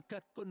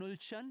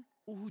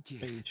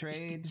 Maybe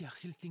trade?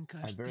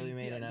 I barely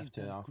made enough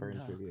to offer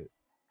in tribute.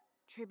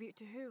 Tribute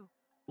to who?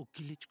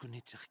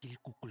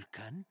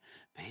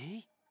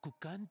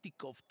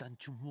 Kukantikov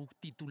tanchumuk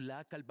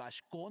titulak al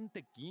bashkon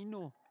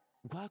tekino.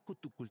 Guaco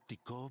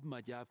tukultikov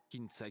mayav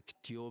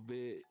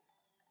kinsaktiobe.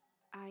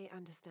 I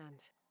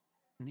understand.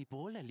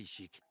 Nipola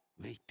lishik,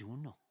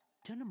 veituno.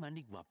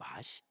 Chanamanik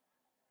wabash.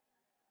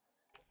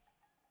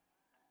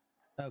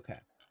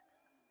 Okay.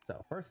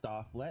 So first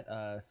off, let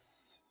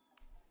us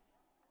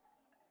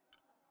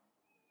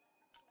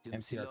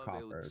empty our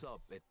coffers.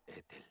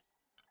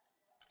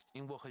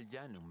 In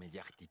Wahaljanu me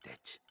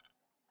yachtitech.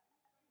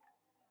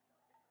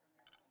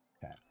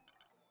 Okay.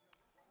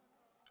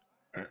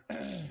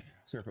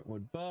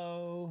 Serpentwood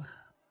bow,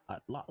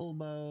 Atlatl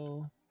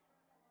bow.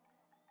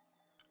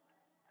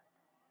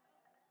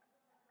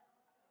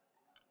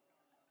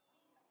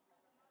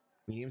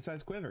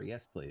 Medium-sized quiver,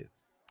 yes,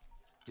 please.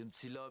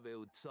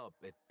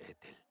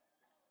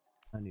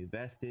 A new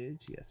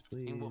vestige, yes,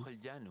 please. New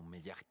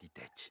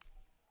vestige.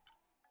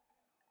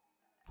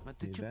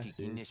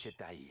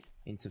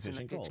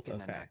 Insufficient gold.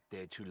 Okay.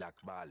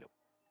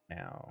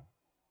 Now,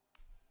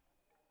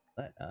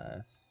 let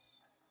us.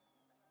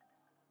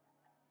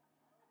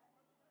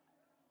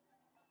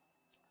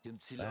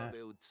 That.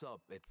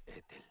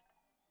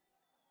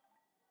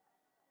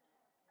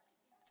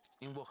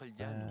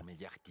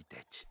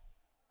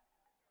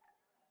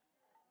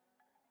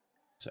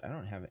 So I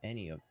don't have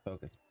any of the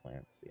focus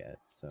plants yet,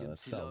 so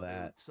let's sell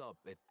that.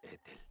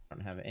 I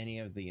don't have any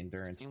of the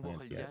endurance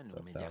plants yet,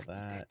 so sell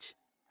that.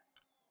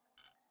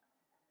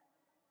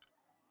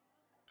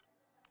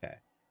 Okay.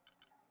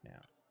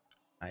 Now,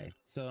 I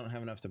still don't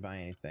have enough to buy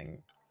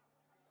anything.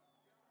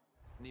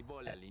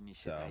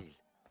 So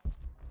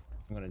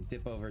I'm gonna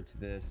dip over to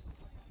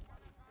this,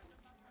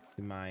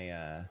 to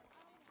my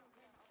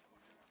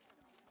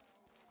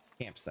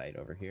campsite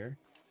over here.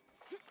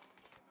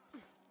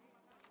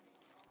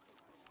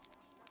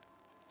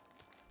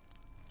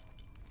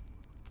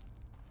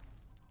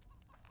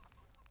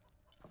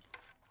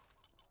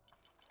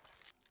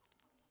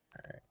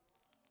 Alright.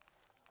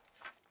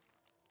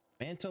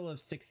 Mantle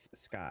of 6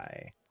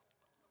 Sky.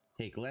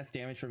 Take less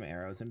damage from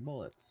arrows and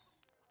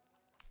bullets.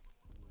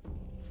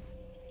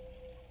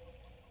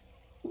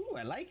 Ooh,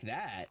 I like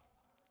that.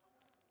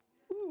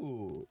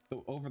 Ooh,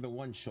 over the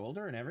one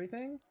shoulder and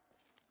everything?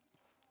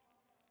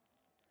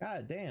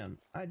 God damn,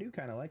 I do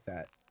kind of like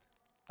that.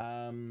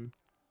 No.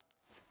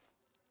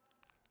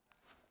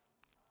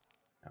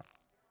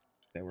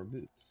 There were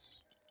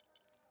boots.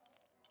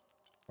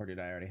 Or did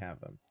I already have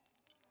them?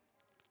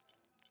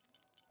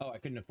 Oh, I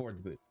couldn't afford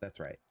the boots. That's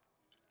right.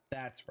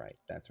 That's right.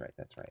 That's right.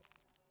 That's right.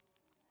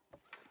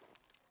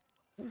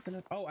 What was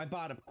enough? Oh, I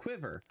bought a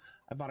quiver.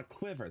 I bought a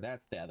quiver.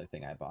 That's the other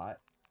thing I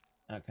bought.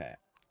 Okay.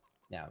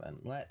 Now then,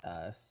 let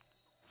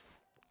us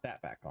put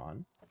that back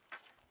on.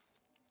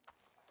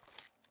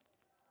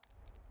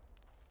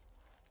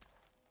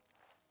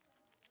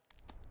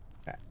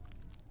 Okay.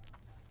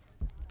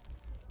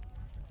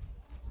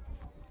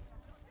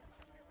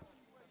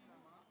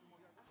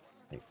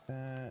 Take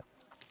that.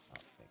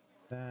 I'll take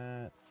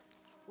that.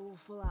 All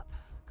full up.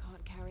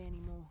 Can't carry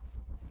any more.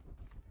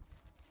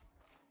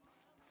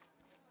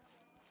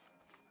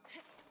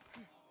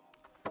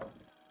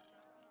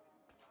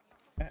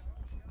 Okay.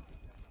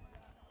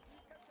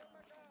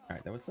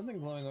 Alright, there was something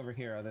glowing over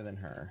here other than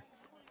her.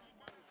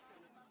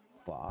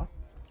 Cloth.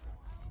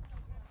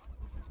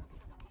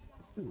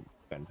 Ooh,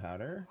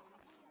 gunpowder.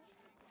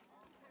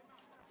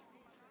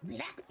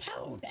 Black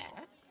powder.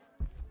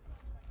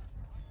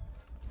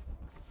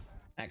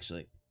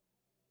 Actually,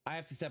 I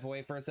have to step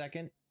away for a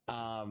second.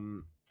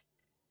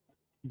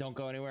 Don't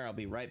go anywhere. I'll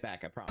be right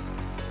back, I promise.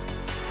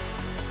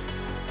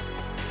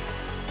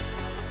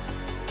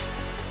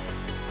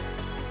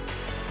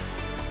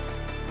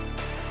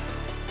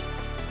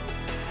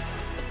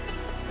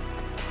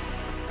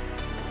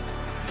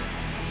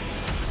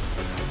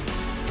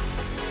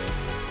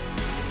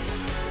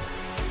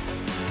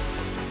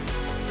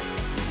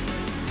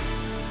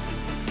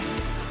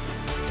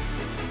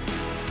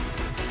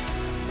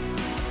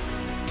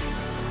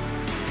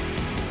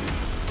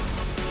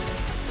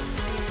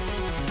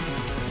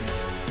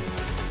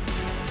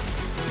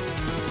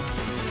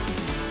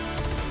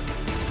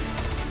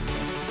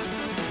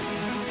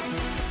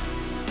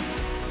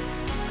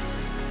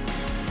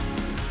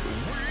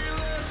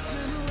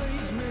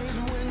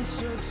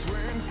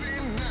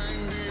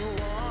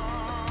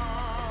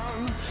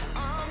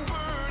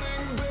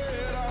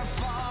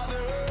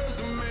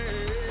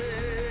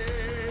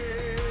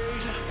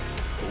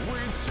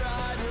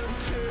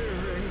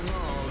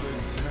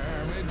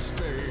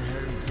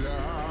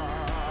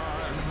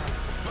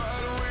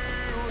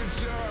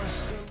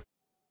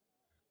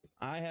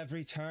 I have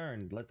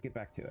returned. Let's get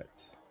back to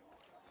it.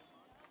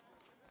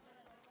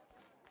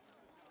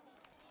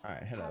 All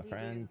right, hello,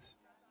 friend.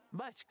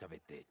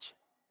 Bashkavetech.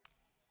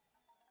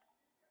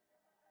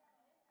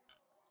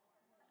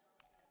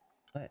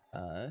 Let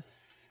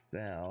us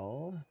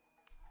sell.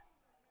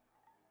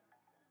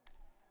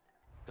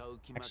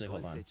 Actually,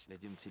 hold on.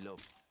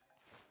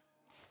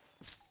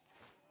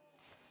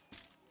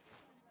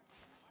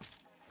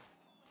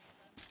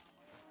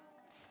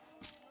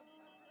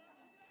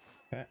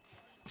 Okay.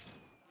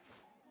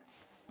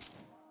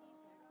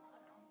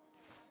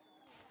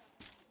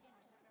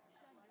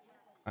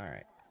 All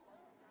right.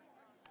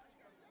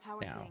 How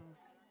are Now.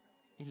 things?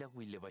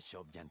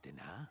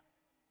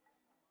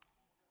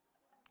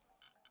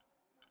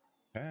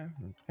 Okay,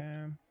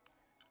 okay.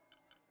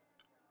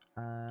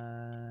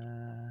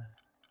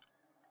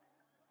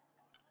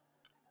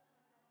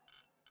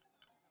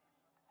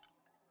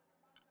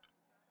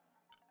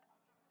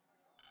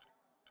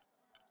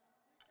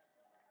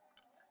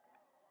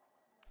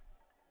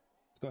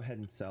 Let's go ahead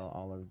and sell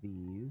all of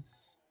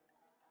these.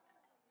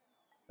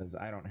 Because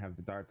I don't have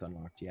the darts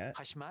unlocked yet.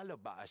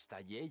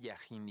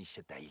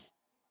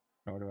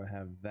 Nor do I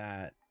have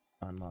that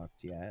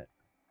unlocked yet.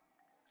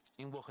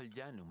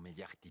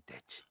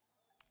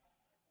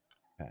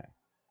 Okay.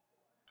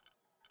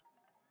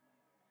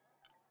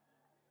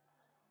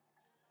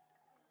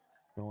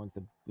 I want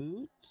the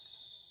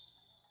boots.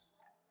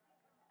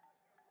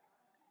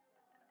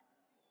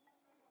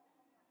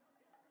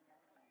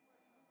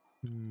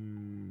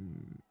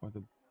 Or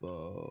the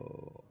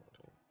bow.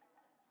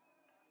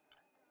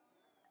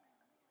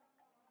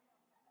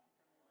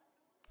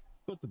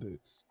 Put the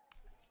boots.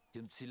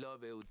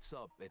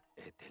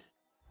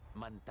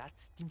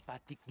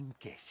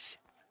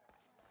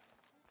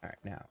 Alright,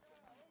 now.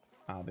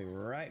 I'll be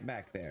right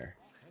back there.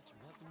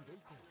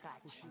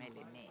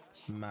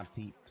 My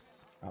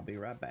peeps. I'll be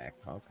right back.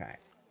 Okay.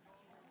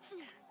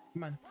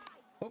 Come on.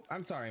 Oh,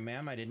 I'm sorry,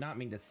 ma'am. I did not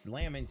mean to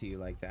slam into you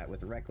like that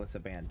with reckless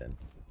abandon.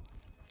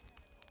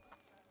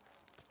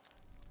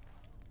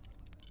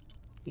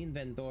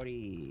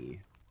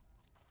 Inventory.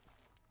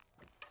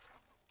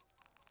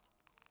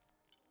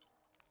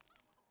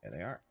 There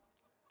they are.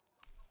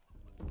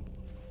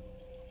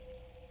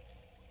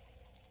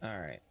 All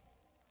right.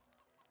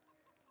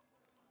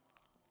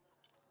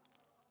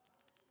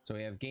 So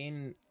we have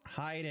gain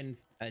hide and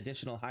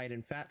additional hide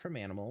and fat from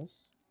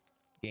animals.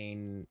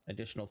 Gain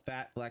additional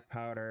fat, black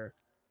powder,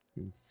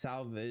 and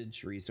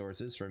salvage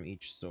resources from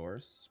each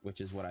source, which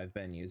is what I've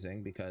been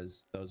using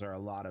because those are a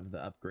lot of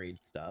the upgrade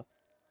stuff.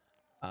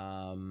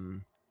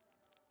 Plant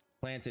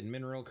and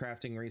mineral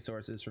crafting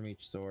resources from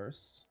each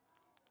source.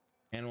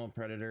 Animal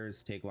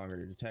predators take longer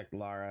to detect.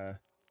 Lara.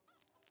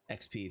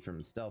 XP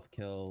from stealth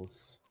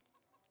kills.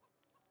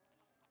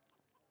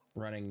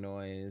 Running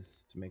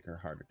noise to make her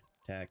harder to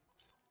detect.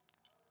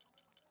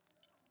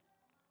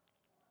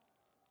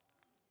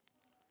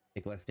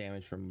 Take less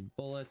damage from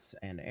bullets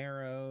and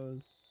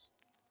arrows.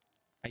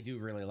 I do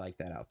really like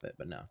that outfit,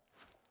 but no.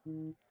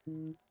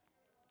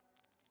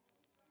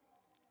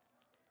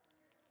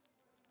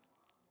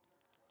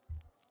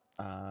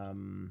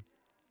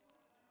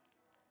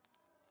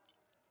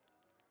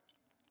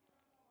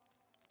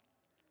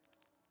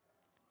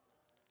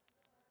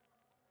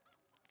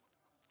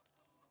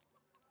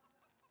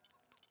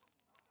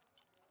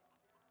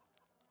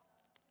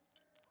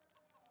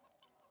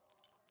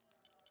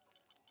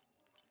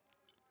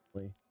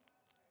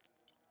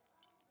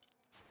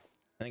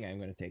 I think I'm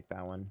going to take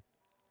that one.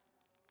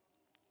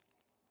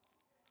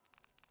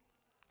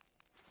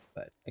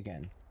 But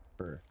again,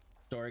 for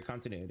story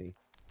continuity.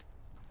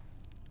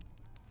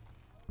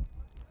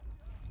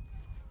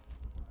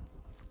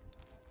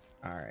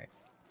 All right.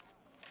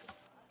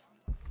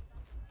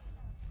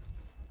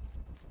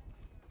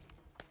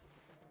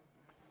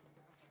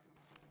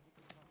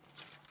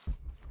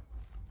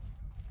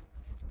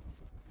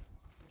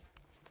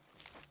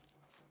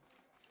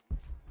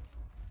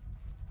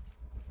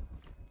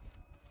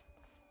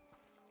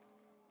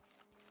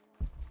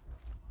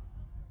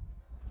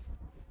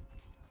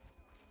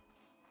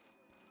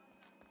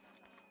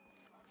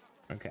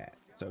 Okay,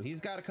 so he's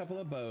got a couple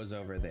of bows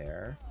over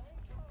there.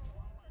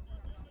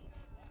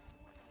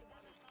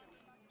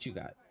 What you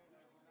got?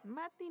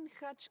 Matin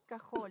hach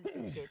kahol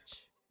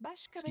tikech.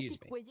 Excuse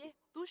me.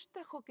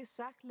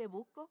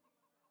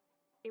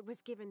 It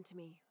was given to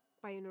me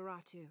by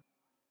Unuratu.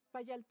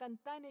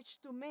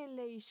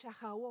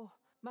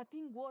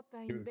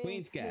 You're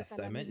Queen's guest.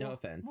 I meant no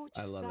offense.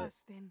 I love it.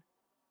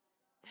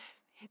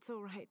 It's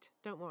all right.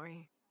 Don't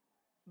worry.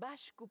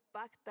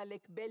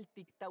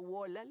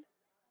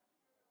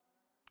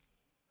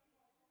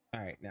 All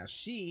right, now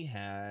she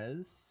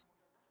has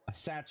a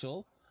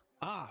satchel.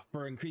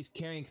 For increased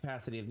carrying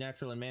capacity of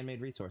natural and man-made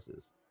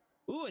resources.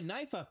 Ooh, a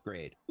knife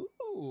upgrade.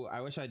 Ooh,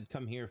 I wish I'd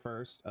come here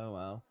first. Oh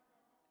well.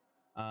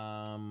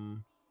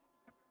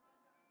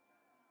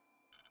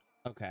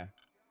 Okay.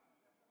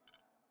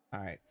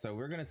 All right, so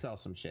we're gonna sell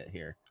some shit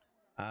here.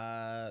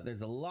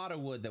 There's a lot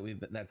of wood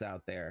that's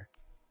out there,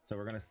 so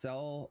we're gonna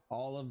sell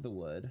all of the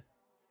wood,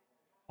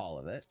 all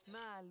of it.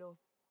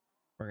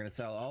 We're gonna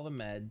sell all the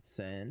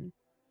medicine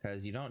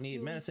because you don't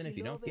need medicine if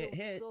you don't get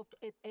hit.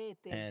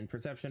 And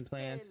perception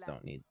plants,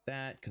 don't need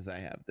that because I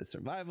have the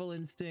survival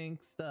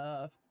instinct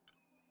stuff.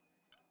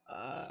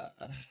 Where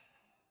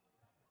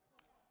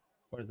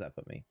does that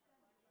put me?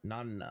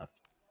 Not enough.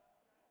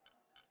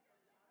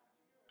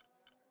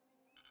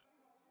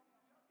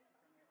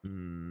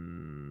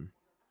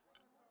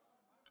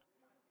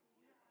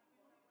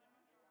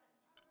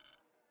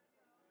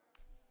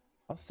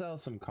 I'll sell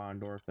some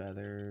condor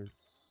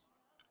feathers.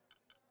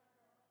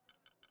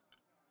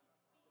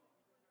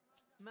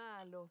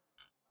 Malo.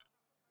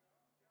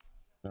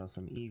 Sell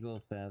some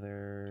eagle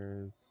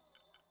feathers.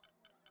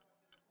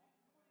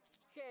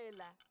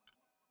 Gela.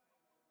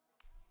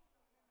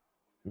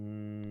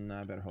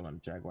 I better hold on.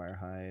 Jaguar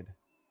hide.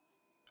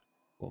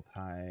 Wolf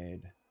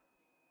hide.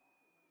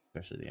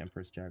 Especially the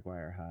Empress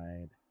Jaguar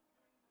hide.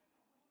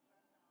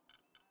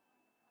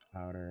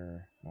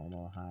 Powder.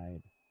 Normal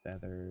hide.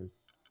 Feathers.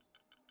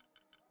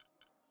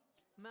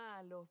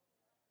 Malo.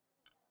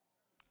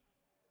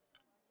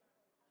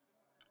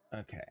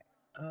 Okay.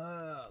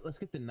 Let's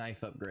get the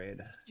knife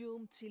upgrade.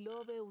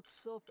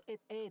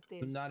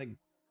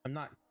 I'm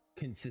not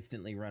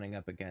consistently running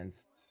up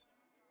against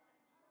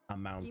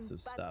amounts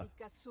of stuff.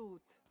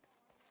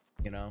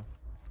 You know?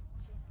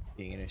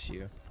 Being an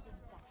issue.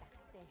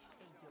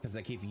 Because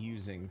I keep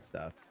using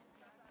stuff.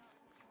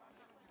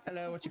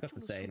 Hello, what you got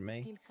to say to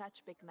me?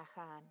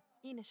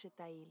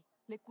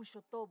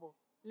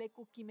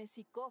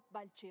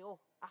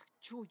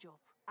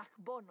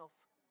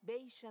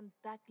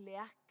 Beishantak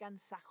leach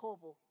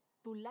kansahobo.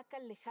 Tulaka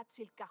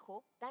lehatzil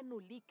kaho,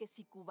 tanulike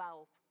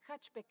sikubao.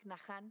 Hachpek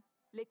nahan,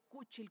 le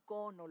kuchil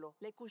konolo,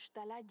 le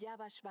kustala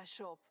yabash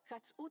bashop.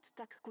 Hats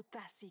utstak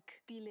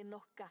kutasik, tile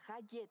noh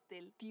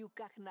kahayetel,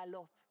 tiukach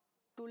nalop.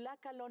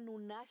 Tulaka lo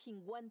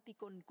nunahin guanti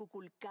con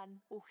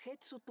kukulkan,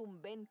 uhetsu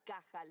tumben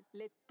kahal,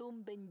 le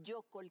tumben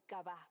yokol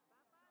kaba.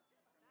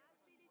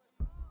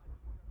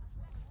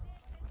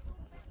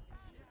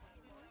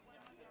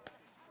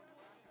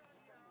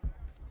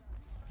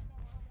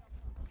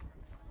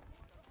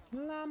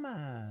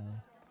 Llama.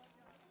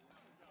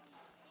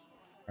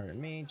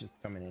 Pardon me, just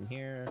coming in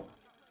here.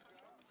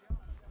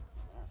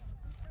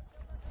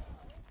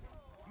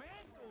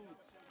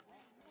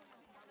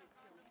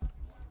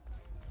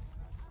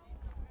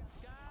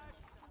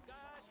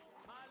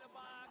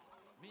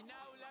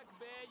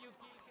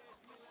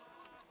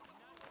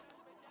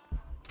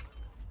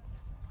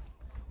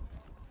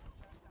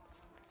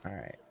 All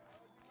right.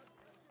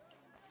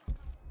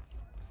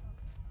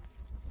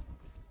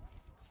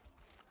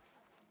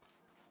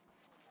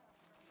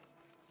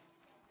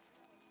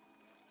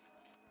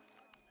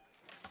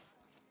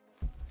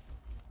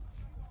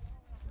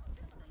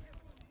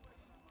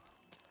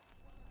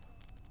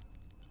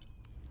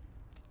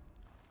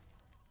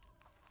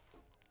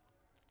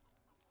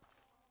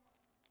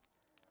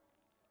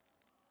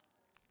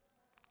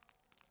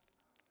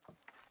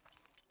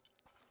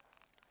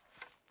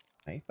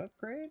 Knife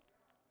upgrade?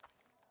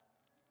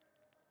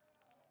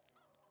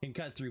 Can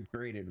cut through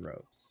braided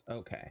ropes.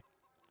 Okay.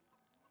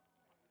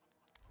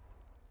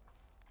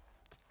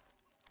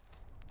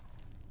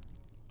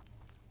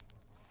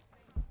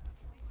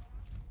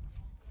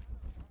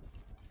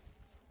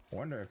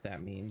 Wonder if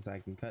that means I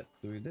can cut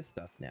through this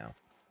stuff now.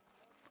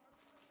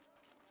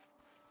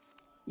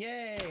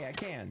 Yay, I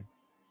can.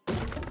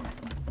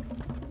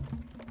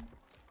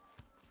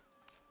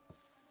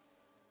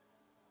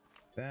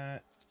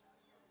 That.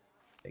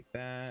 Take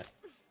that.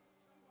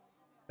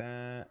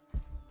 That.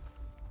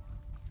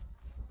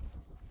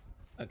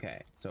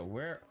 Okay, so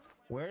where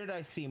did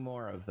I see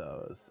more of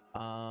those?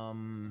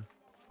 Now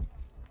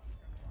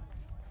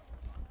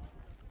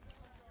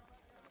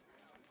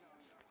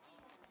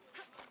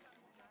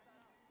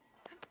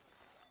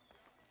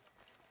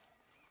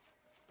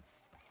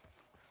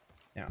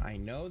I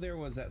know there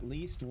was at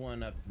least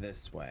one up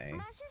this way.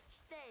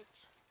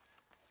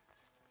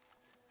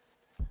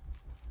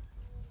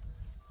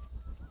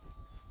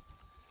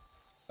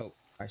 Oh,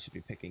 I should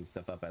be picking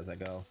stuff up as I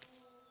go.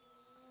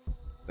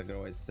 I could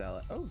always sell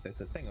it. Oh, there's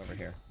a thing over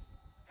here.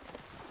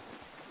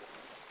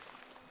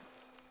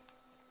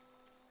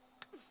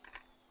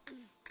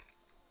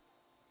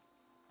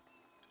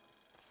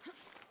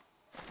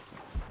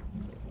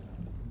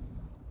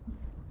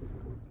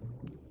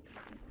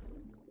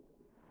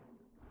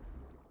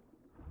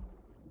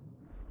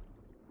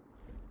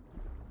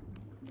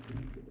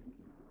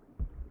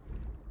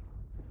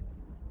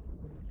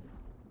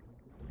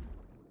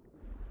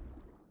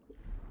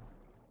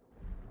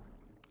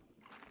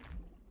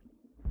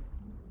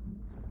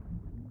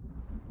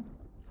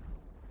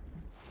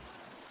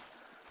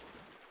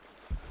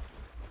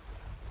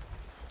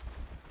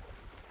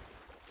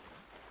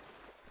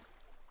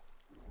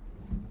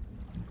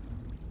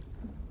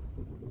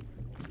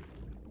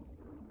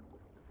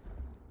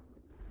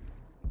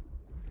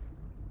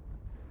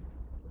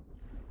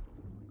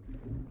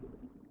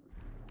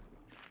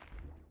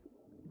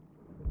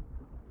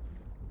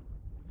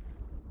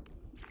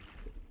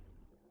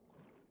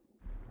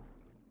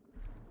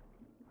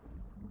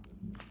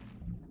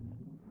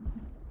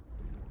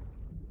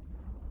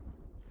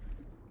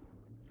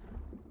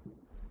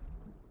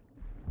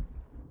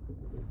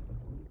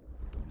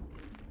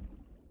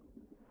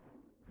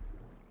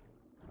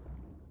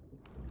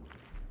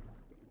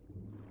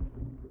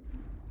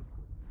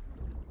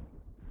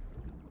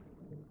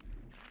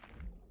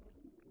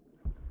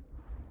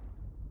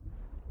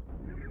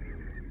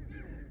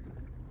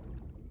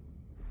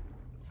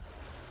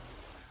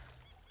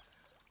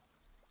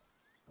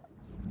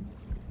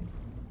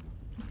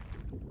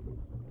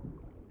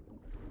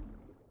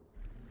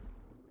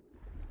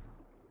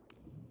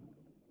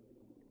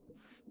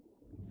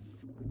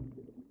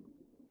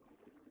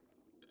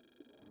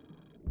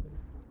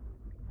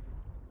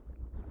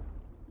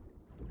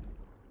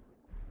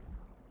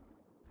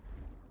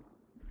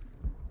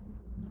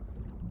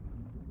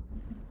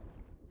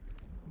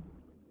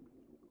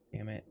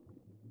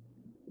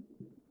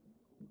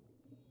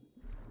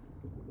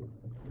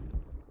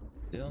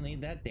 still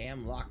need that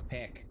damn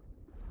lockpick.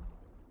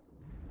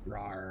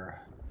 Rawr.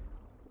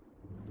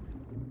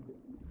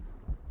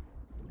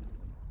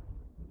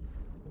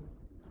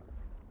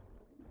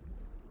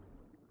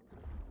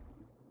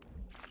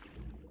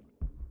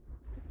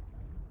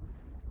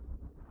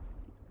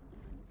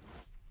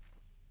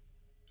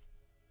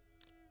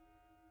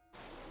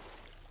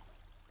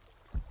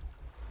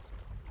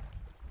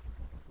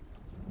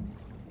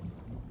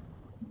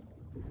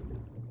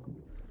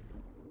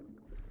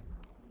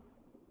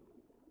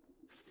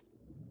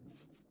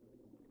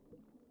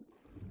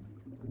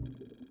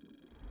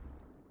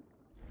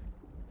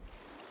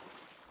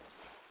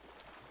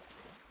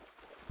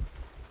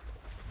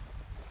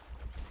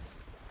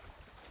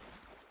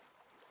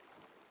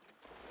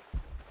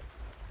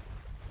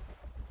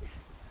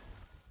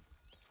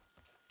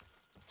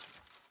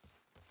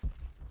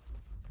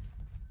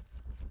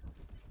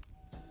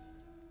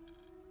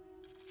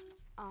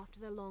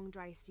 After the long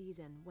dry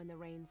season, when the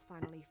rains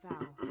finally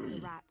fell, the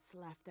rats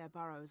left their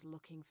burrows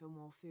looking for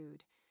more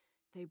food.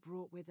 They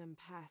brought with them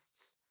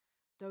pests.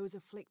 Those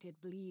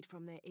afflicted bleed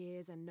from their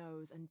ears and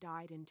nose and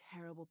died in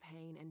terrible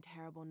pain and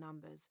terrible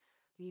numbers,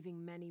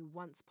 leaving many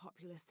once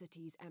populous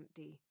cities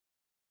empty.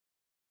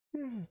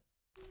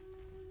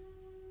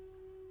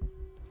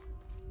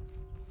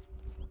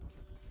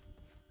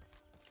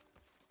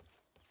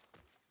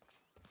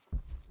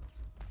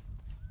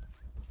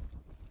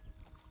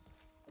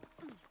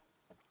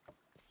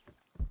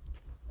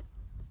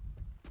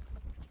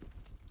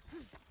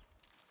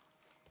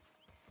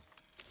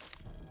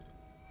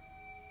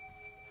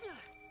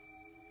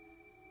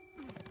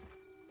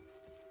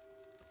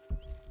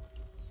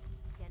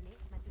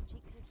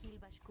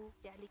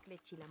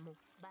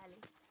 Vale,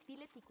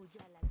 dile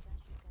tikuyala al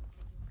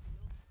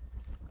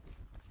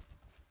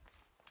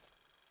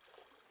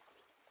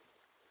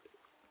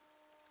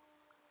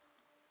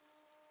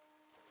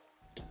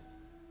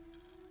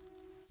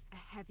A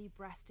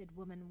heavy-breasted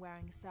woman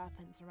wearing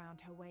serpents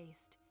around her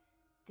waist.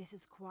 This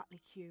is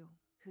Kuatlikyu,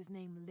 whose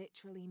name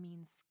literally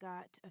means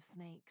skirt of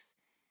snakes.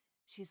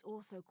 She's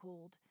also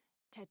called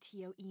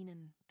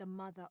Tetioinen, the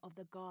mother of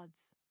the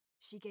gods.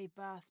 She gave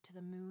birth to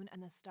the moon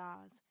and the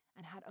stars,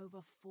 and had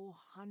over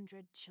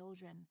 400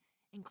 children,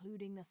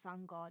 including the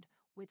sun god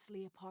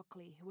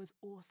Huitzilopochtli, who was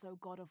also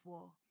god of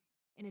war.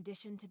 In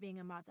addition to being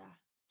a mother,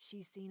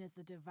 she's seen as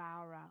the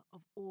devourer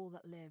of all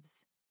that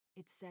lives.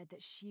 It's said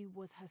that she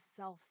was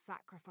herself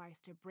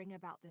sacrificed to bring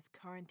about this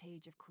current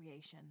age of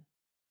creation.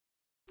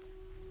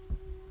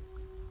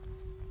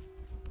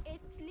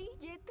 Etzli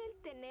yetel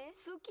tene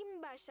sukim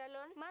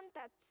bashalon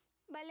mantats.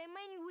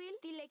 Balemain will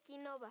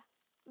tilekinova.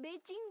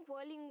 Beijing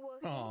walling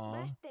wohe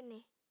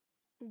bastene.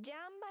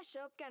 Jamba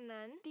shop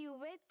kanan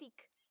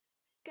tiubetik.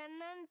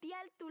 Kanan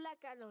tial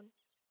tulakaron.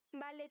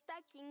 Baleta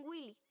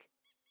kingwilik.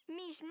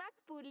 Mishmak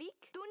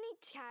pulik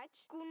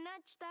tunichach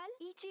kunachtal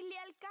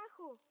ichilial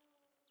kajo.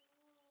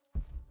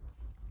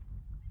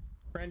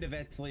 Friend of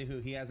Etzli who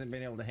he hasn't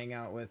been able to hang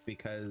out with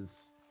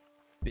because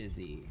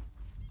busy.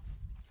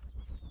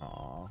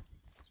 Aww.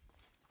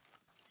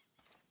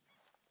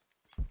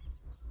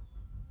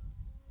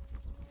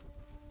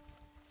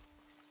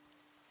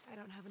 I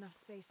don't have enough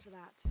space for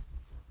that.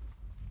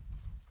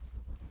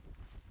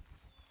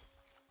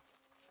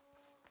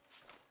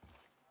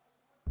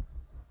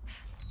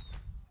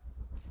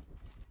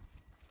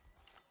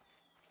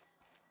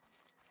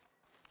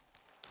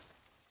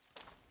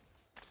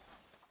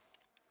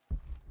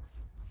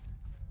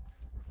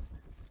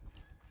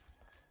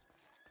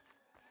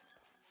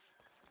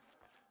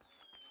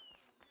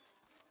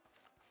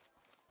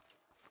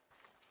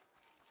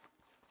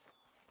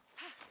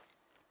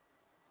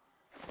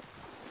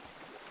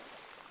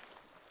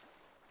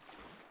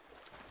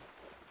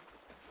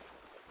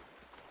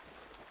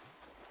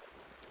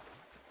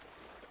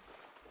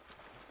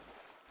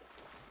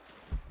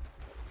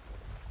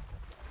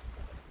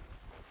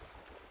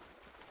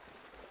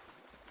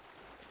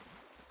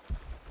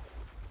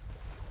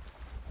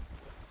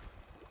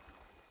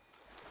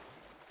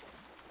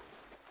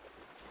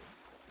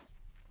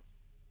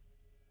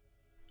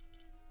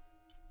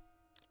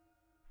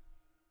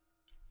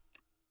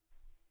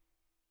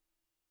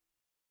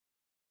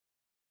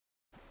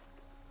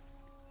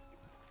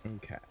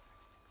 Okay.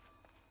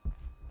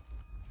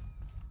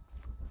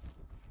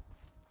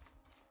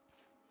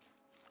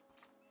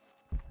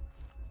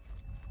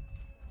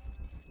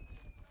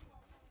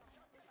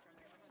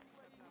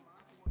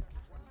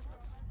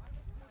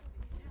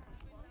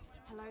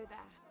 Hello there.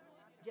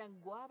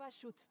 Yanguaba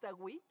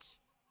Shutztawich?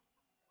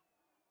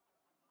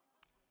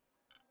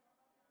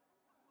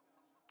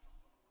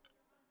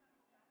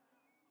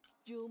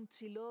 Yum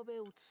Tsilobe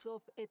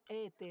Utsop et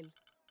Etel.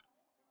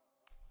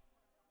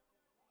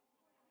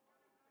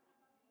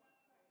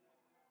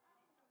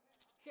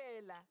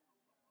 Hela.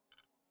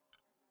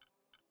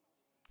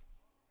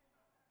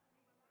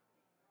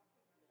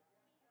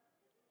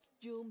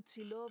 Yum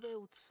Tsilobe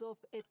Utsop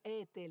et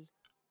Etel.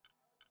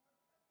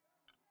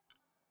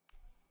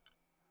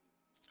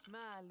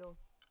 Malo.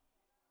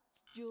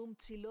 Yum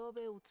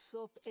Tsilobe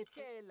Utsop et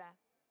Hela.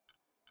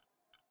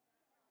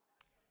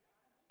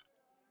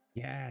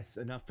 Yes,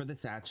 enough for the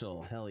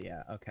satchel. Hell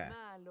yeah. Okay.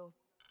 Malo.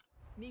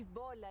 Ni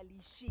bola li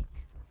chic.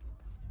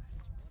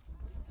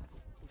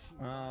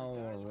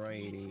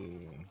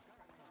 Alrighty.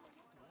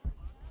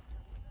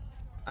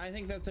 I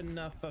think that's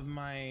enough of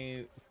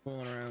my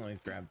fooling around. Let me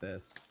grab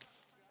this.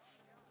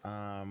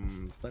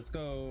 Let's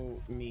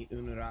go meet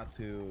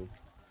Unuratu.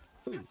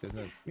 Ooh, there's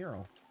a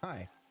mural.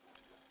 Hi.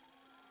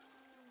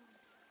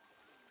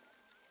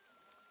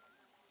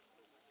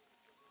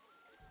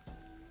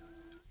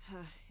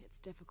 It's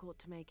difficult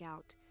to make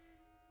out.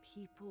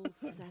 People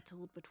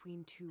settled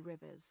between two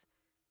rivers.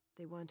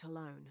 They weren't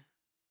alone.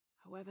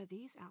 However,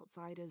 these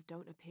outsiders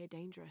don't appear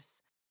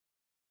dangerous.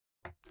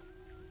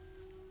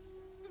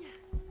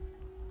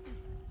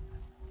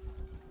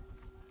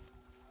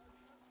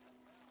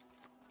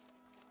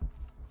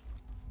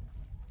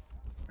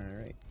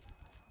 Alright.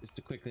 Just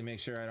to quickly make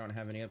sure I don't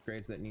have any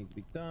upgrades that need to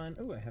be done.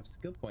 Oh, I have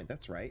skill point.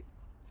 That's right.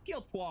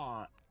 Skill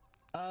point!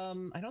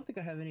 I don't think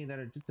I have any that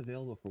are just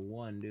available for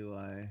one, do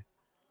I?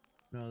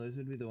 No, those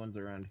would be the ones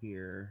around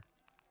here.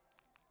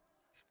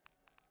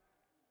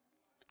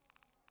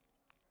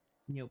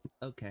 Nope.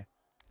 Okay.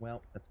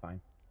 Well, that's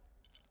fine.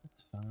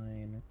 It's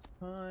fine. It's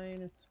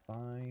fine. It's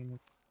fine.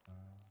 It's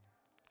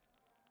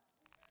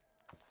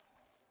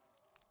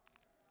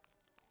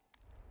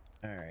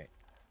fine. Alright.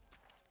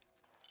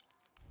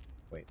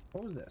 Wait,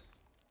 what was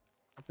this?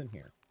 What's in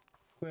here?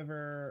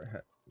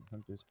 Quiver,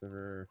 hunter's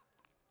quiver,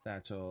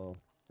 satchel,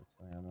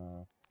 pistol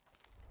ammo.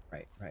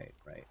 Right.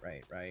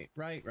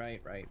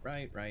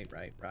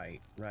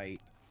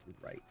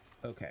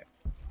 Okay.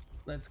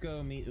 Let's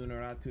go meet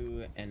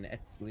Unuratu and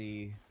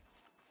Etzli.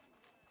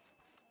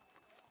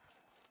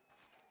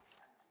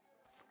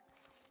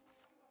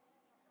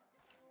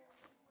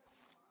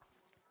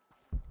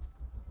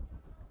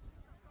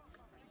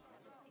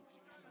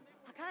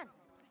 Hakan!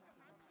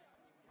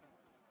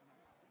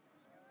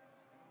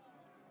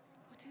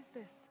 What is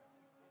this?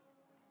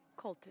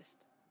 Cultist,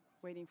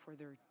 waiting for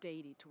their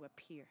deity to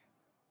appear.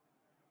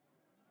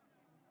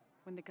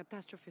 When the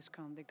catastrophes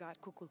come, the god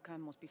Kukulkan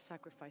must be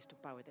sacrificed to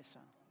power the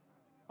sun.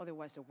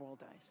 Otherwise, the world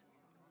dies.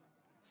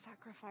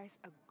 Sacrifice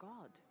a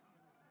god?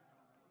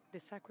 The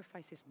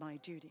sacrifice is my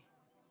duty.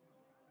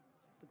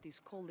 But this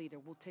cult leader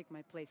will take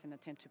my place and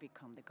attempt to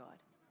become the god.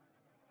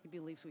 He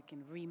believes we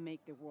can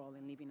remake the world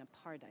and live in a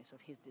paradise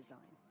of his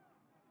design.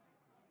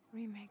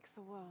 Remake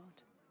the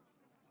world?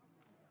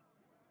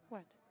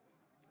 What?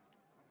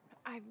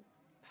 I've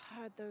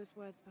heard those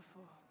words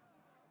before.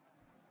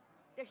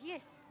 There he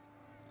is!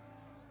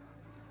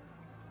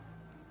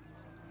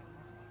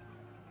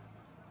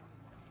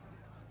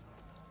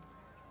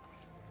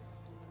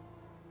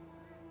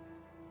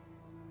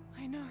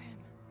 I know him.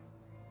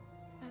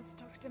 That's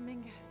Dr.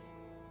 Mingus.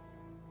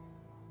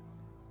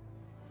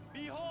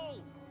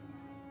 Behold!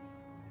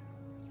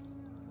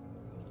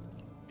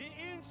 The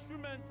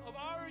instrument of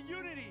our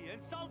unity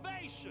and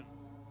salvation!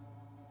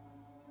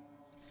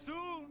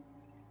 Soon,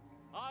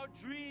 our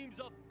dreams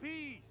of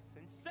peace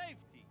and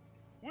safety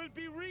will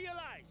be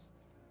realized!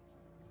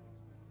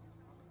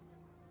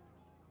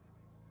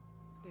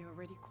 They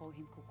already call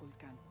him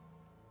Kukulkan,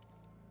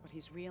 but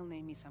his real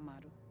name is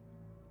Amaru.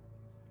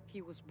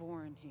 He was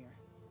born here,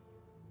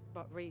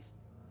 but raised,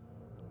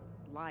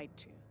 lied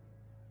to,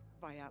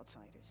 by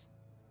outsiders.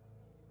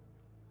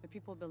 The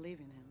people believe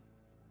in him.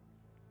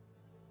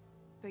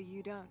 But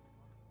you don't.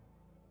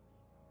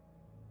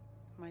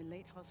 My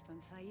late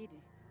husband,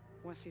 Saidi,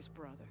 was his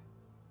brother.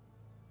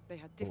 They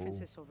had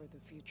differences over the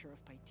future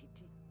of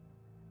Paititi.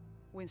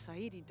 When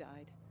Saidi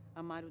died,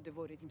 Amaru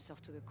devoted himself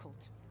to the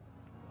cult.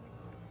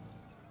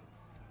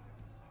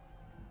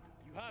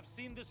 You have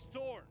seen the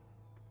storm.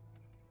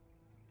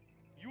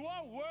 You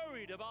are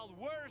worried about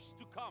worse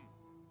to come.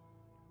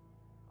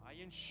 I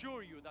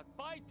ensure you that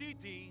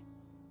Paititi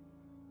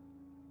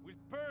will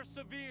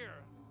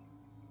persevere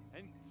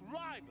and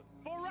thrive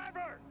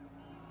forever!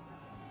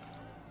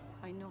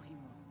 I know him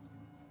well.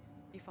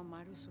 If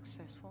Amaru is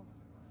successful,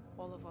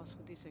 all of us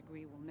who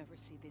disagree will never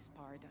see this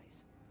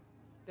paradise.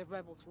 The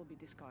rebels will be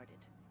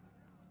discarded.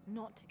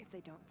 Not if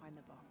they don't find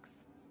the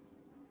box.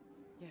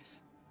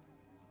 Yes.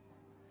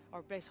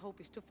 Our best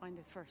hope is to find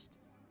it first.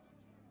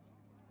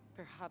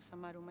 Perhaps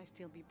Amaru might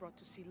still be brought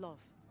to see love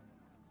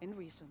and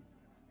reason.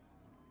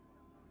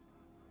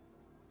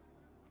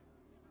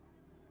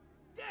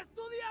 Death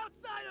to the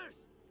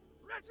outsiders!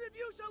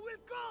 Retribution will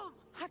come!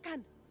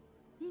 Hakan!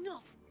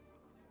 Enough!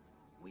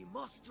 We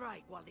must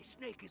strike while the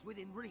snake is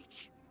within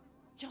reach.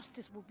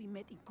 Justice will be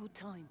met in good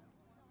time.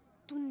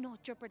 Do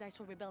not jeopardize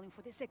our rebellion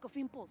for the sake of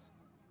impulse.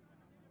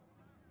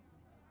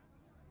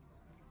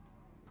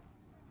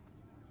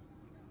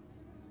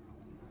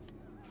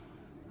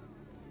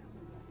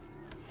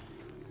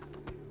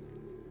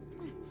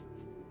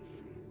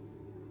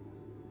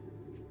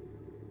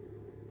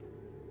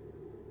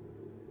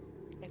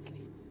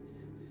 Etzli,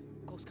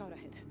 go scout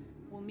ahead.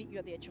 We'll meet you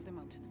at the edge of the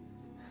mountain.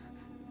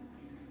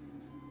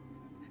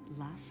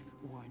 Last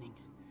warning.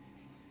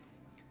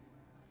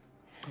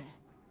 Go.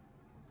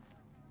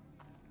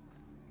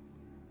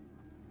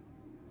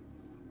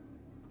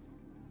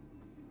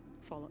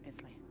 Follow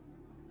Etzli.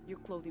 Your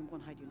clothing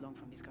won't hide you long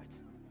from these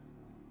guards.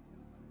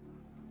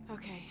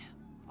 Okay,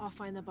 I'll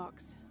find the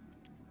box.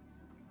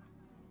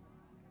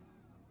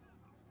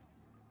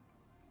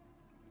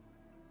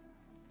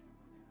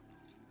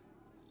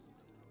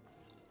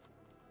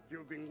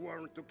 You've been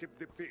warned to keep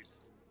the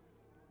peace.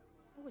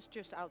 I was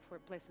just out for a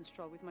pleasant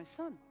stroll with my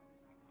son.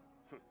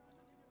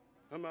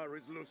 Amar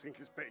is losing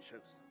his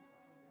patience.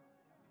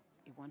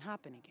 It won't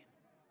happen again.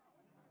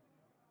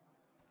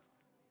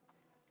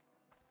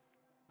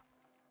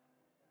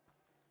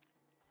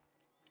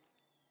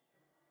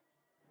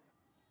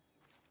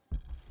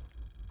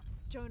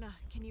 Jonah,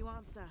 can you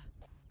answer?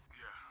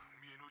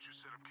 Yeah, me and Uchu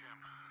set up camp.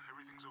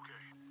 Everything's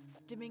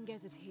okay.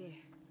 Dominguez is here.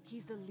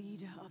 He's the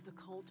leader of the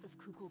cult of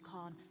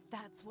Kukulkan.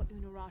 That's what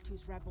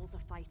Unuratu's rebels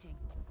are fighting.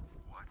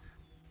 What?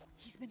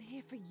 He's been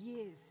here for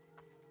years.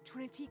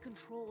 Trinity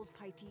controls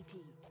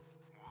Paititi.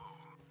 Whoa.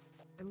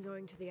 I'm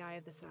going to the Eye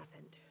of the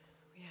Serpent.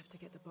 We have to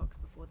get the box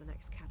before the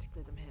next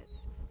cataclysm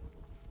hits.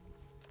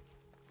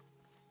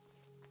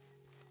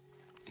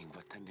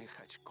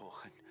 Ingwatanehach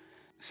kohan,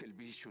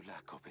 helbishu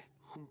lakobe,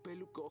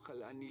 humpelu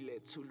kohalani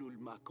letzulul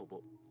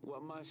makobo,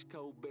 wamash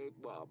kaube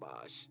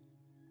wabash.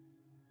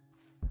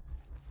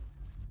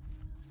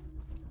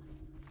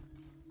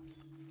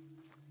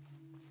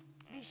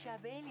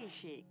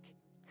 Bishabelishik,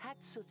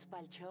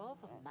 Hatsutzpalchov,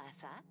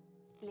 Masa,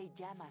 Le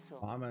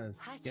Yamaso, Llamas,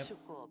 yep.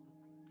 Hatsukob,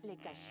 Le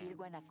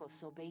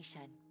Kashirguanakoso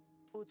Beishan,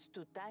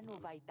 Utstutanu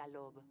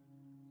Baitalob,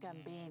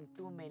 Gamben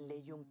Tumen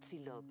Le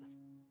Yumtsilob.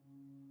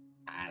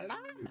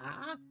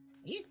 Alama,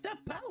 he's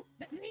supposed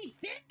to be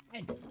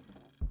dead.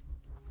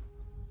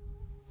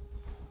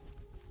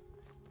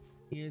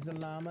 Here's a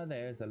llama,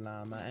 there's a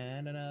llama,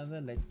 and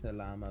another little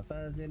llama.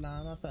 Fuzzy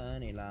llama,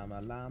 funny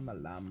llama, llama,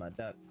 llama,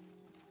 duck.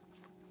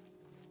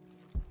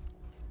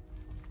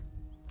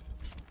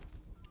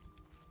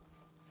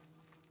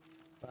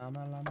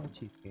 Llama, llama,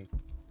 cheesecake.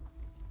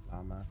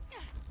 Llama.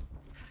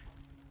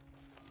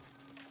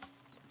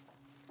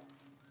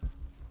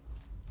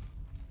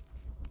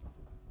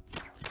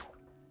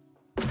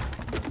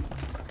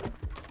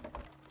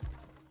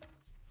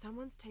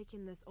 Someone's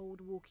taking this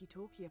old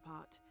walkie-talkie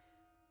apart.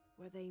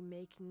 Were they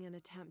making an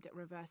attempt at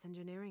reverse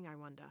engineering, I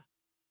wonder?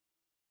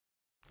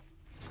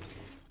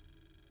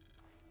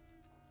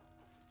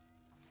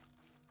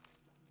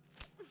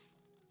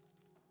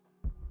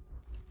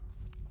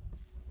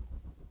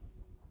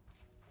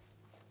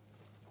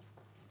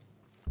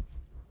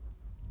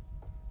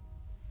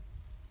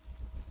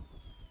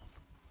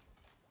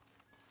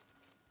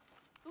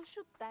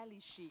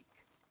 Ushutalishik,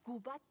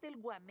 Kubatel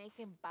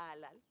Guamejen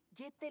Palal,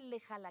 Yetel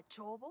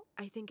Lejalachobo?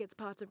 I think it's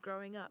part of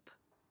growing up,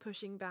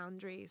 pushing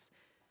boundaries.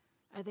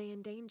 Are they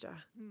in danger?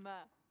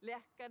 Ma,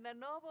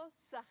 Leascananobo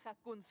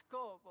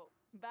Sajakunskobo,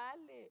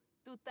 Vale,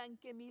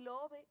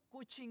 Tutankemilobe,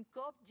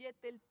 Kuchinkop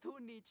Yetel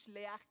Tunich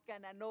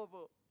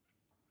Leascananobo.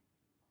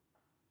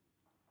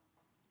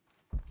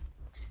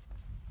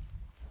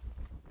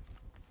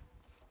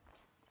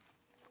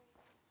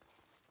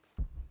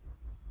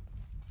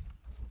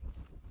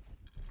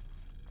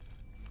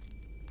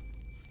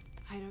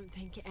 I don't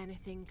think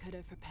anything could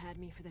have prepared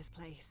me for this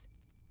place.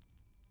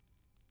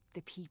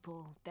 The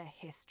people, their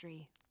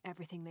history,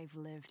 everything they've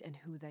lived and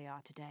who they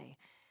are today.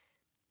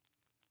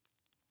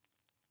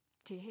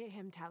 To hear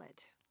him tell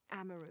it,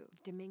 Amaru,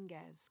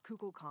 Dominguez,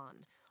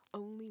 Kukulkan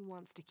only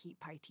wants to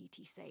keep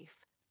Paititi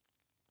safe.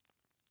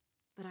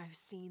 But I've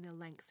seen the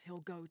lengths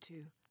he'll go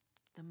to,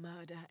 the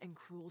murder and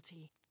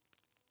cruelty.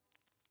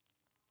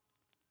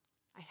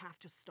 I have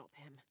to stop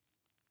him.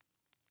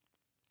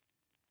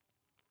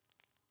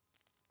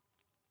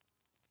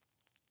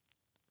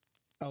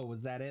 Oh,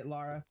 was that it,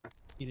 Lara?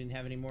 You didn't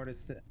have any more to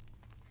say?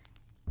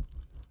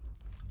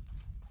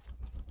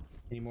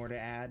 Any more to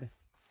add?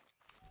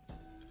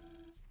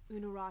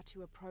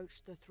 Unuratu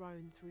approached the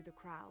throne through the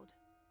crowd.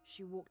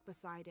 She walked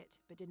beside it,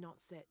 but did not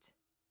sit.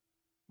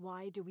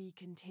 Why do we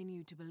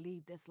continue to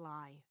believe this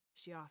lie?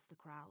 She asked the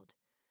crowd.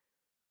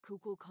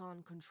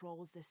 Kukulkan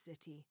controls this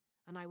city,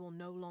 and I will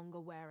no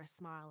longer wear a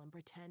smile and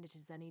pretend it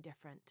is any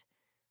different.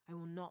 I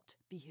will not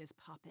be his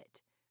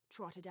puppet,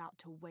 trotted out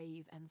to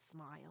wave and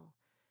smile.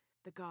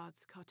 The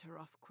guards cut her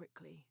off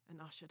quickly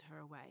and ushered her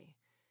away.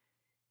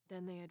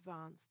 Then they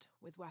advanced,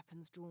 with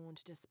weapons drawn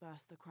to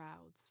disperse the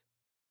crowds.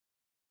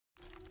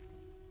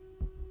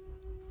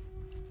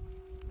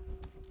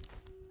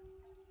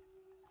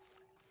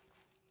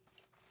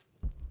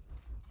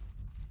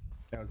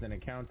 That was an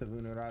account of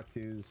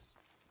Unuratu's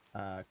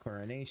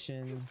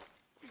coronation.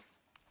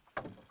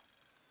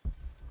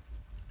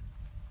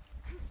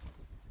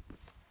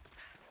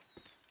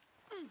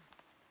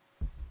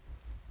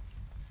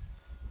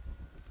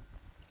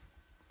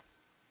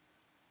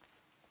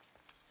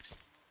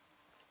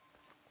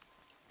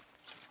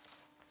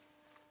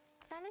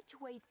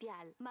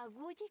 Talachweitial,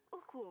 maguyik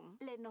uhum,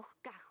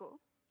 lenohkajo,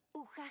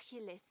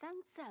 ujajile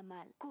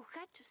sansamal,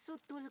 kuhach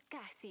sutul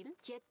kasil,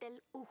 yetel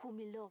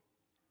uhumilop.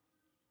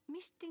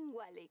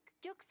 Mishtinwalik,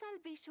 yoksal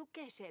bishu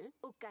keshel,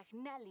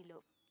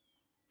 ukagnalilop.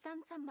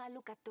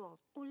 Sansamalukatop,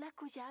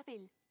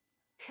 ulakuyabil.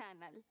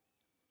 Hanal,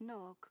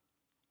 nok,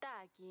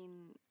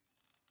 tagin.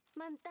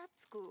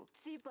 Mantatsku,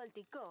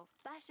 Sipoltiko,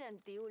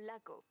 Pashanti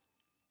Ulako.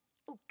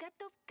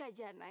 Ukatop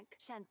Kayanak,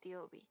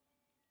 Shantiobi.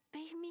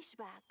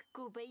 Peimishbak,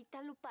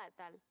 Kubeita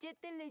Lupatal,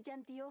 Jetele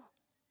Jantio.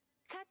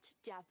 Hach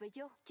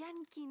Jabeyo,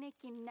 Jan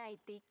Kinekin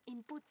Naitik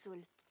in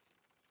Putzul.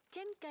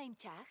 Chen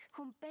Kainchach,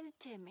 Humpel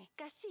Cheme,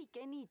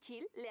 Kashike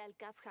Nichil, Leal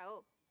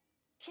Kafjao.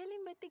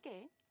 Helim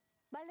Betike,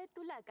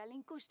 Baletula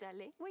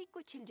Kalinkustale,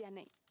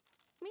 Wikuchiljane.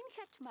 Min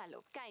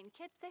Hachmalo, Kain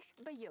Hetzech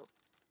Bayo.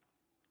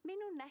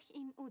 Minunach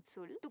in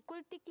Utsul,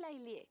 Tukultik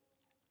Lailie.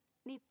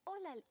 Nip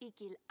Olal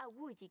Ikil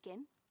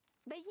Awujiken,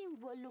 Beyin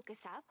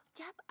Wolukesab,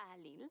 Jab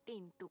Alil,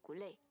 Tin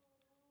Tukule.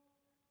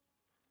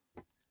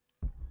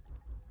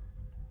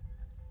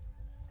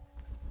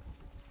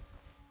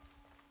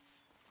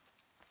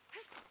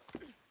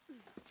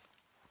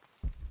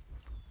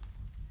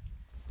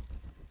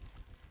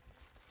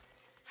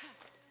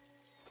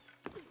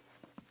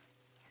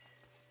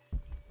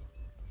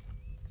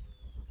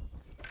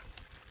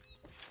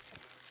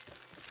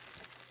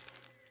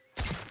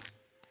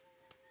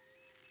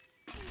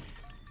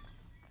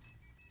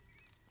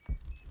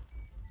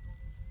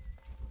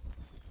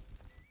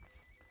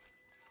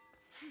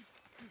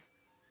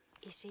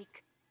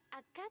 Ishik,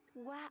 akat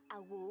wa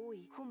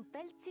awui,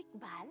 humpel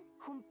bal,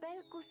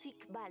 humpel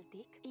kusik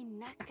baltik,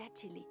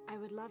 inakachili. I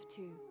would love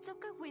to.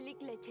 Soka wilik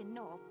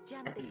lecheno,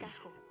 jante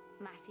kajo.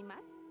 Masima,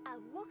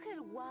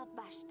 awohel wa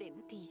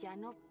bashten,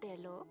 tijanop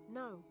telo.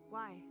 No,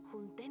 why?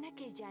 Juntena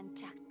que jan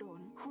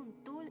chakton,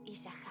 juntul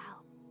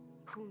ishahao.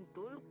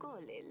 Juntul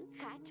kolel,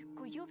 hach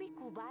kuyubi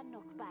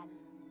kubanok bal.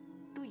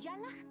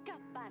 Tuyalaj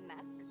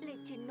kapanak,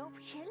 lechenop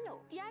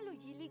helo. Tialo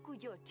yili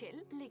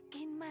kuyochel,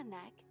 leken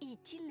manak,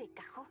 ichile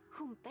kajo.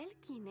 Jumpel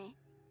kine.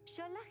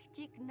 Sholaj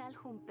jignal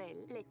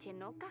jumpel,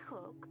 lecheno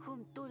kajok,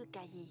 juntul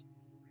kayi.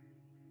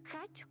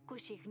 Hach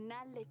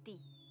kushignal leti.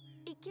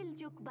 Ikil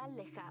yukbal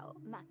lejao,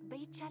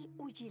 makbeichal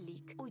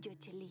uyilik,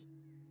 uyocheli.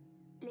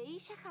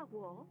 Leisha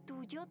jawo,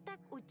 tuyotak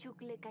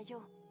uchuk le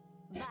cayó.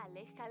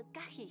 Vale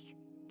jalkajij.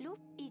 Lup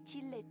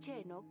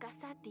ichilecheno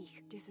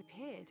kasatij.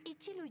 Disappeared.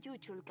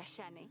 Ichiluyuchul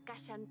kashane,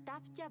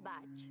 kashantap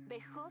yabach,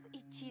 behov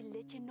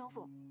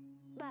ichilechenovo.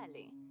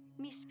 Vale,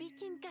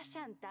 mishpikin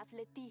kashantap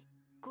leti.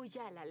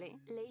 Kuyalale,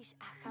 leish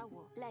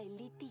ajawo, la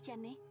eliti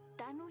yane,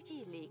 tanu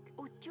yilik,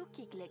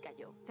 uchukik le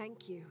cayó.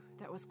 Thank you.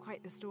 That was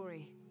quite the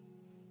story.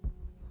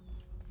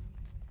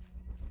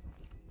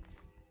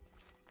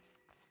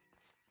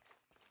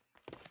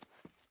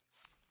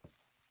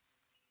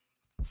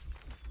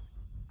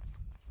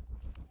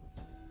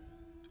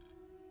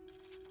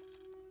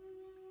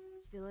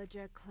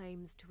 Villager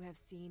claims to have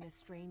seen a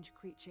strange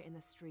creature in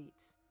the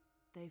streets.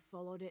 They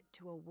followed it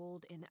to a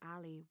walled-in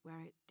alley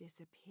where it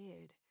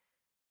disappeared.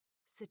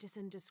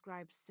 Citizen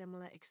describes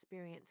similar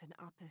experience in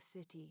Upper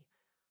City.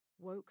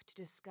 Woke to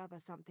discover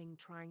something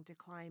trying to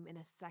climb in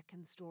a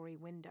second-story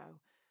window.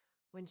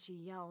 When she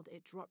yelled,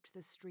 it dropped to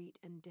the street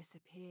and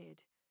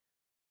disappeared.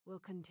 We'll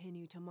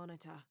continue to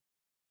monitor.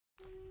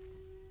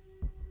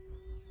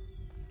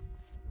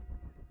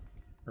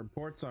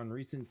 Reports on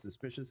recent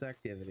suspicious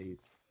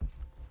activities.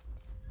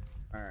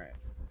 All right.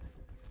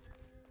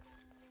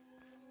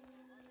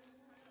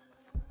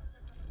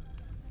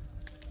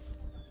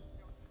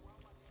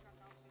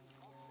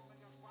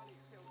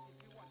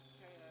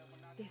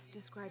 This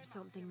describes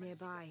something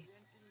nearby.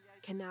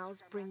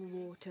 Canals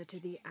bring water to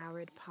the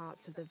arid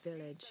parts of the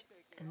village,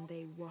 and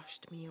they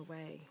washed me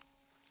away.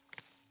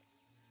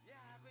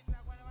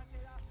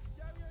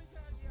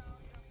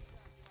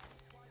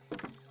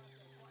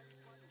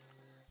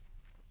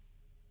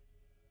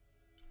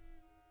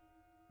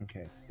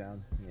 Okay, it's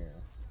down here.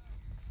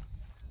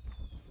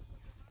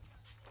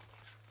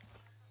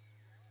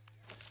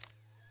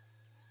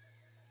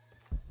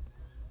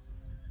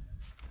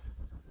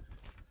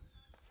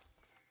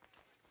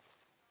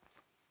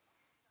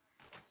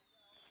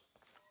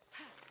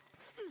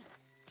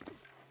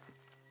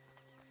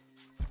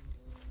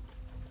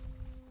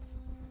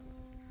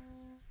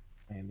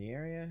 And the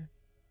area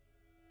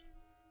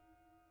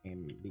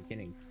and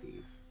beginning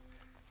speed.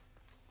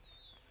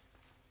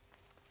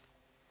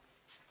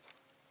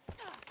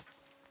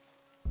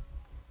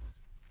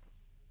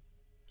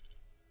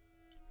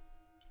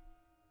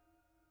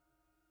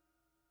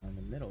 In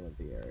the middle of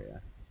the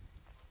area.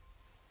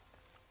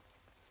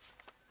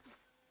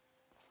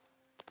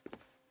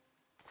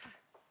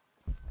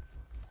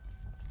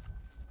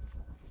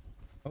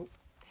 Oh.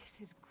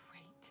 This is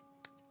great.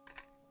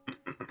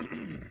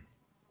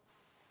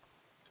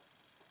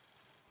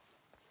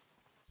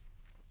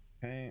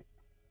 Okay.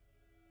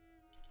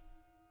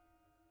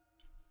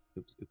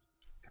 Oops, oops.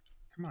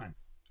 Come on.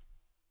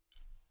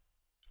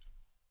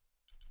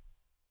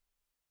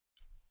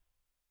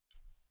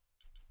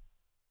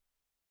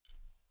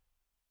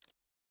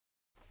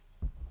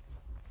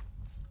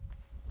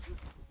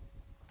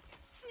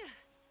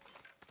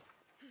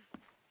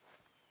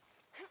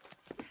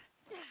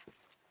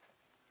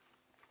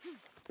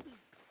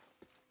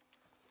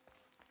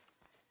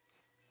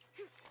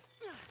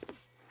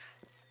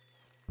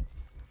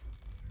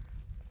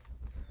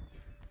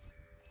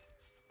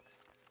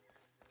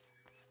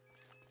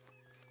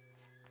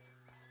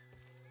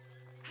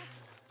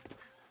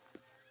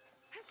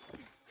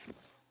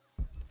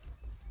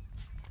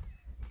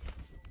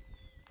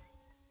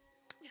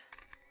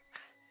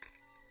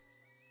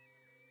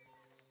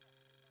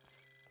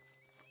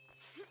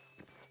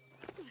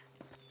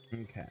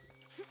 Okay.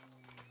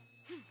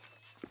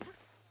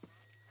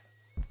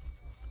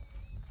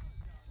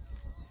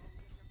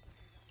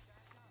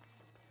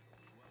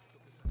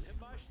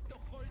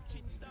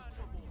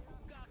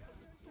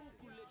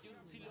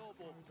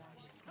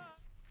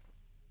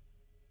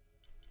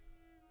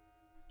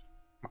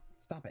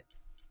 Stop it.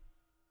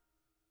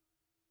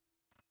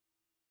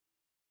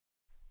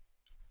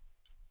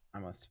 I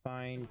must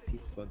find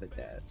peace for the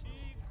dead.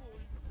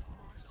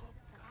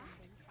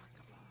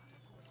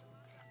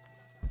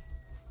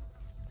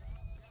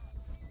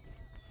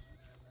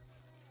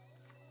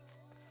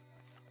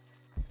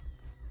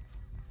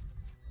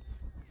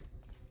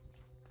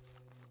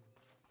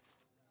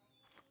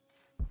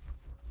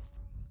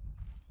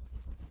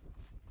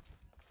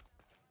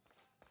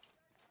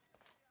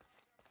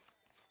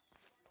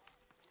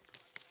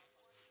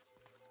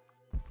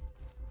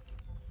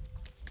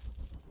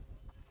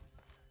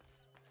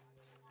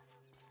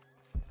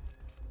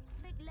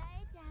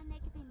 Beglay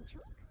Janek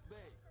Binchuk.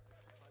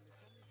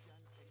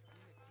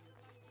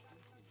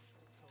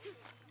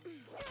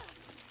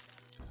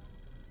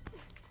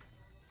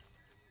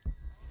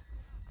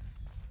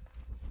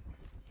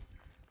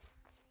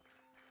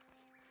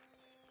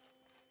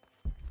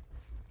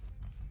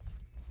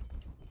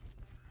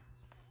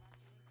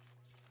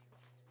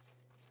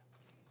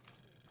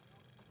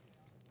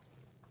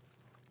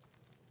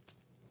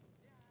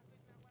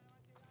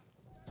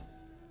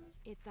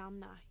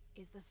 Itzamna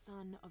is the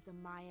son of the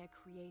Maya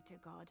creator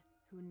god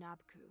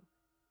Hunabku.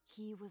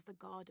 He was the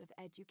god of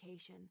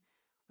education,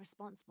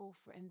 responsible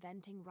for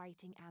inventing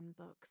writing and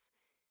books.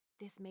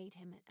 This made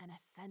him an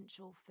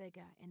essential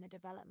figure in the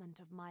development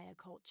of Maya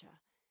culture.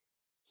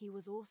 He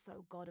was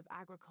also god of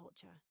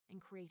agriculture and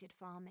created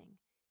farming.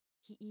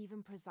 He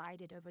even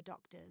presided over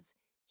doctors,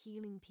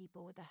 healing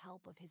people with the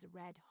help of his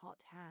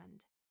red-hot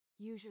hand.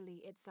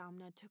 Usually,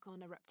 Itzamna took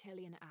on a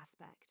reptilian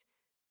aspect,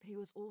 but he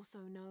was also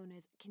known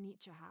as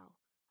Kinichahal,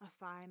 a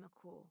fire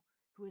Makor,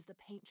 who is the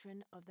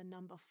patron of the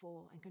number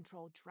 4 and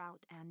controlled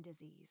drought and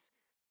disease.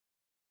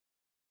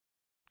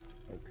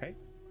 Okay.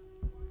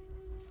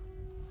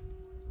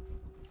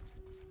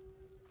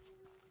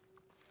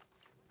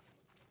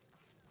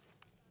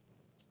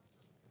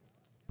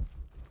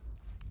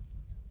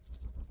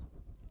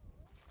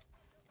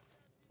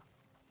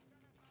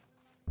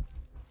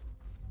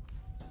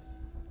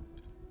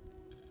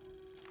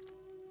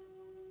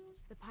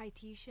 The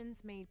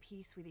Paititians made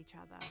peace with each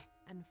other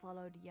and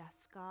followed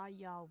Yaskar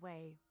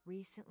Yahweh,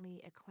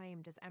 recently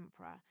acclaimed as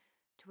emperor,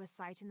 to a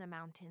site in the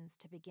mountains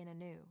to begin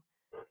anew,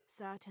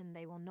 certain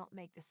they will not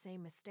make the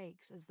same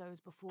mistakes as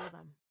those before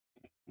them.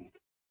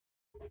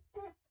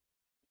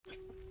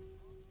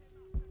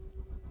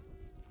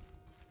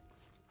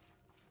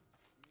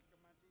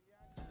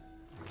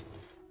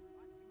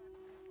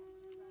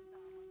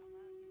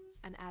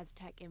 An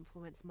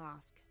Aztec-influenced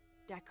mask,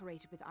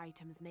 decorated with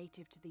items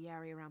native to the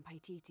area around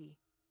Paititi.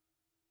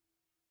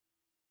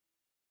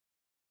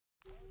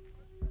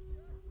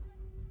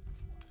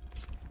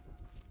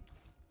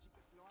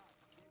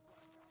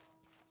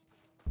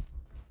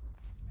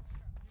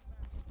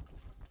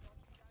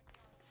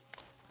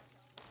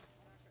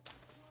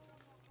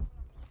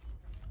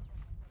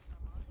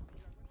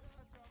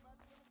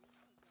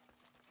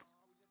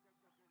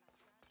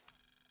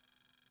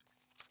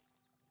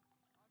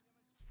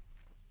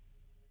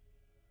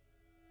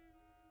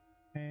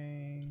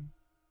 Okay.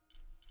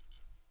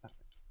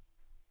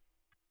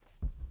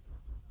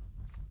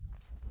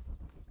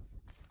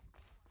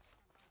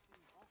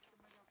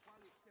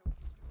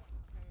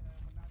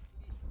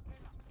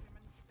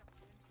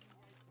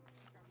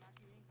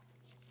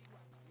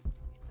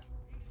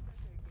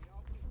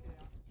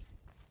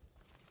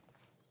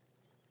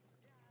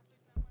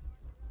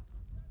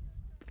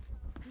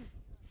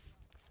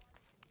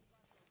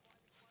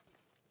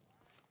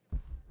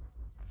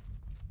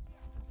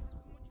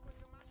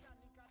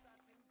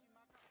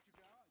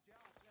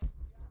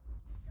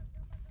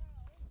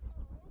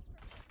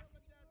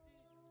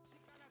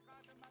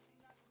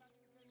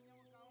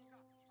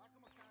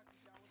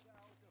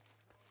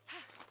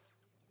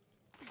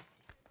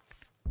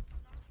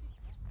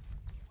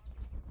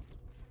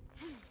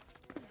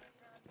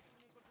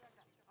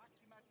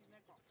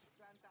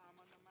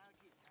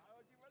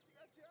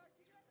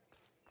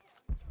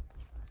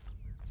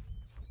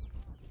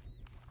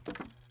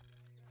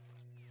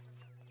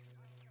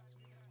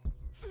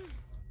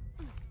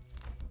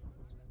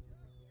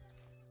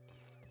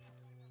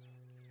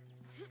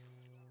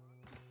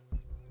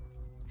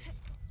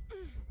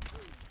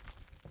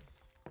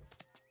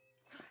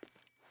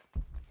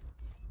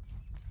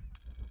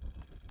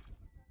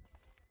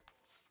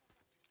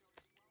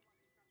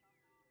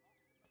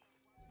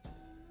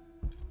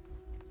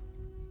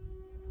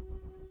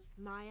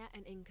 Maya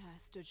and Inca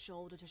stood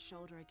shoulder to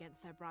shoulder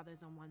against their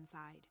brothers on one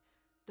side,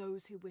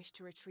 those who wished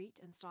to retreat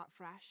and start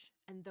fresh,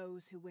 and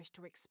those who wished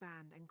to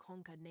expand and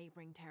conquer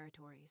neighboring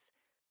territories.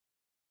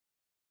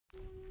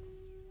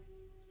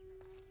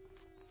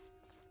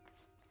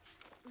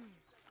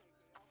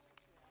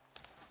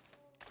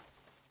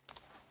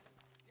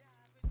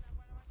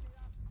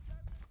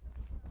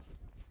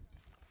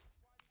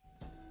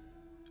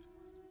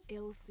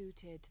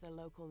 Ill-suited to the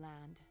local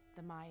land,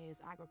 the Maya's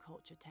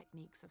agriculture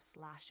techniques of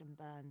slash and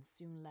burn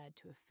soon led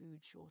to a food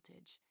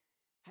shortage.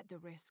 At the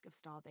risk of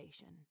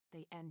starvation,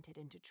 they entered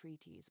into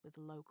treaties with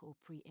local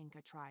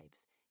pre-Inca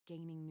tribes,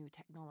 gaining new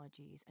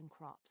technologies and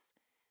crops.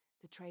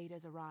 The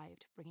traders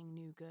arrived, bringing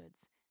new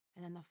goods,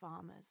 and then the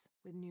farmers,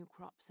 with new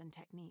crops and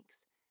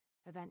techniques.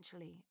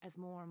 Eventually, as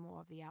more and more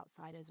of the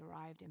outsiders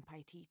arrived in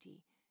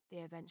Paititi, they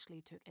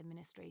eventually took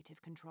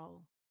administrative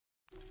control.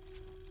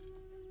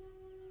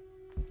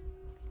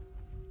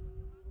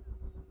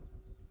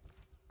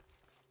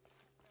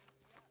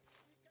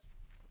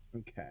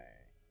 Okay.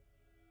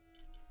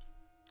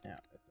 Now,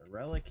 it's a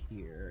relic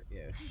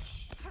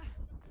here-ish.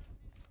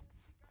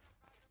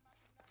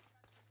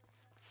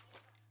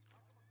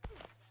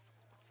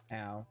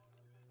 Ow.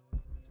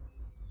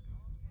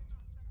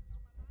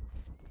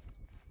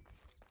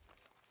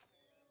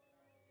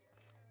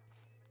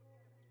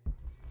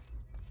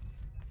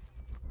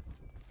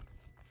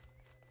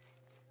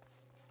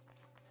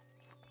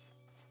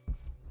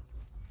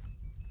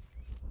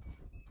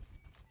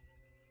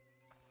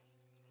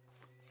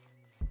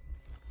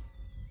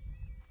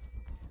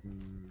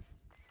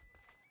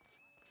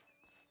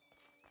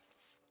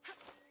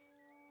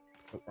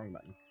 Oh, wrong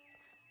button.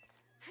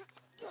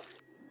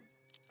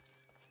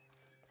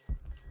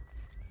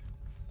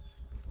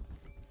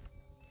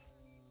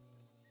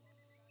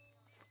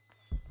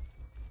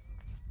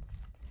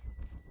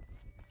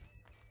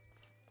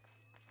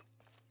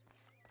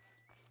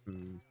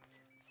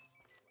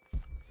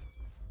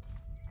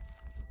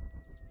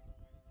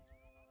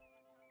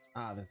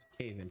 Ah, there's a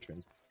cave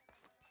entrance.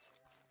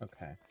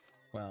 Okay.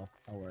 Well,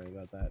 I'll worry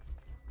about that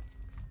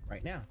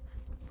right now.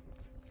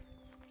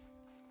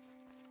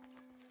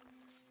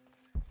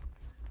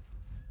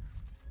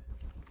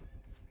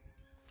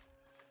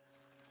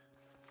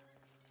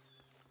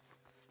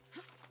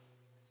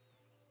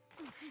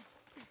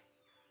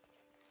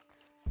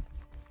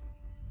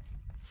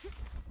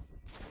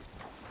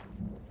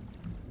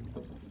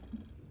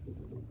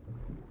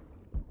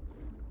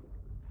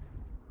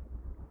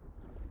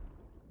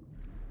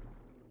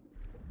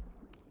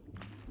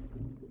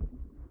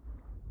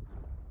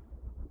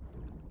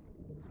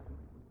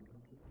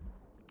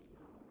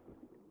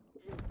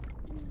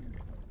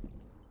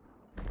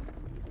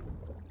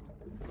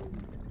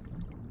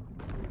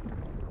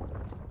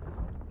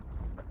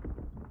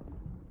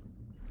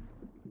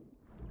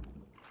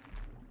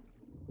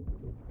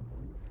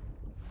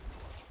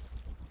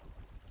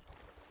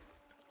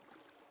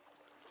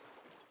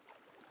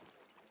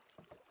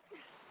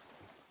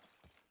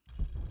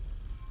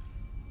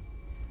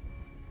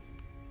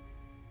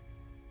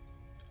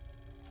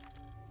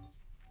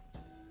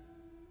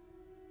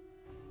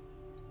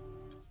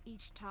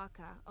 Each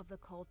Taka of the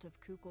cult of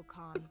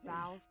Kukulkan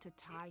vows to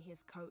tie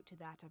his coat to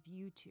that of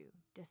Yutu,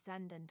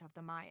 descendant of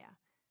the Maya.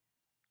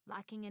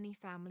 Lacking any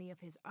family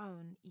of his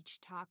own,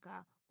 each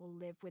Taka will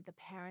live with the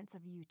parents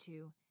of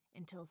Yutu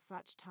until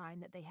such time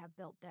that they have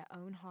built their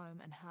own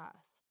home and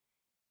hearth.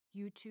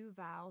 Yutu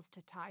vows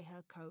to tie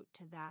her coat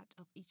to that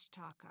of each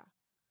Taka.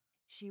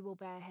 She will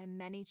bear him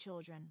many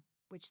children,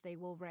 which they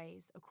will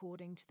raise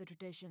according to the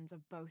traditions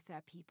of both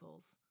their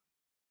peoples.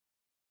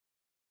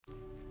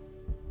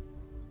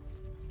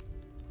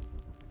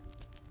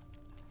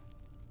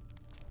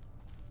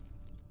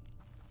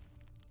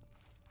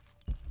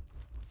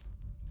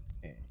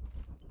 Okay.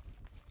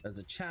 There's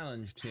a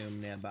challenge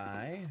tomb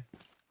nearby.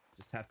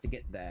 Just have to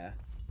get there.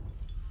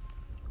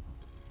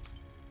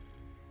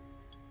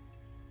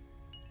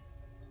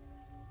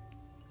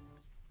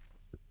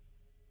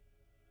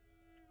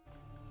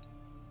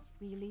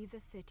 We leave the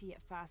city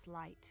at first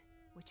light,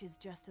 which is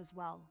just as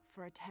well,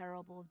 for a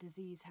terrible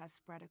disease has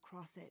spread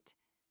across it.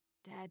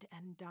 Dead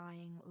and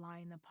dying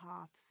line the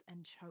paths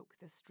and choke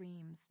the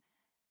streams.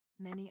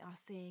 Many are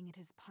saying it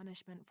is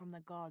punishment from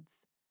the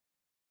gods.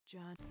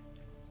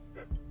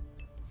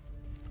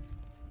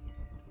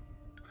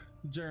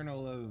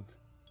 Journal of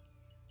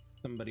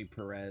somebody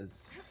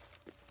Perez.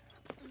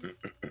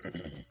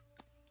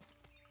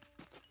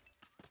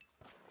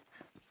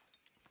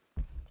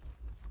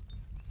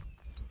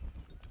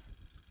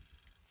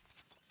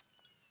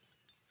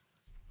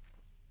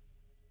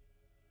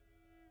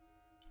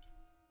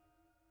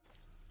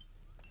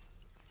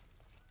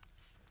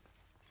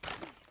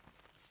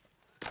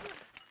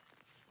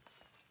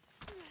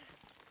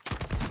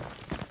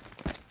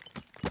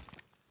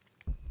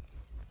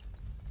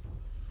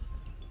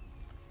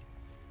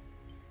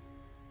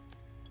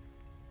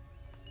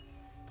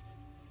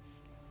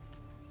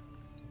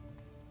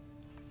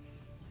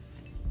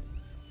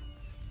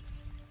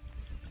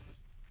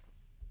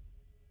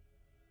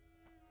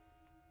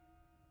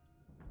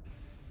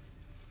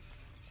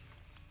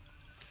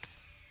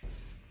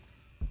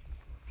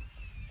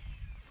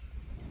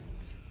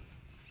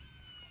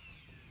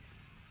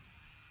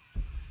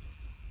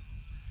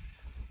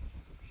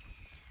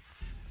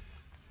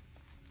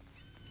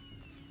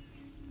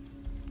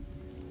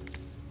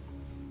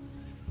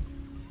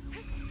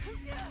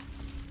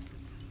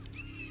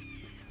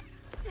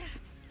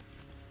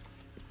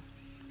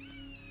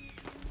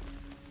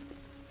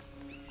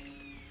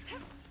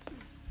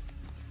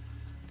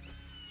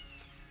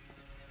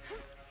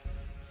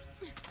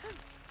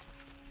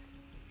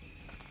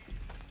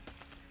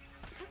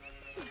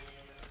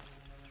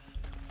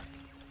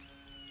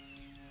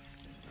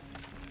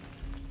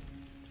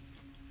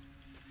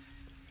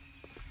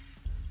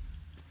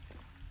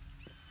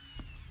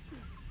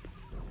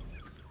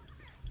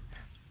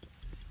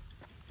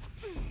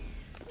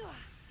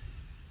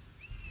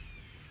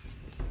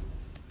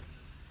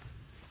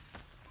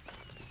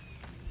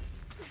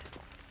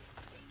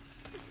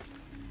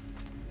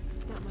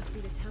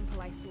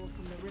 temple I saw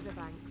from the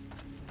riverbanks.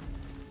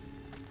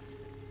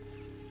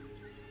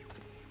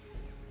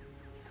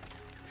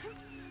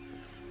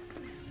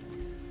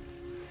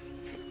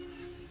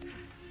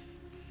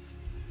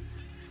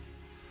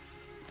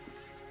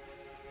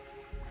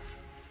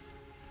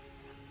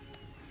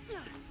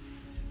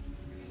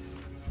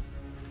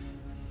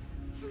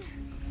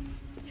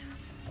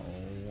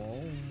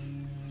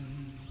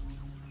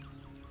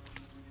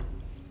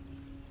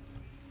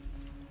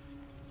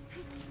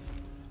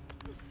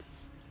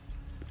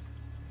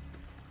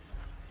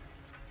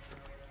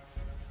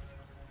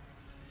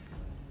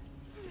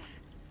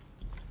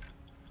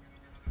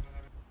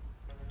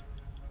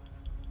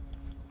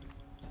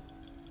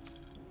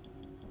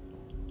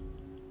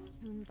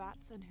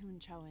 Hunbats and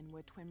Hunchoan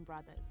were twin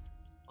brothers,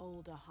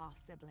 older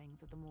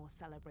half-siblings of the more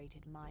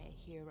celebrated Maya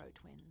hero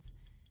twins.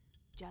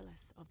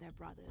 Jealous of their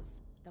brothers,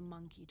 the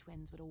monkey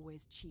twins would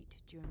always cheat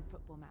during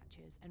football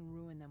matches and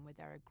ruin them with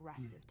their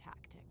aggressive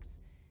tactics.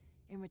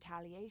 In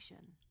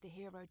retaliation, the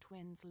hero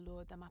twins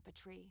lured them up a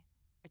tree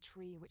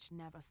which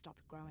never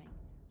stopped growing,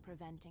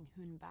 preventing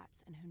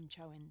Hunbats and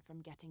Hunchoan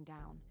from getting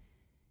down.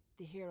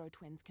 The hero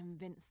twins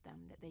convinced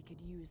them that they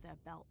could use their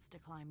belts to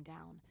climb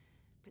down,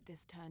 but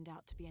this turned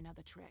out to be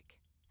another trick,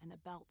 and the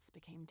belts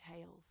became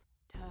tails,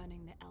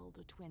 turning the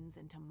elder twins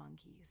into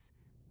monkeys.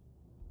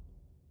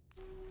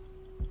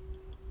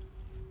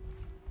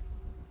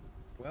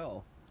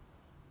 Well,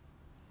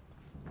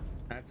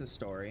 that's a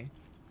story.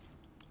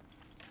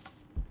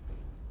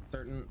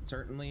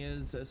 Certainly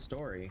is a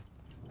story.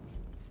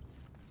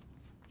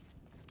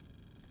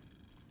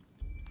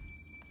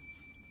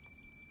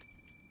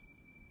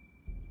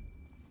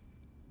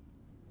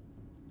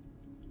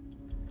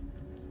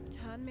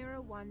 Turn mirror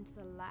 1 to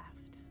the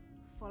left.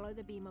 Follow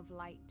the beam of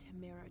light to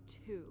mirror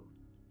 2.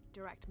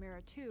 Direct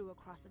mirror 2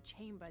 across the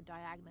chamber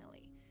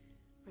diagonally.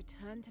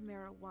 Return to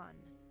mirror 1.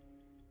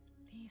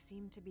 These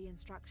seem to be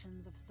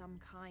instructions of some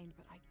kind,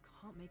 but I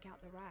can't make out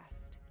the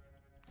rest.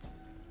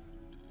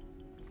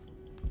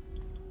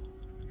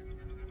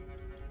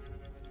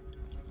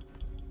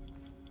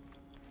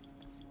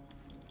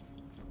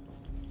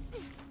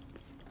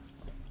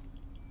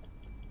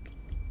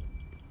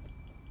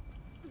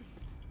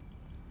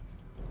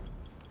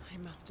 I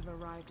must have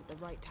arrived at the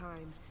right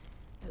time.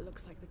 It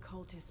looks like the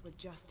cultists were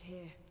just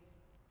here.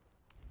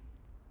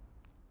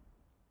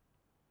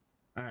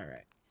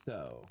 Alright,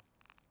 so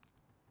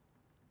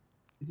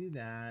to do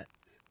that,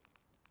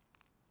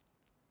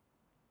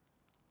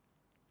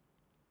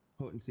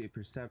 potency of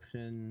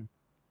perception,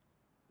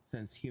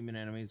 sense human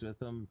enemies with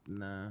them,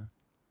 nah.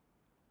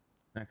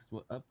 Next,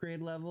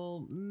 upgrade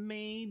level,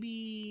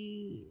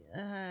 maybe,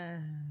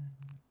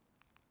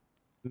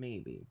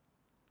 maybe.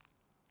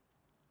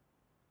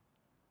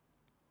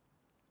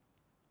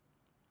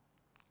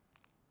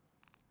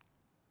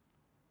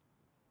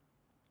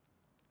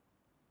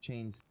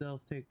 Chain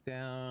stealth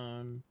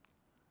takedown,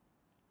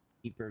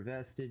 deeper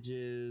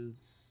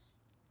vestiges.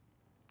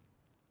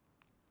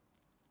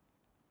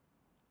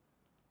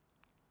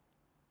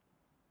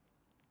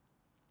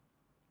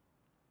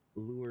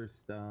 Lure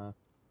stuff.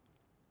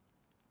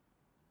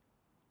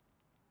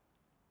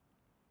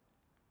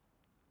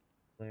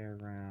 Play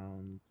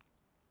around.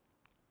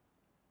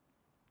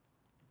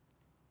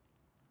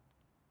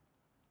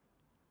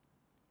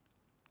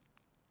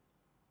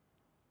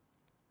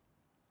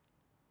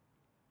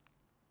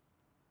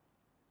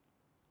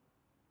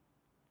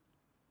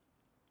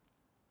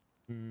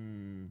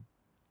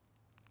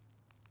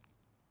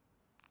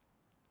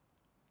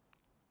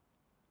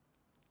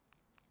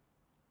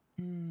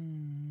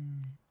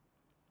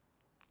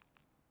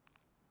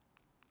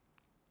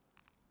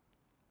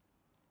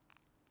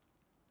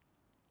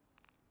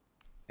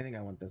 I think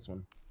I want this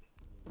one.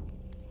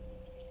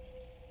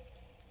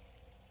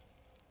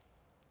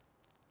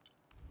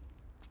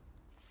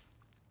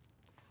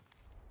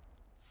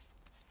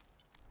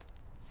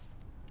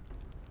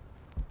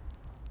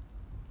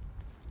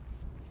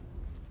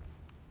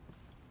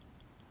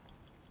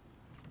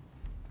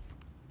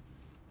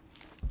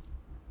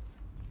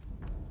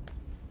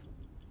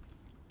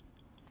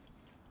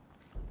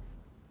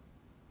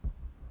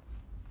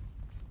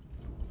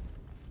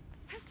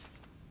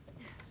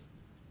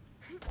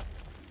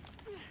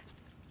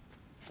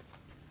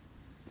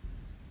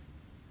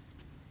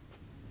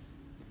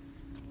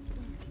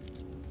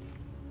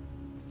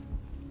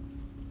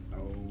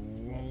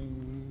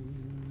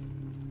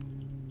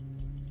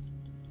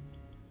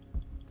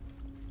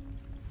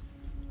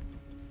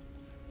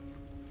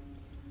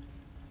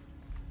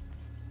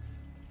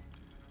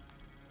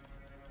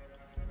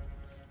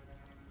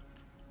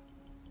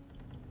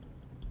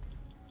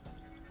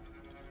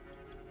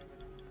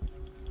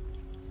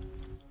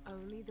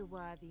 Only the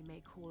worthy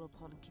may call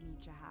upon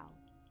Kinichahal.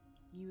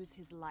 Use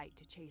his light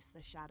to chase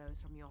the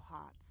shadows from your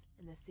hearts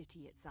and the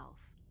city itself.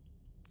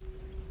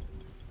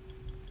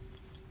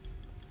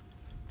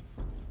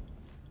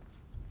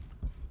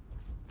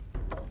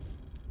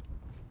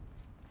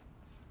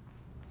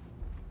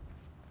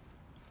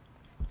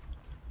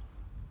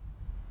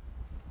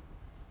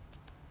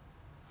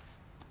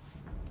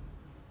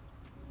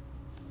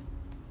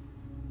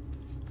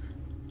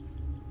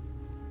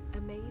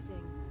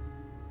 Amazing.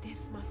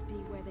 This must be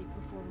where they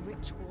perform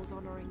rituals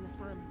honoring the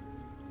sun.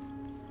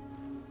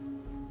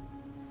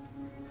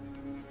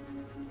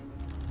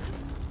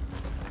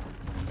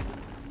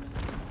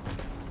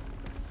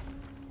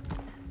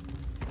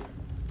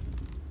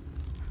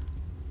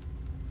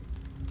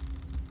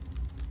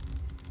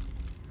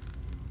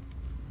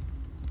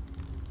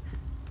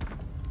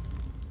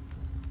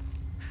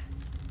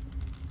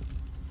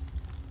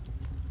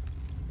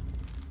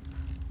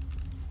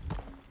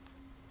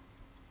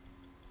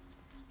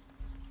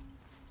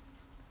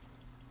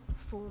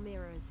 Four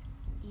mirrors,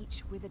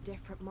 each with a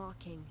different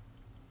marking.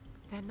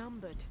 They're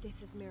numbered.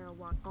 This is mirror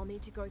 1. I'll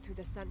need to go through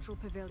the central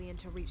pavilion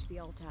to reach the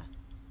altar.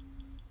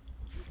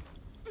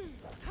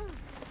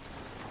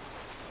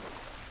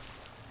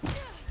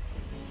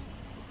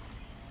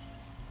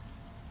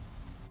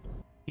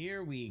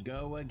 Here we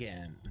go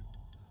again.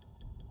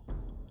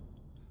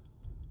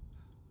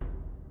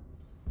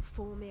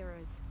 Four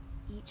mirrors,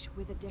 each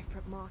with a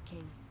different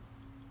marking.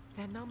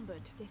 They're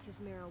numbered. This is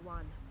mirror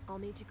 1. I'll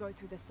need to go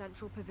through the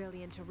central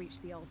pavilion to reach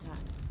the altar.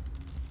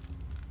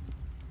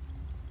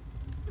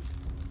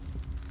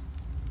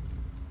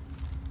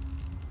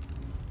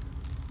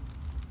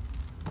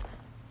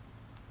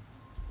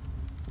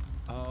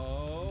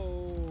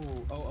 Oh,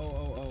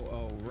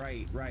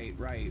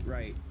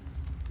 right.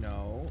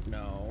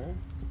 No.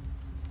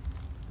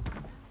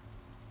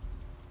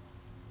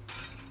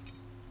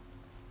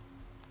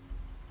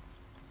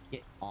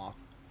 Get off.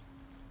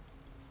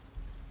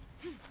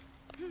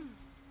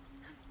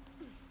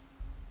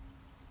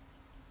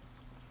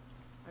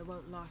 I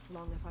won't last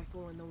long if I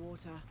fall in the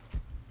water.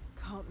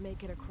 Can't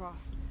make it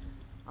across.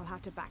 I'll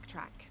have to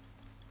backtrack.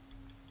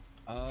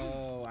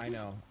 Oh, I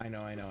know.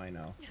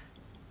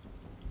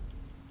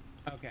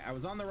 Okay, I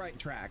was on the right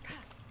track.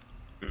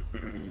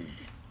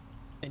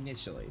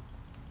 Initially,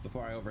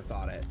 before I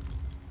overthought it.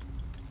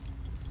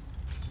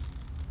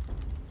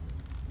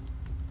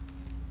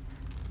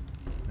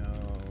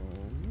 No,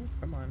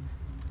 come on.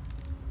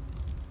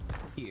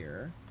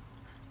 Here.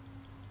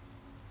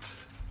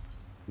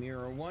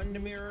 Mirror 1 to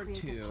mirror 2.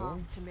 Create a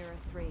path to mirror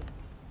 3.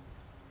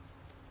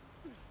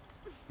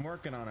 I'm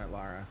working on it,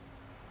 Lara.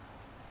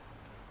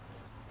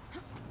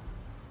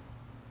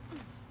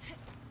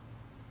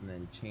 And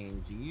then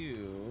change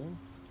you.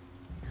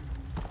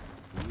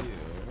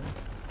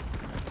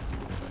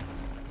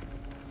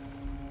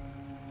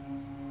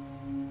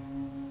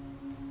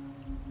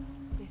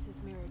 This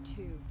is mirror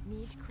 2.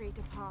 Need to create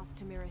a path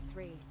to mirror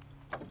 3.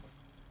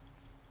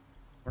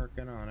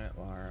 Working on it,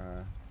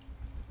 Lara.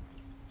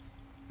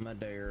 My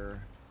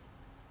dear.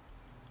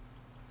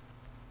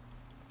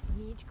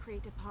 Need to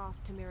create a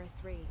path to mirror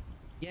 3.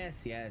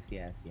 Yes.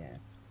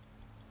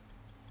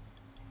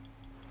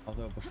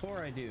 Although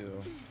before I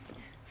do,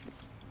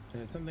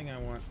 there's something I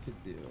want to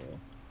do.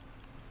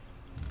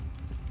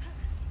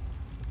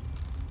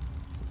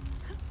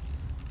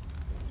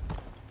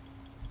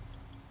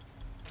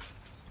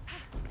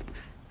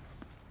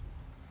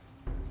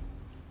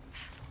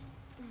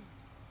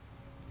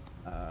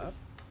 Up.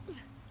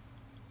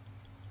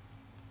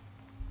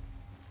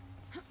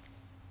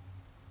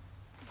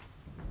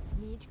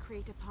 Need to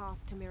create a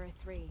path to mirror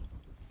 3.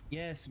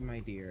 Yes, my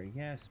dear.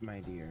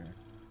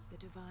 The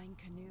divine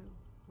canoe,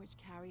 which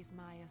carries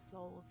Maya's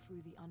souls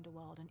through the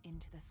underworld and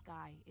into the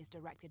sky, is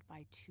directed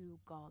by 2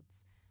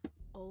 gods.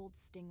 Old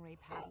Stingray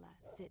Paddler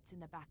sits in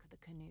the back of the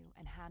canoe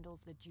and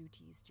handles the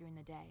duties during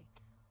the day,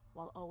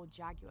 while Old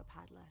Jaguar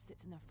Paddler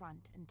sits in the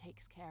front and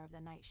takes care of the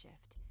night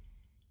shift.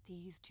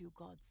 These 2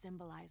 gods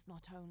symbolize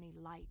not only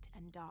light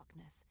and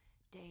darkness,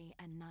 day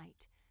and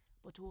night,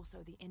 but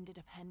also the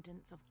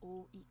interdependence of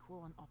all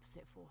equal and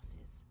opposite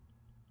forces.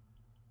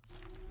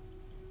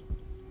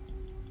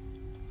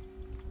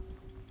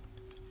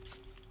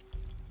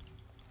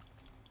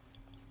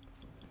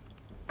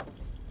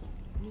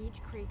 Need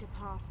to create a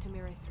path to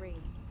mirror 3.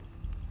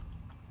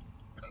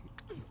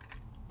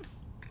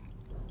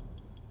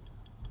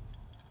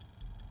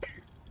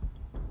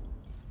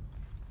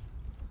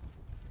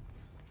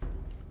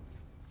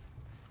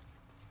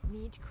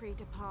 Need to create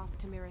a path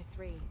to mirror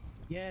 3.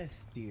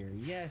 Yes, dear.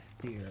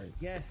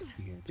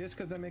 Just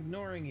because I'm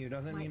ignoring you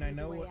doesn't mean I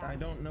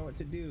don't know what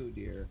to do,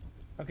 dear.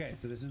 Okay,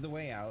 so this is the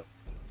way out.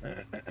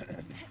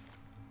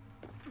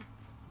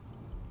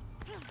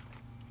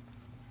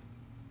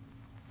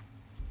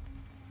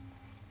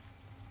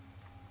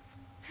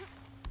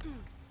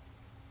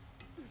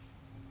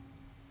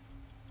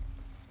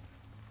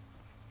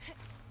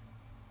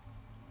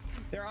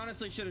 There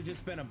honestly should have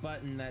just been a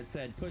button that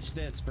said push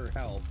this for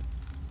help.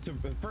 To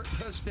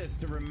push this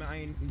to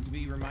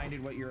be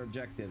reminded what your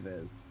objective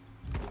is.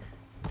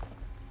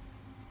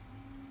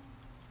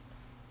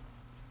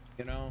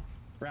 You know,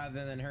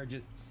 rather than her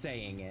just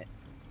saying it.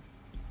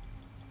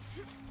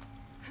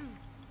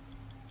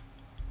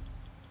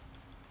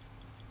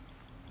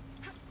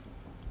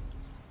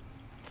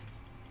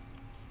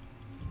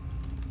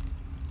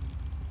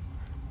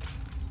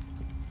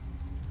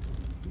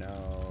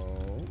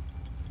 No.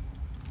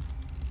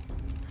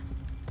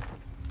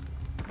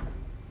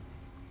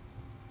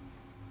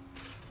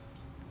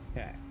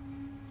 Okay.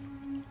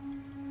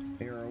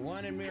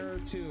 1 and mirror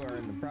 2 are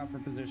in the proper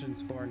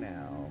positions for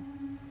now.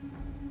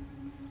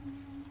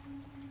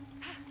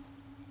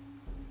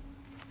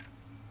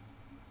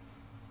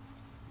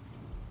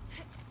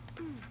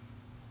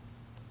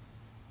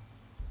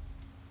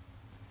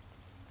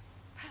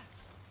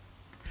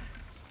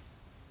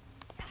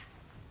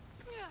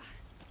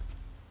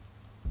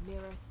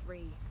 Mirror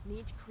 3.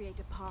 Need to create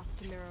a path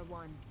to mirror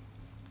 1.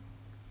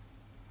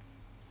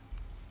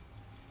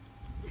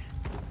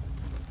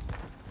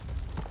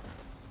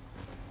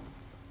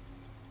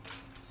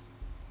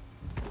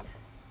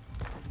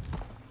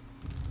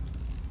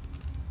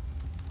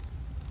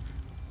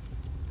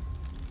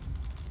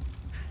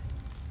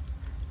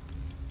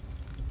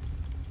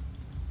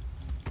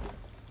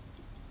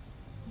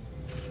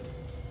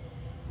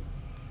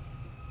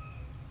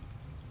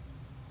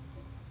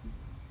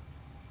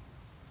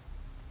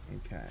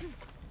 Okay.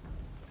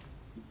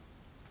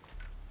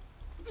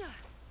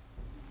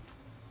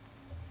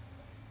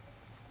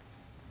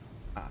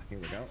 Ah, here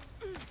we go.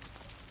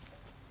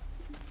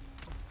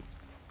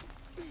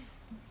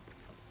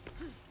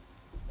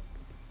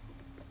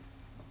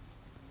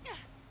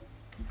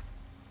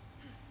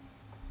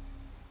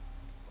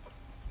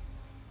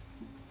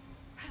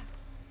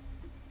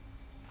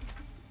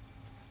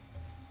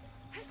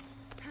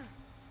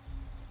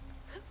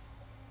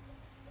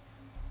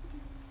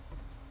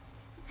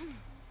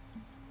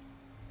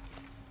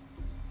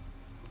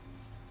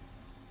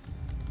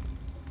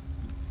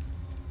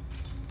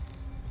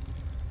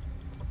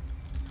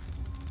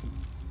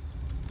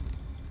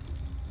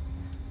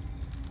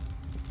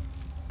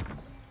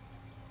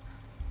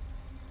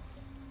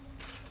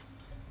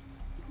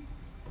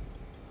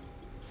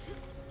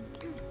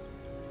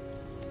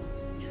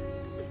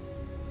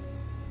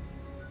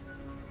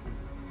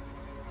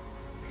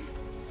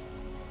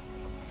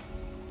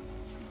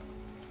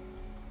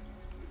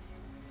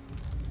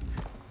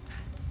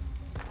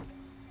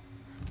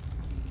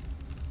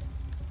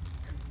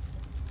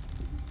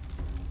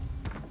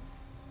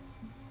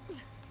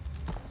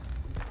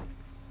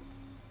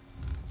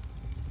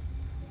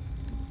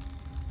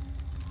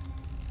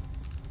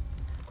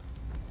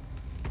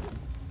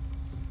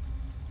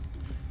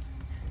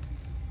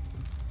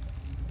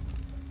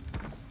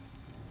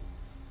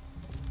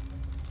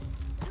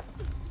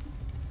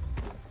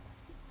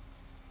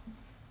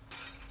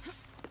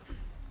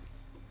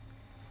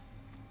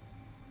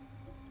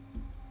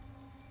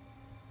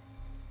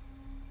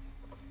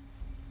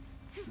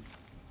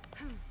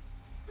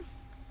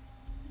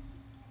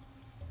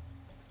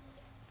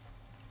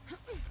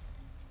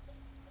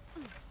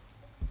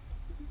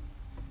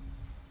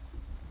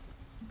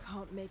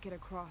 Can't make it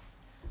across.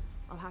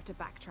 I'll have to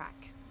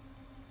backtrack.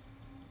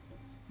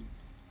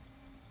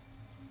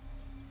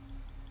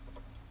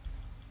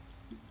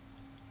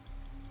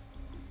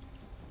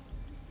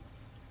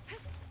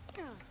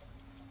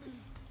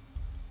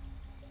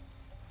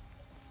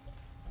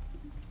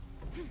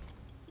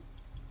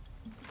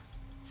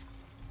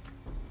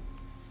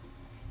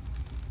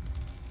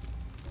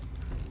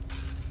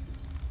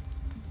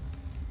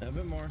 A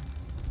bit more.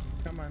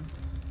 Come on.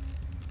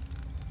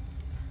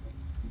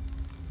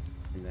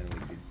 And then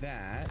we do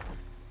that.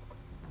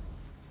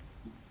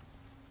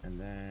 And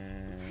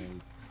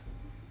then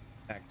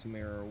back to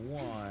mirror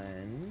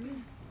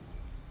 1.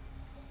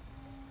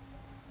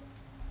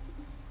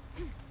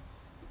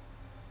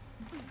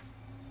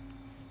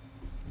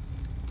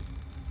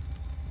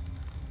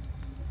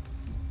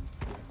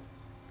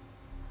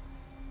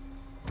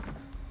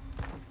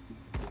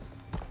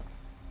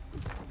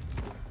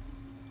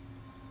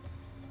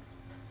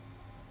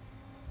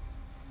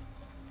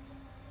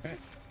 Okay.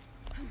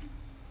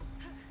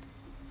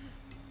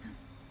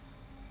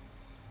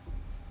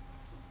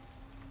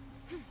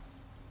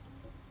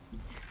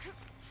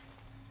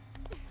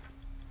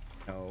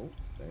 Oh,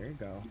 there you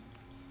go.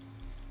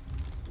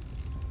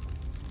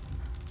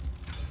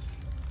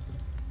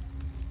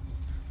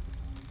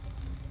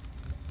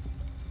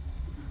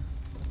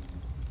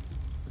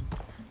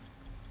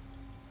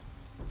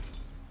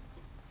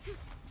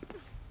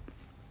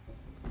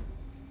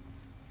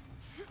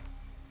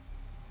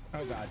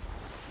 Oh God.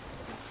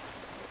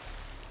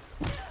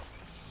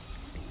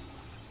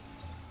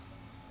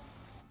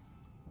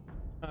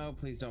 Oh,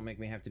 please don't make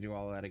me have to do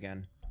all of that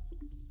again.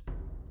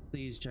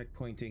 Please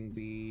checkpointing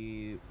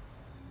be...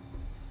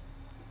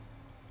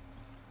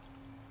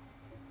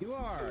 You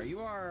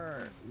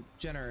are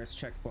generous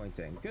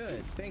checkpointing.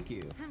 Good, thank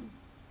you.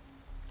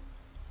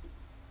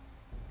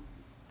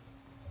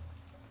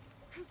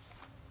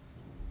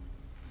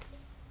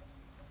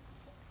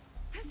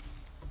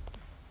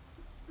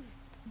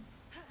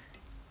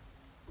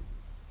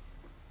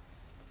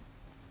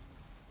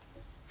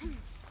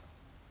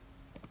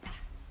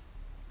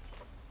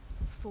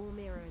 Four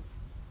mirrors,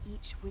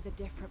 each with a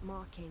different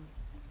marking.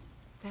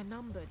 They're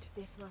numbered.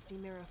 This must be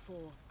mirror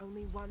 4.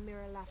 Only one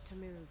mirror left to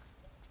move.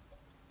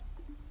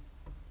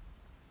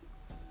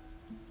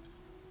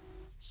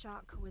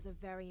 Shark was a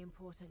very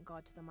important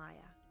god to the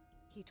Maya.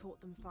 He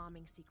taught them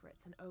farming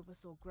secrets and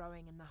oversaw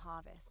growing and the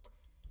harvest.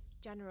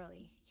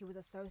 Generally, he was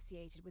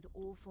associated with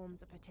all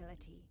forms of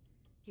fertility.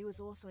 He was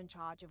also in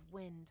charge of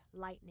wind,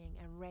 lightning,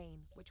 and rain,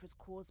 which was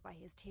caused by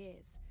his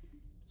tears.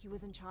 He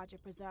was in charge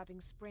of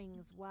preserving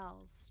springs,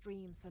 wells,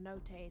 streams,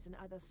 cenotes, and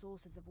other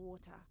sources of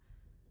water.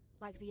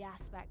 Like the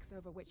aspects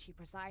over which he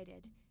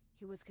presided,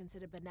 he was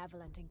considered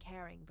benevolent and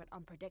caring, but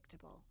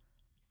unpredictable.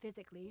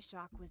 Physically,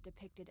 Shark was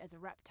depicted as a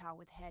reptile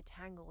with hair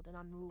tangled in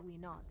unruly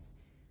knots,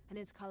 and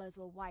his colors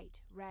were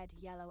white, red,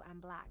 yellow,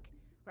 and black,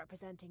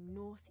 representing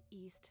north,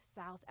 east,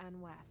 south,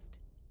 and west.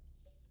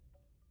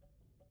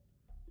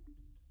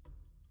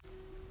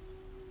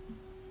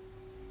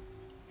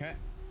 Okay.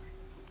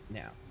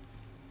 Now,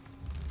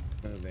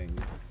 moving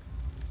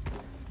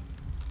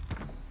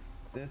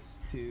this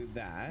to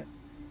that.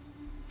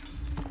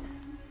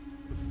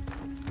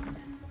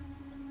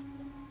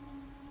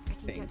 I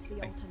can get to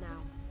the altar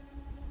now.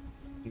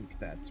 I think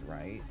that's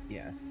right.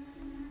 Yes.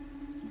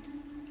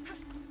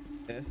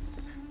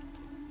 This.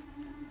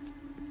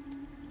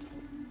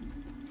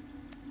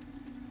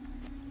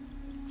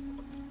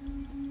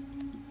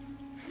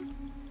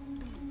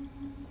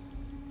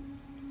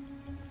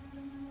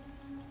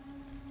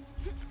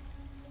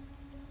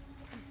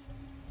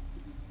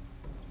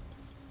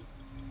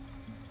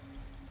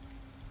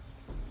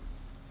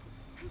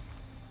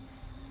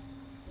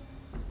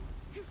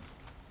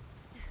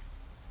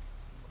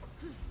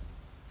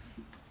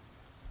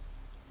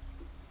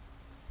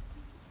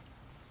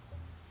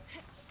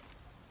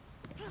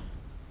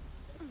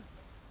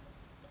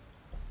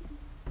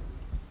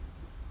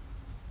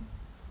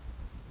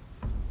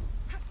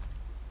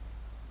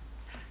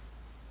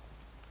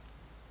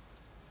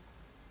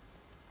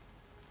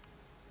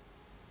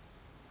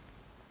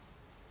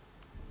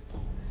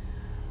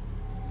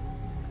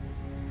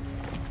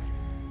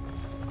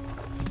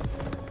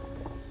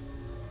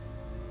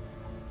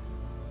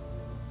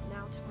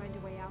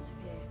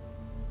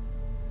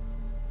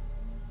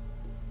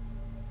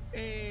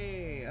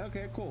 Hey,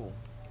 okay, cool.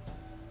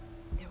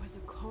 There was a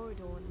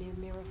corridor near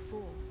Mirror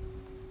 4.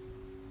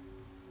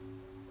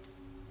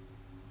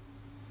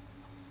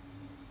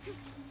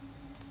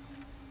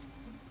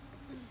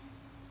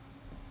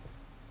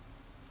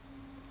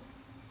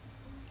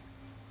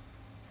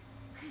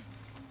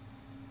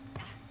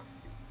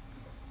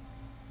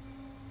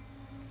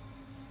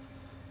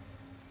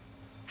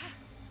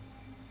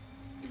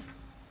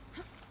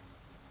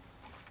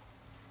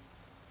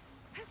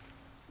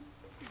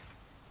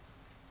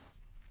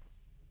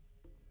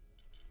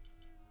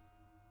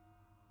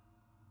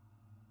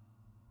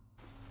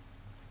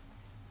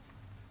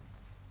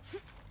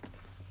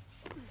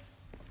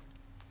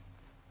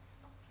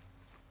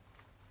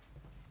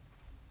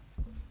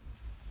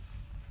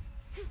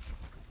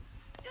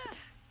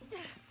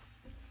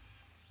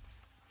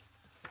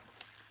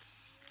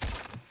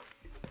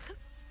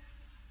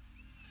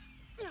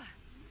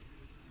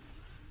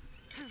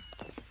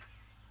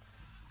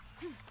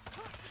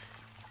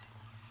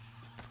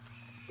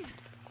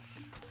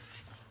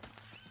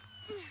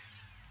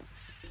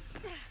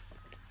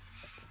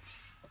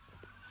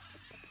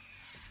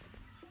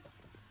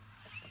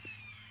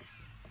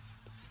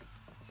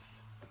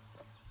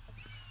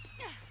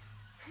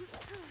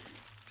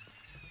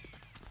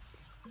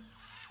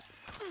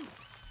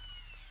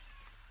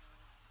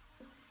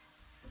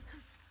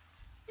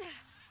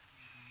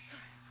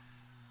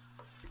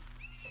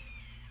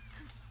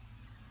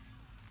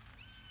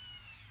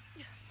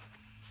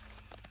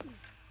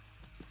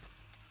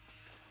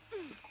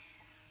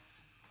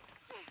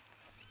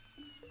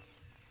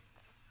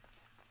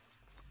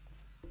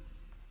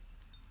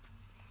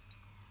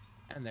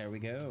 And there we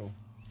go.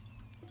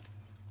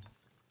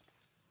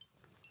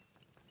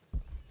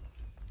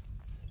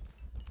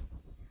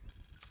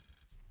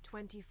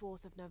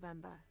 "24th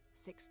November,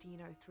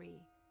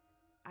 1603.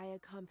 I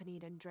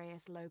accompanied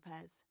Andreas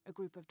Lopez, a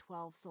group of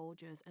 12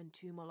 soldiers and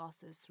 2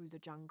 Molossers through the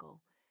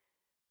jungle.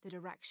 The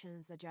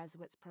directions the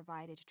Jesuits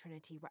provided to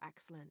Trinity were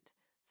excellent,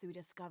 so we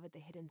discovered the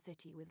hidden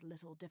city with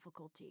little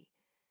difficulty.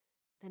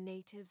 The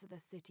natives of the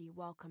city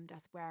welcomed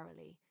us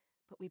warily,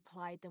 but we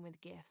plied them with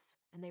gifts,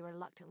 and they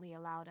reluctantly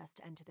allowed us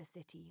to enter the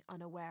city,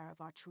 unaware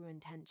of our true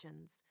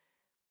intentions.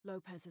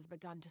 Lopez has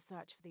begun to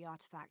search for the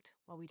artifact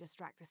while we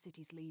distract the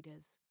city's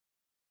leaders."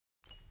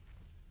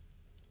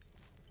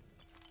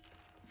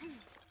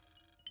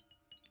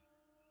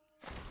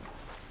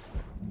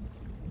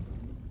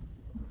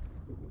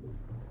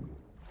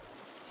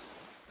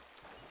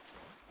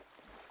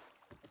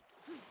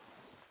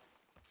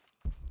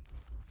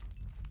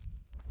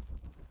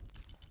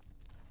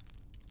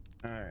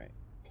 All right.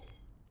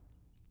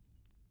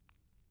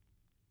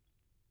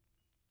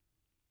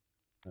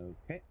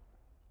 Okay.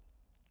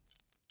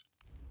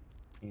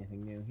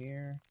 Anything new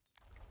here?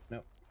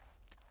 Nope.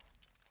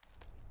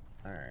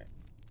 All right.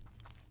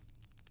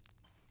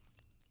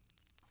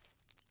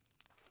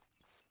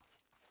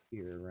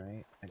 Here,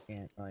 right? I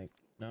can't, like,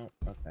 no?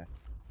 Okay.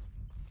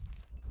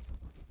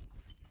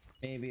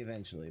 Maybe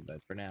eventually,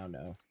 but for now,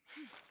 no.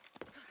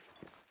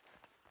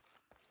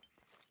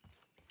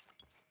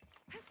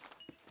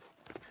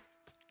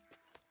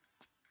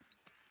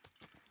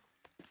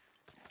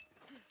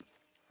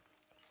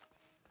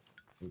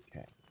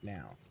 Okay,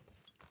 now.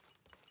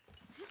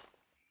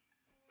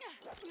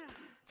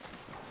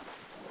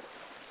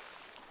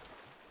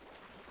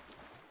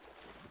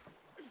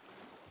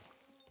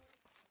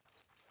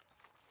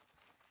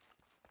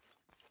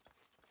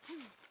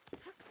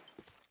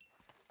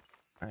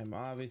 I'm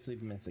obviously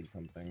missing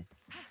something.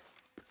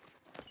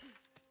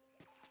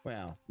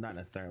 Well, not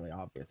necessarily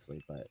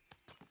obviously, but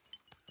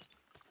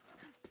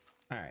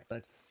all right.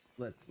 Let's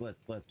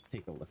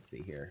take a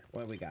look-see here.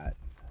 What do we got?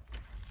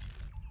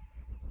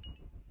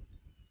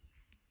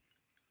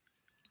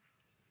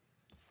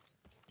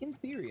 In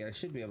theory, I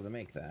should be able to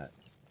make that.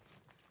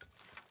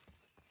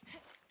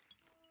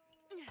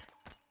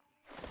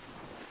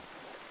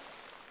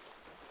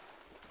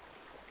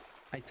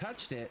 I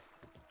touched it.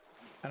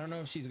 I don't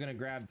know if she's gonna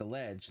grab the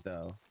ledge,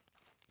 though.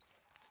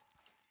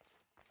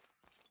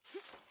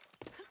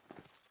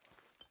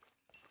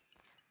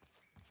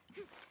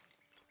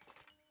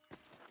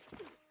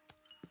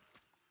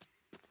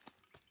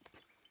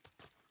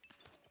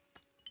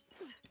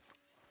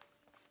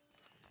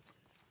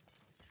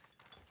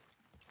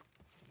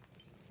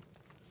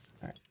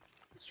 Alright,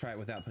 let's try it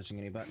without pushing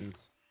any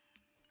buttons.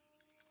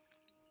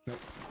 Nope.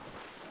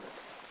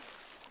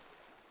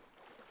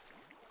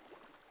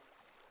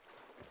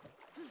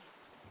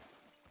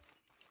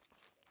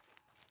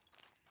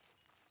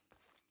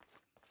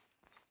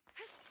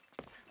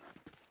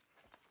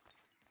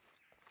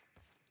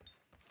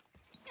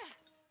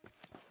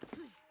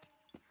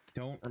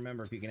 Don't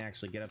remember if you can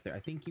actually get up there.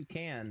 I think you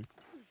can.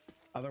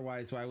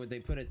 Otherwise, why would they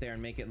put it there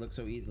and make it look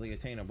so easily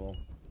attainable?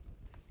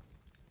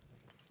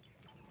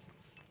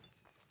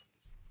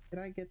 Did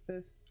I get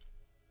this?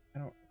 I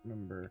don't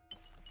remember.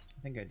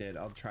 I think I did.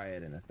 I'll try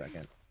it in a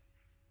second.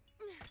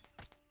 I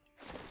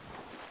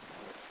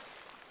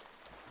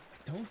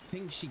don't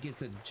think she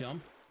gets a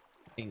jump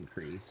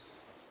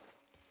increase.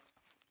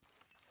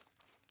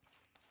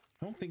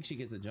 I don't think she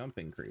gets a jump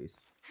increase.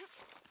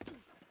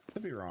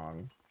 Could be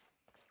wrong.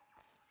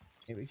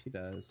 Maybe she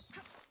does.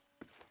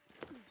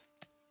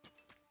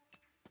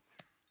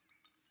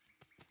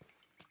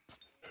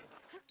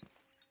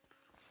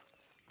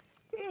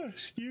 Oh,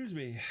 excuse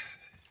me.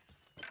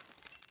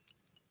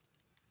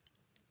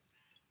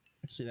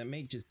 Actually, that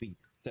may just be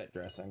set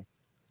dressing.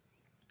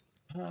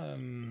 I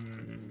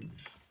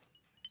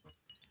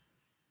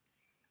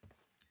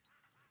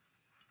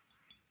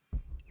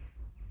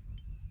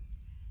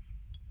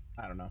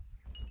don't know.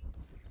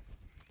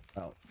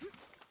 Oh.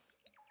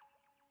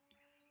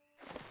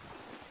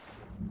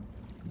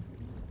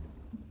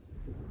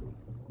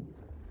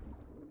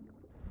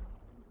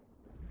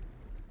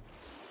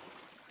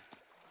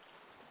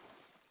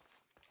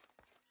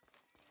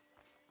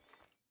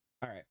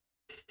 All right.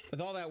 With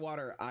all that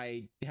water,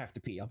 I have to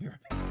pee. I'll be right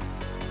back.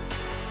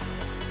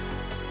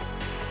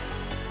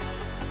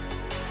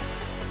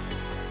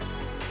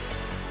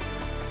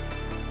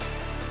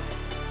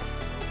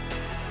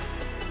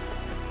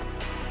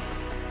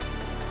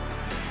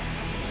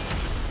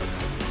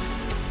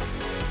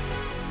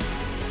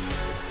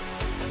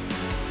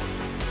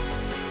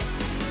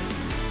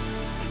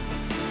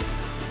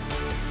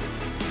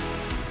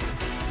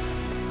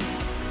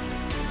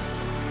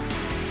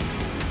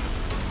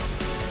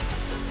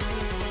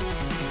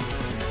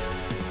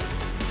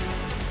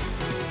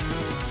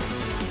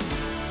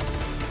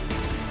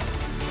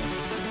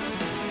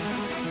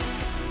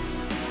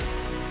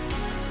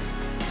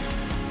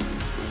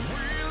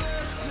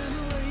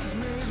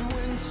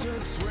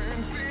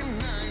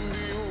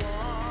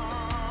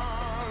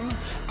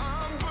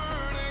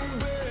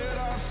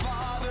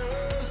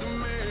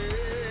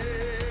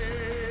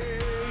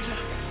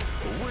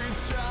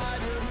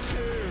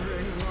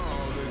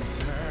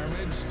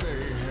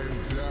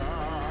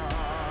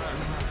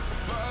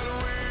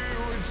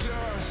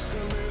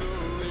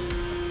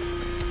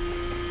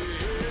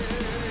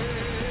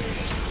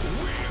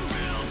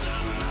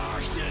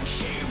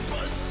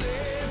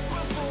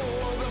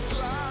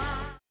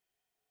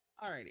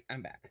 Alrighty,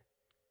 I'm back.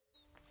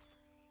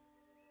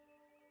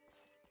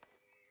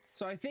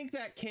 So I think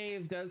that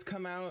cave does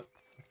come out.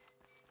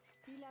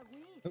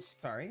 Oops,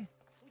 sorry.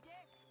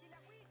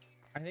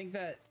 I think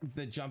that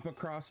the jump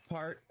across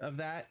part of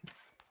that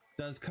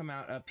does come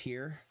out up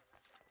here.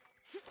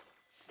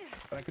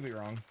 But I could be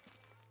wrong.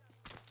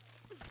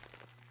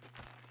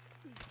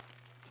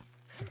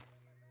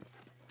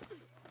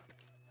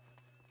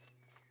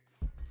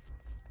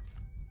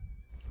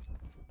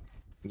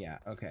 Yeah,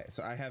 okay,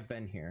 so I have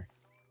been here.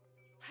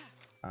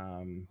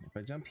 If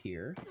I jump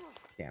here,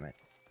 damn it.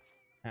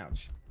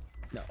 Ouch.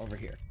 No, over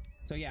here.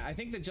 So yeah, I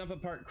think the jump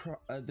apart,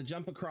 the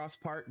jump across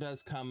part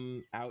does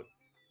come out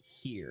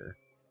here.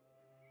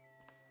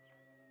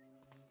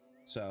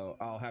 So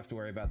I'll have to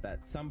worry about that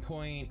at some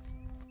point,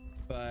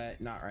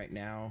 but not right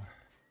now.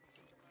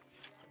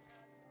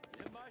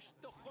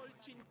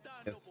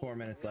 We have 4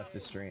 minutes left to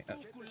stream. Oh.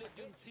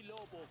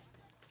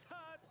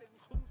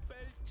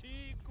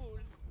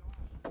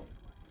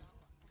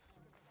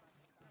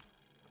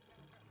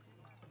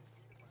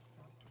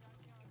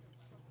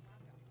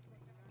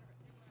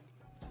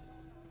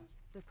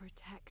 The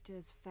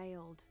protectors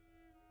failed,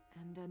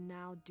 and are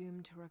now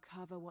doomed to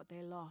recover what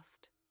they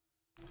lost.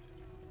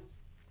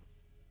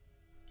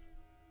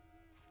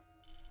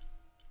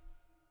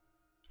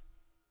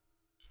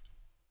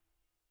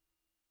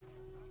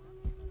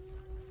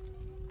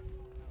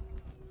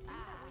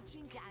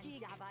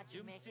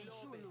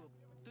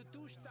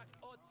 Tutushtak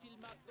otsil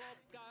makov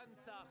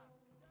kansach.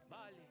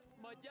 Vale,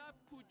 mayab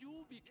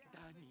kuyubik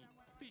tani.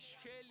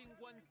 Pishhelin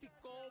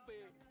guantikobe.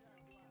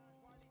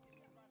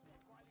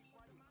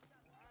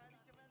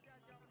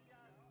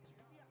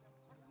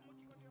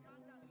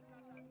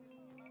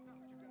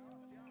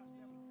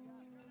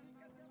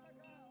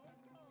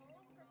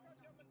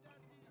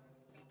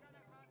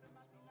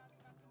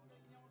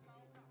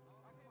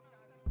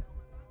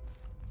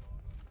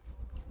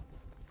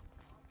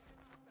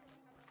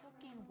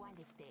 Sokin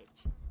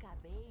waletech,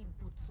 kabein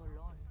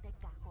putzolon,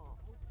 tekajo.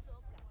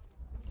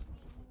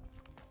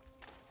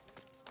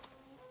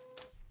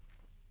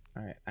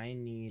 All right, I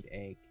need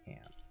a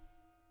camp.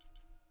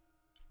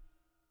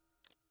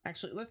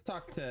 Actually, let's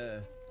talk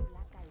to...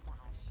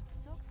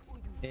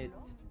 It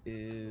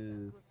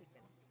is...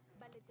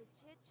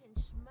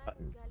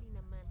 Button.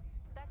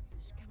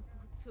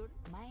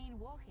 Main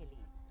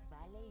woheli,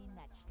 vale in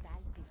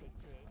nachtal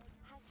titeche,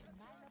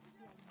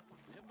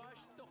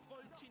 Lemash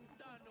tochol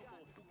chintanobo,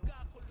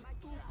 ukajol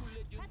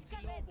tukule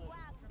yunzilobo.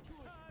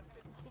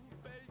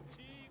 Humpel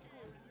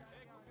chikul.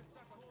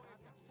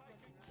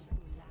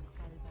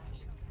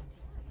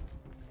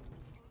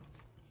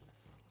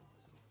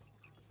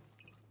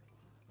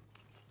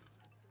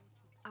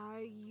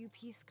 Are you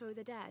Pisco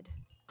the Dead?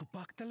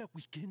 Kupaktala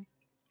weekend,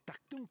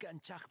 taktung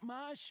kanchak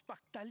mash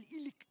paktal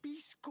ilik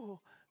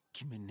pisco.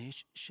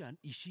 Kimenesh shan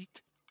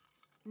ishik?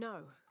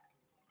 No.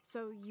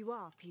 So you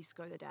are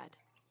Pisco the Dead?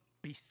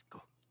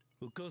 Pisco.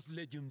 Ukos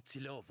lejum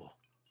tsilovo.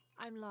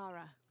 I'm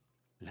Lara.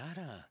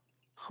 Lara,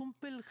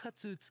 humpel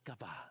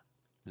hatsutskaba.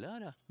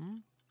 Lara,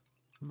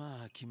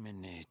 Ma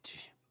kimenechi.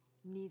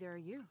 Neither are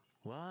you.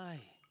 Why?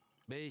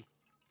 Bey,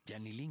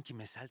 janilinki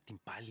me saltin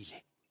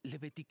palile.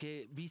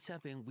 Lebetike visa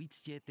ben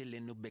witsjete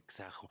lenu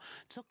beksajo.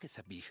 Tsoke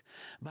sabih.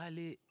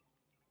 Vale.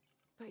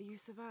 But you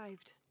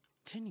survived.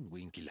 Chenin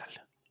winkilal.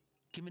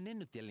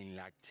 Kimenenu tialin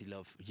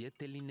laktilov,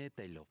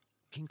 yetelinetailov.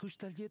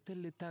 Kinkustal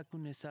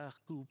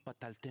yeteletakunesahku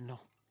patalteno.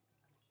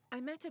 I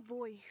met a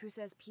boy who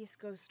says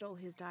Pisco stole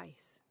his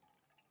dice.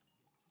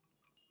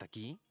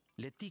 Taki,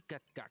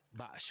 letikat kak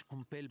bash,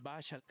 kumpel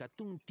bash al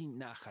katuntin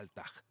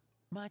nahaltach.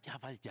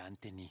 Majaval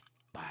yanteni.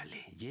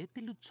 Vale,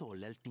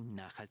 yetelutzol al tin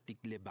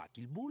nahaltik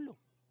lebakil bulo.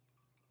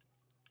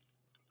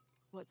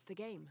 What's the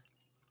game?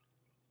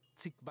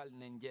 Tsikbal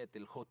nen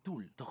yetel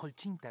hotul,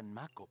 toholchintan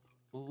makop.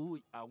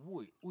 Uy,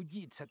 awuy,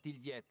 uyit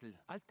satil yetel,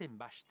 alten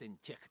bashten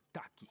chek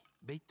taki.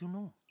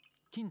 Beituno,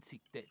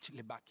 kinsik tech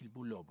lebakil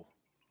bulobo.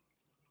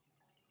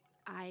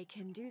 I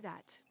can do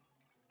that.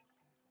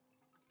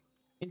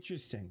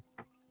 Interesting.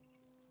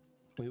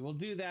 We will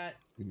do that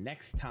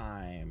next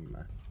time.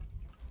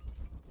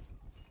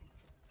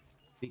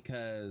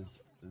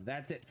 Because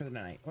that's it for the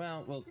night.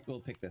 Well, we'll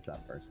pick this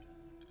up first.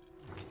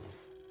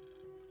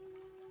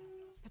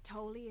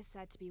 Patoli is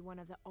said to be one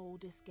of the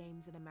oldest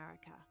games in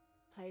America,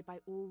 played by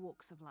all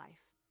walks of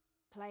life.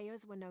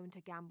 Players were known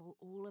to gamble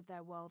all of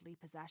their worldly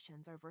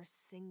possessions over a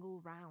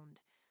single round,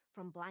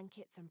 from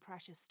blankets and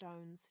precious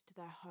stones to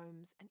their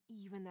homes and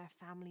even their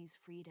family's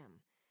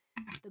freedom.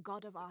 The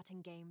god of art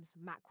and games,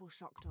 Makwil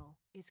Shokdal,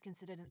 is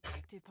considered an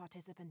active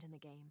participant in the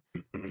game,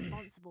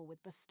 responsible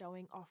with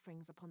bestowing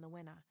offerings upon the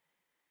winner.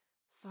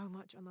 So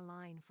much on the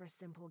line for a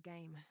simple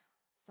game.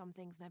 Some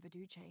things never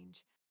do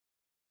change.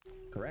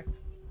 Correct.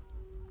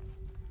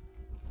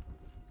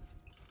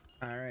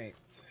 All right.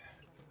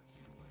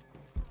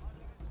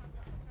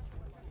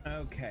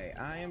 Okay,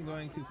 I am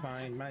going to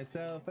find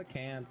myself a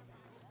camp.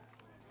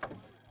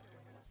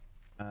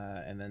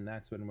 And then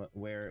that's when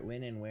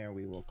and where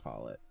we will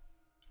call it.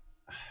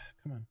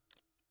 Come on.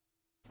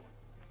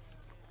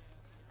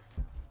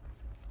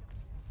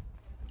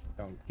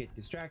 Don't get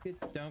distracted.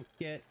 Don't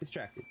get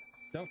distracted.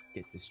 Don't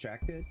get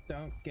distracted.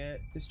 Don't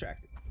get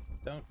distracted.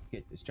 Don't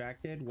get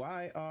distracted.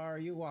 Why are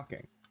you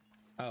walking?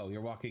 Oh,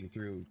 you're walking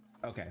through.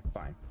 Okay,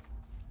 fine.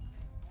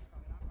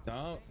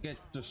 Don't get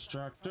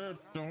distracted.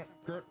 Don't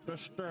get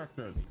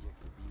distracted. Don't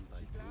get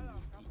distracted.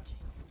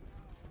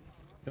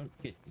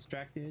 Don't get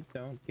distracted.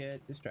 Don't get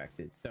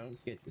distracted.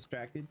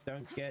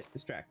 Don't get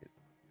distracted.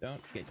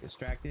 Don't get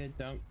distracted.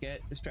 Don't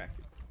get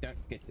distracted. Don't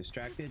get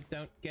distracted.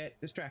 Don't get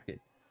distracted.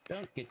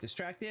 Don't get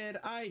distracted.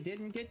 I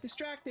didn't get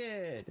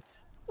distracted.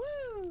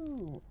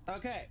 Woo!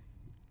 Okay.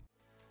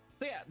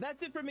 So yeah,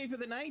 that's it for me for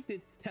the night.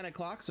 It's 10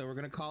 o'clock, so we're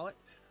gonna call it.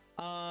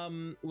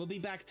 We'll be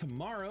back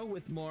tomorrow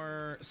with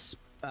more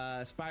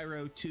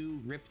Spyro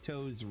 2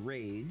 Ripto's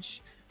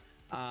Rage,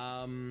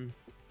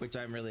 which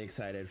I'm really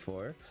excited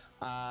for.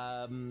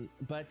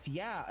 But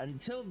yeah,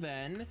 until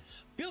then,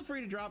 feel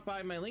free to drop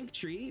by my link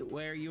tree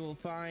where you will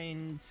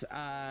find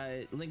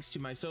links to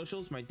my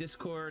socials, my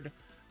Discord,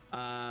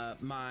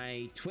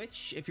 my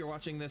Twitch if you're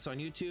watching this on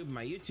YouTube,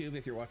 my YouTube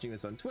if you're watching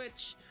this on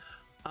Twitch,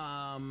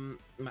 and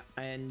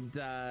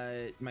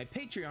my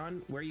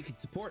Patreon where you can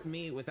support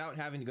me without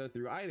having to go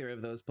through either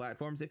of those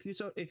platforms if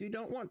you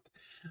don't want.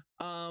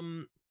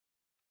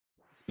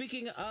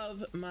 Speaking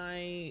of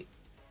my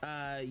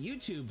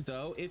YouTube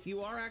though, if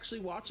you are actually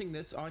watching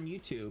this on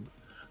YouTube,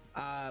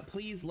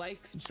 please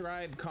like,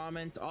 subscribe,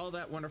 comment, all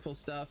that wonderful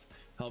stuff.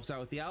 helps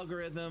out with the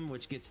algorithm,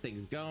 which gets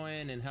things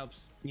going and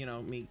helps, you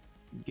know, me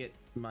get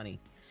money.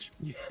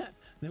 Yeah,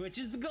 which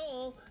is the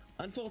goal.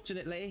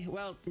 Unfortunately,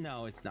 well,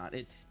 no, it's not.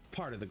 It's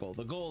part of the goal.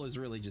 The goal is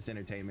really just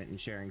entertainment and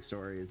sharing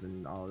stories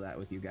and all of that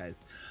with you guys.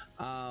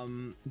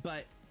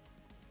 But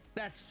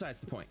that's besides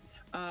the point.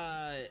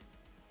 Yeah,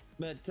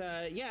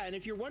 and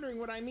if you're wondering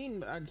what I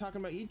mean, I'm talking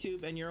about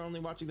YouTube and you're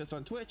only watching this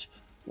on Twitch,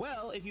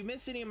 well, if you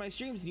missed any of my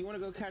streams and you want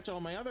to go catch all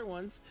my other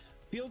ones,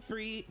 feel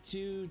free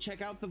to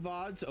check out the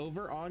VODs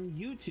over on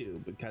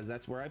YouTube, because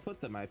that's where I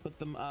put them. I put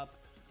them up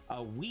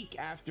a week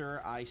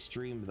after I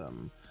streamed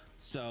them.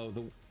 So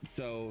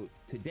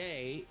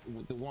today,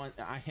 the one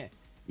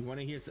you want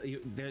to hear,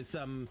 there's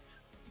some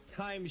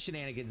time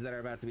shenanigans that are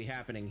about to be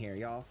happening here,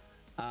 y'all.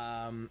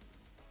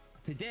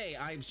 Today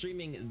I'm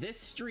streaming this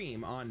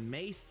stream on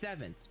May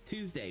 7th,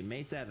 Tuesday,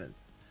 May 7th.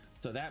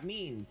 So that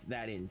means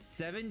that in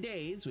 7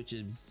 days, which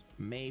is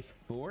May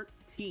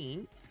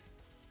 14th,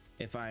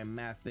 if I'm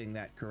mathing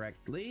that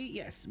correctly,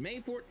 yes,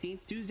 May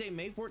 14th, Tuesday,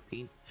 May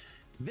 14th,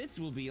 this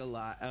will be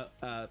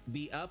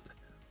be up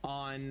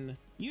on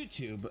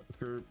YouTube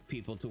for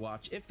people to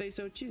watch if they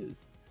so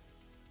choose.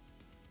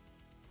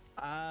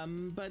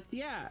 But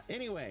yeah,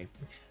 anyway,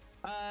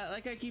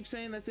 like I keep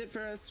saying, that's it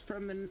for us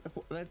from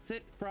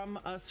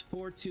us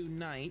for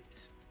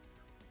tonight.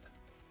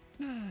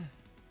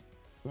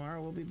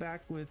 Tomorrow we'll be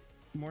back with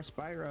more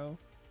Spyro.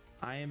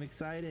 I am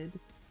excited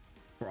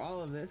for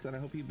all of this, and I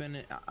hope you've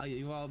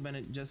all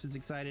been just as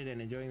excited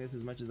and enjoying this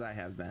as much as I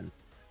have been.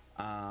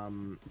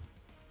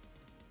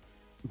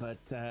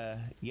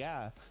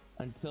 Yeah,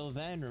 until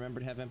then,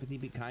 remember to have empathy,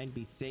 be kind,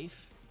 be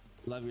safe,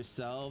 love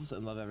yourselves,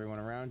 and love everyone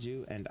around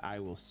you, and I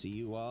will see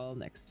you all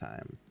next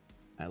time.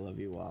 I love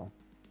you all.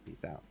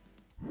 Peace out.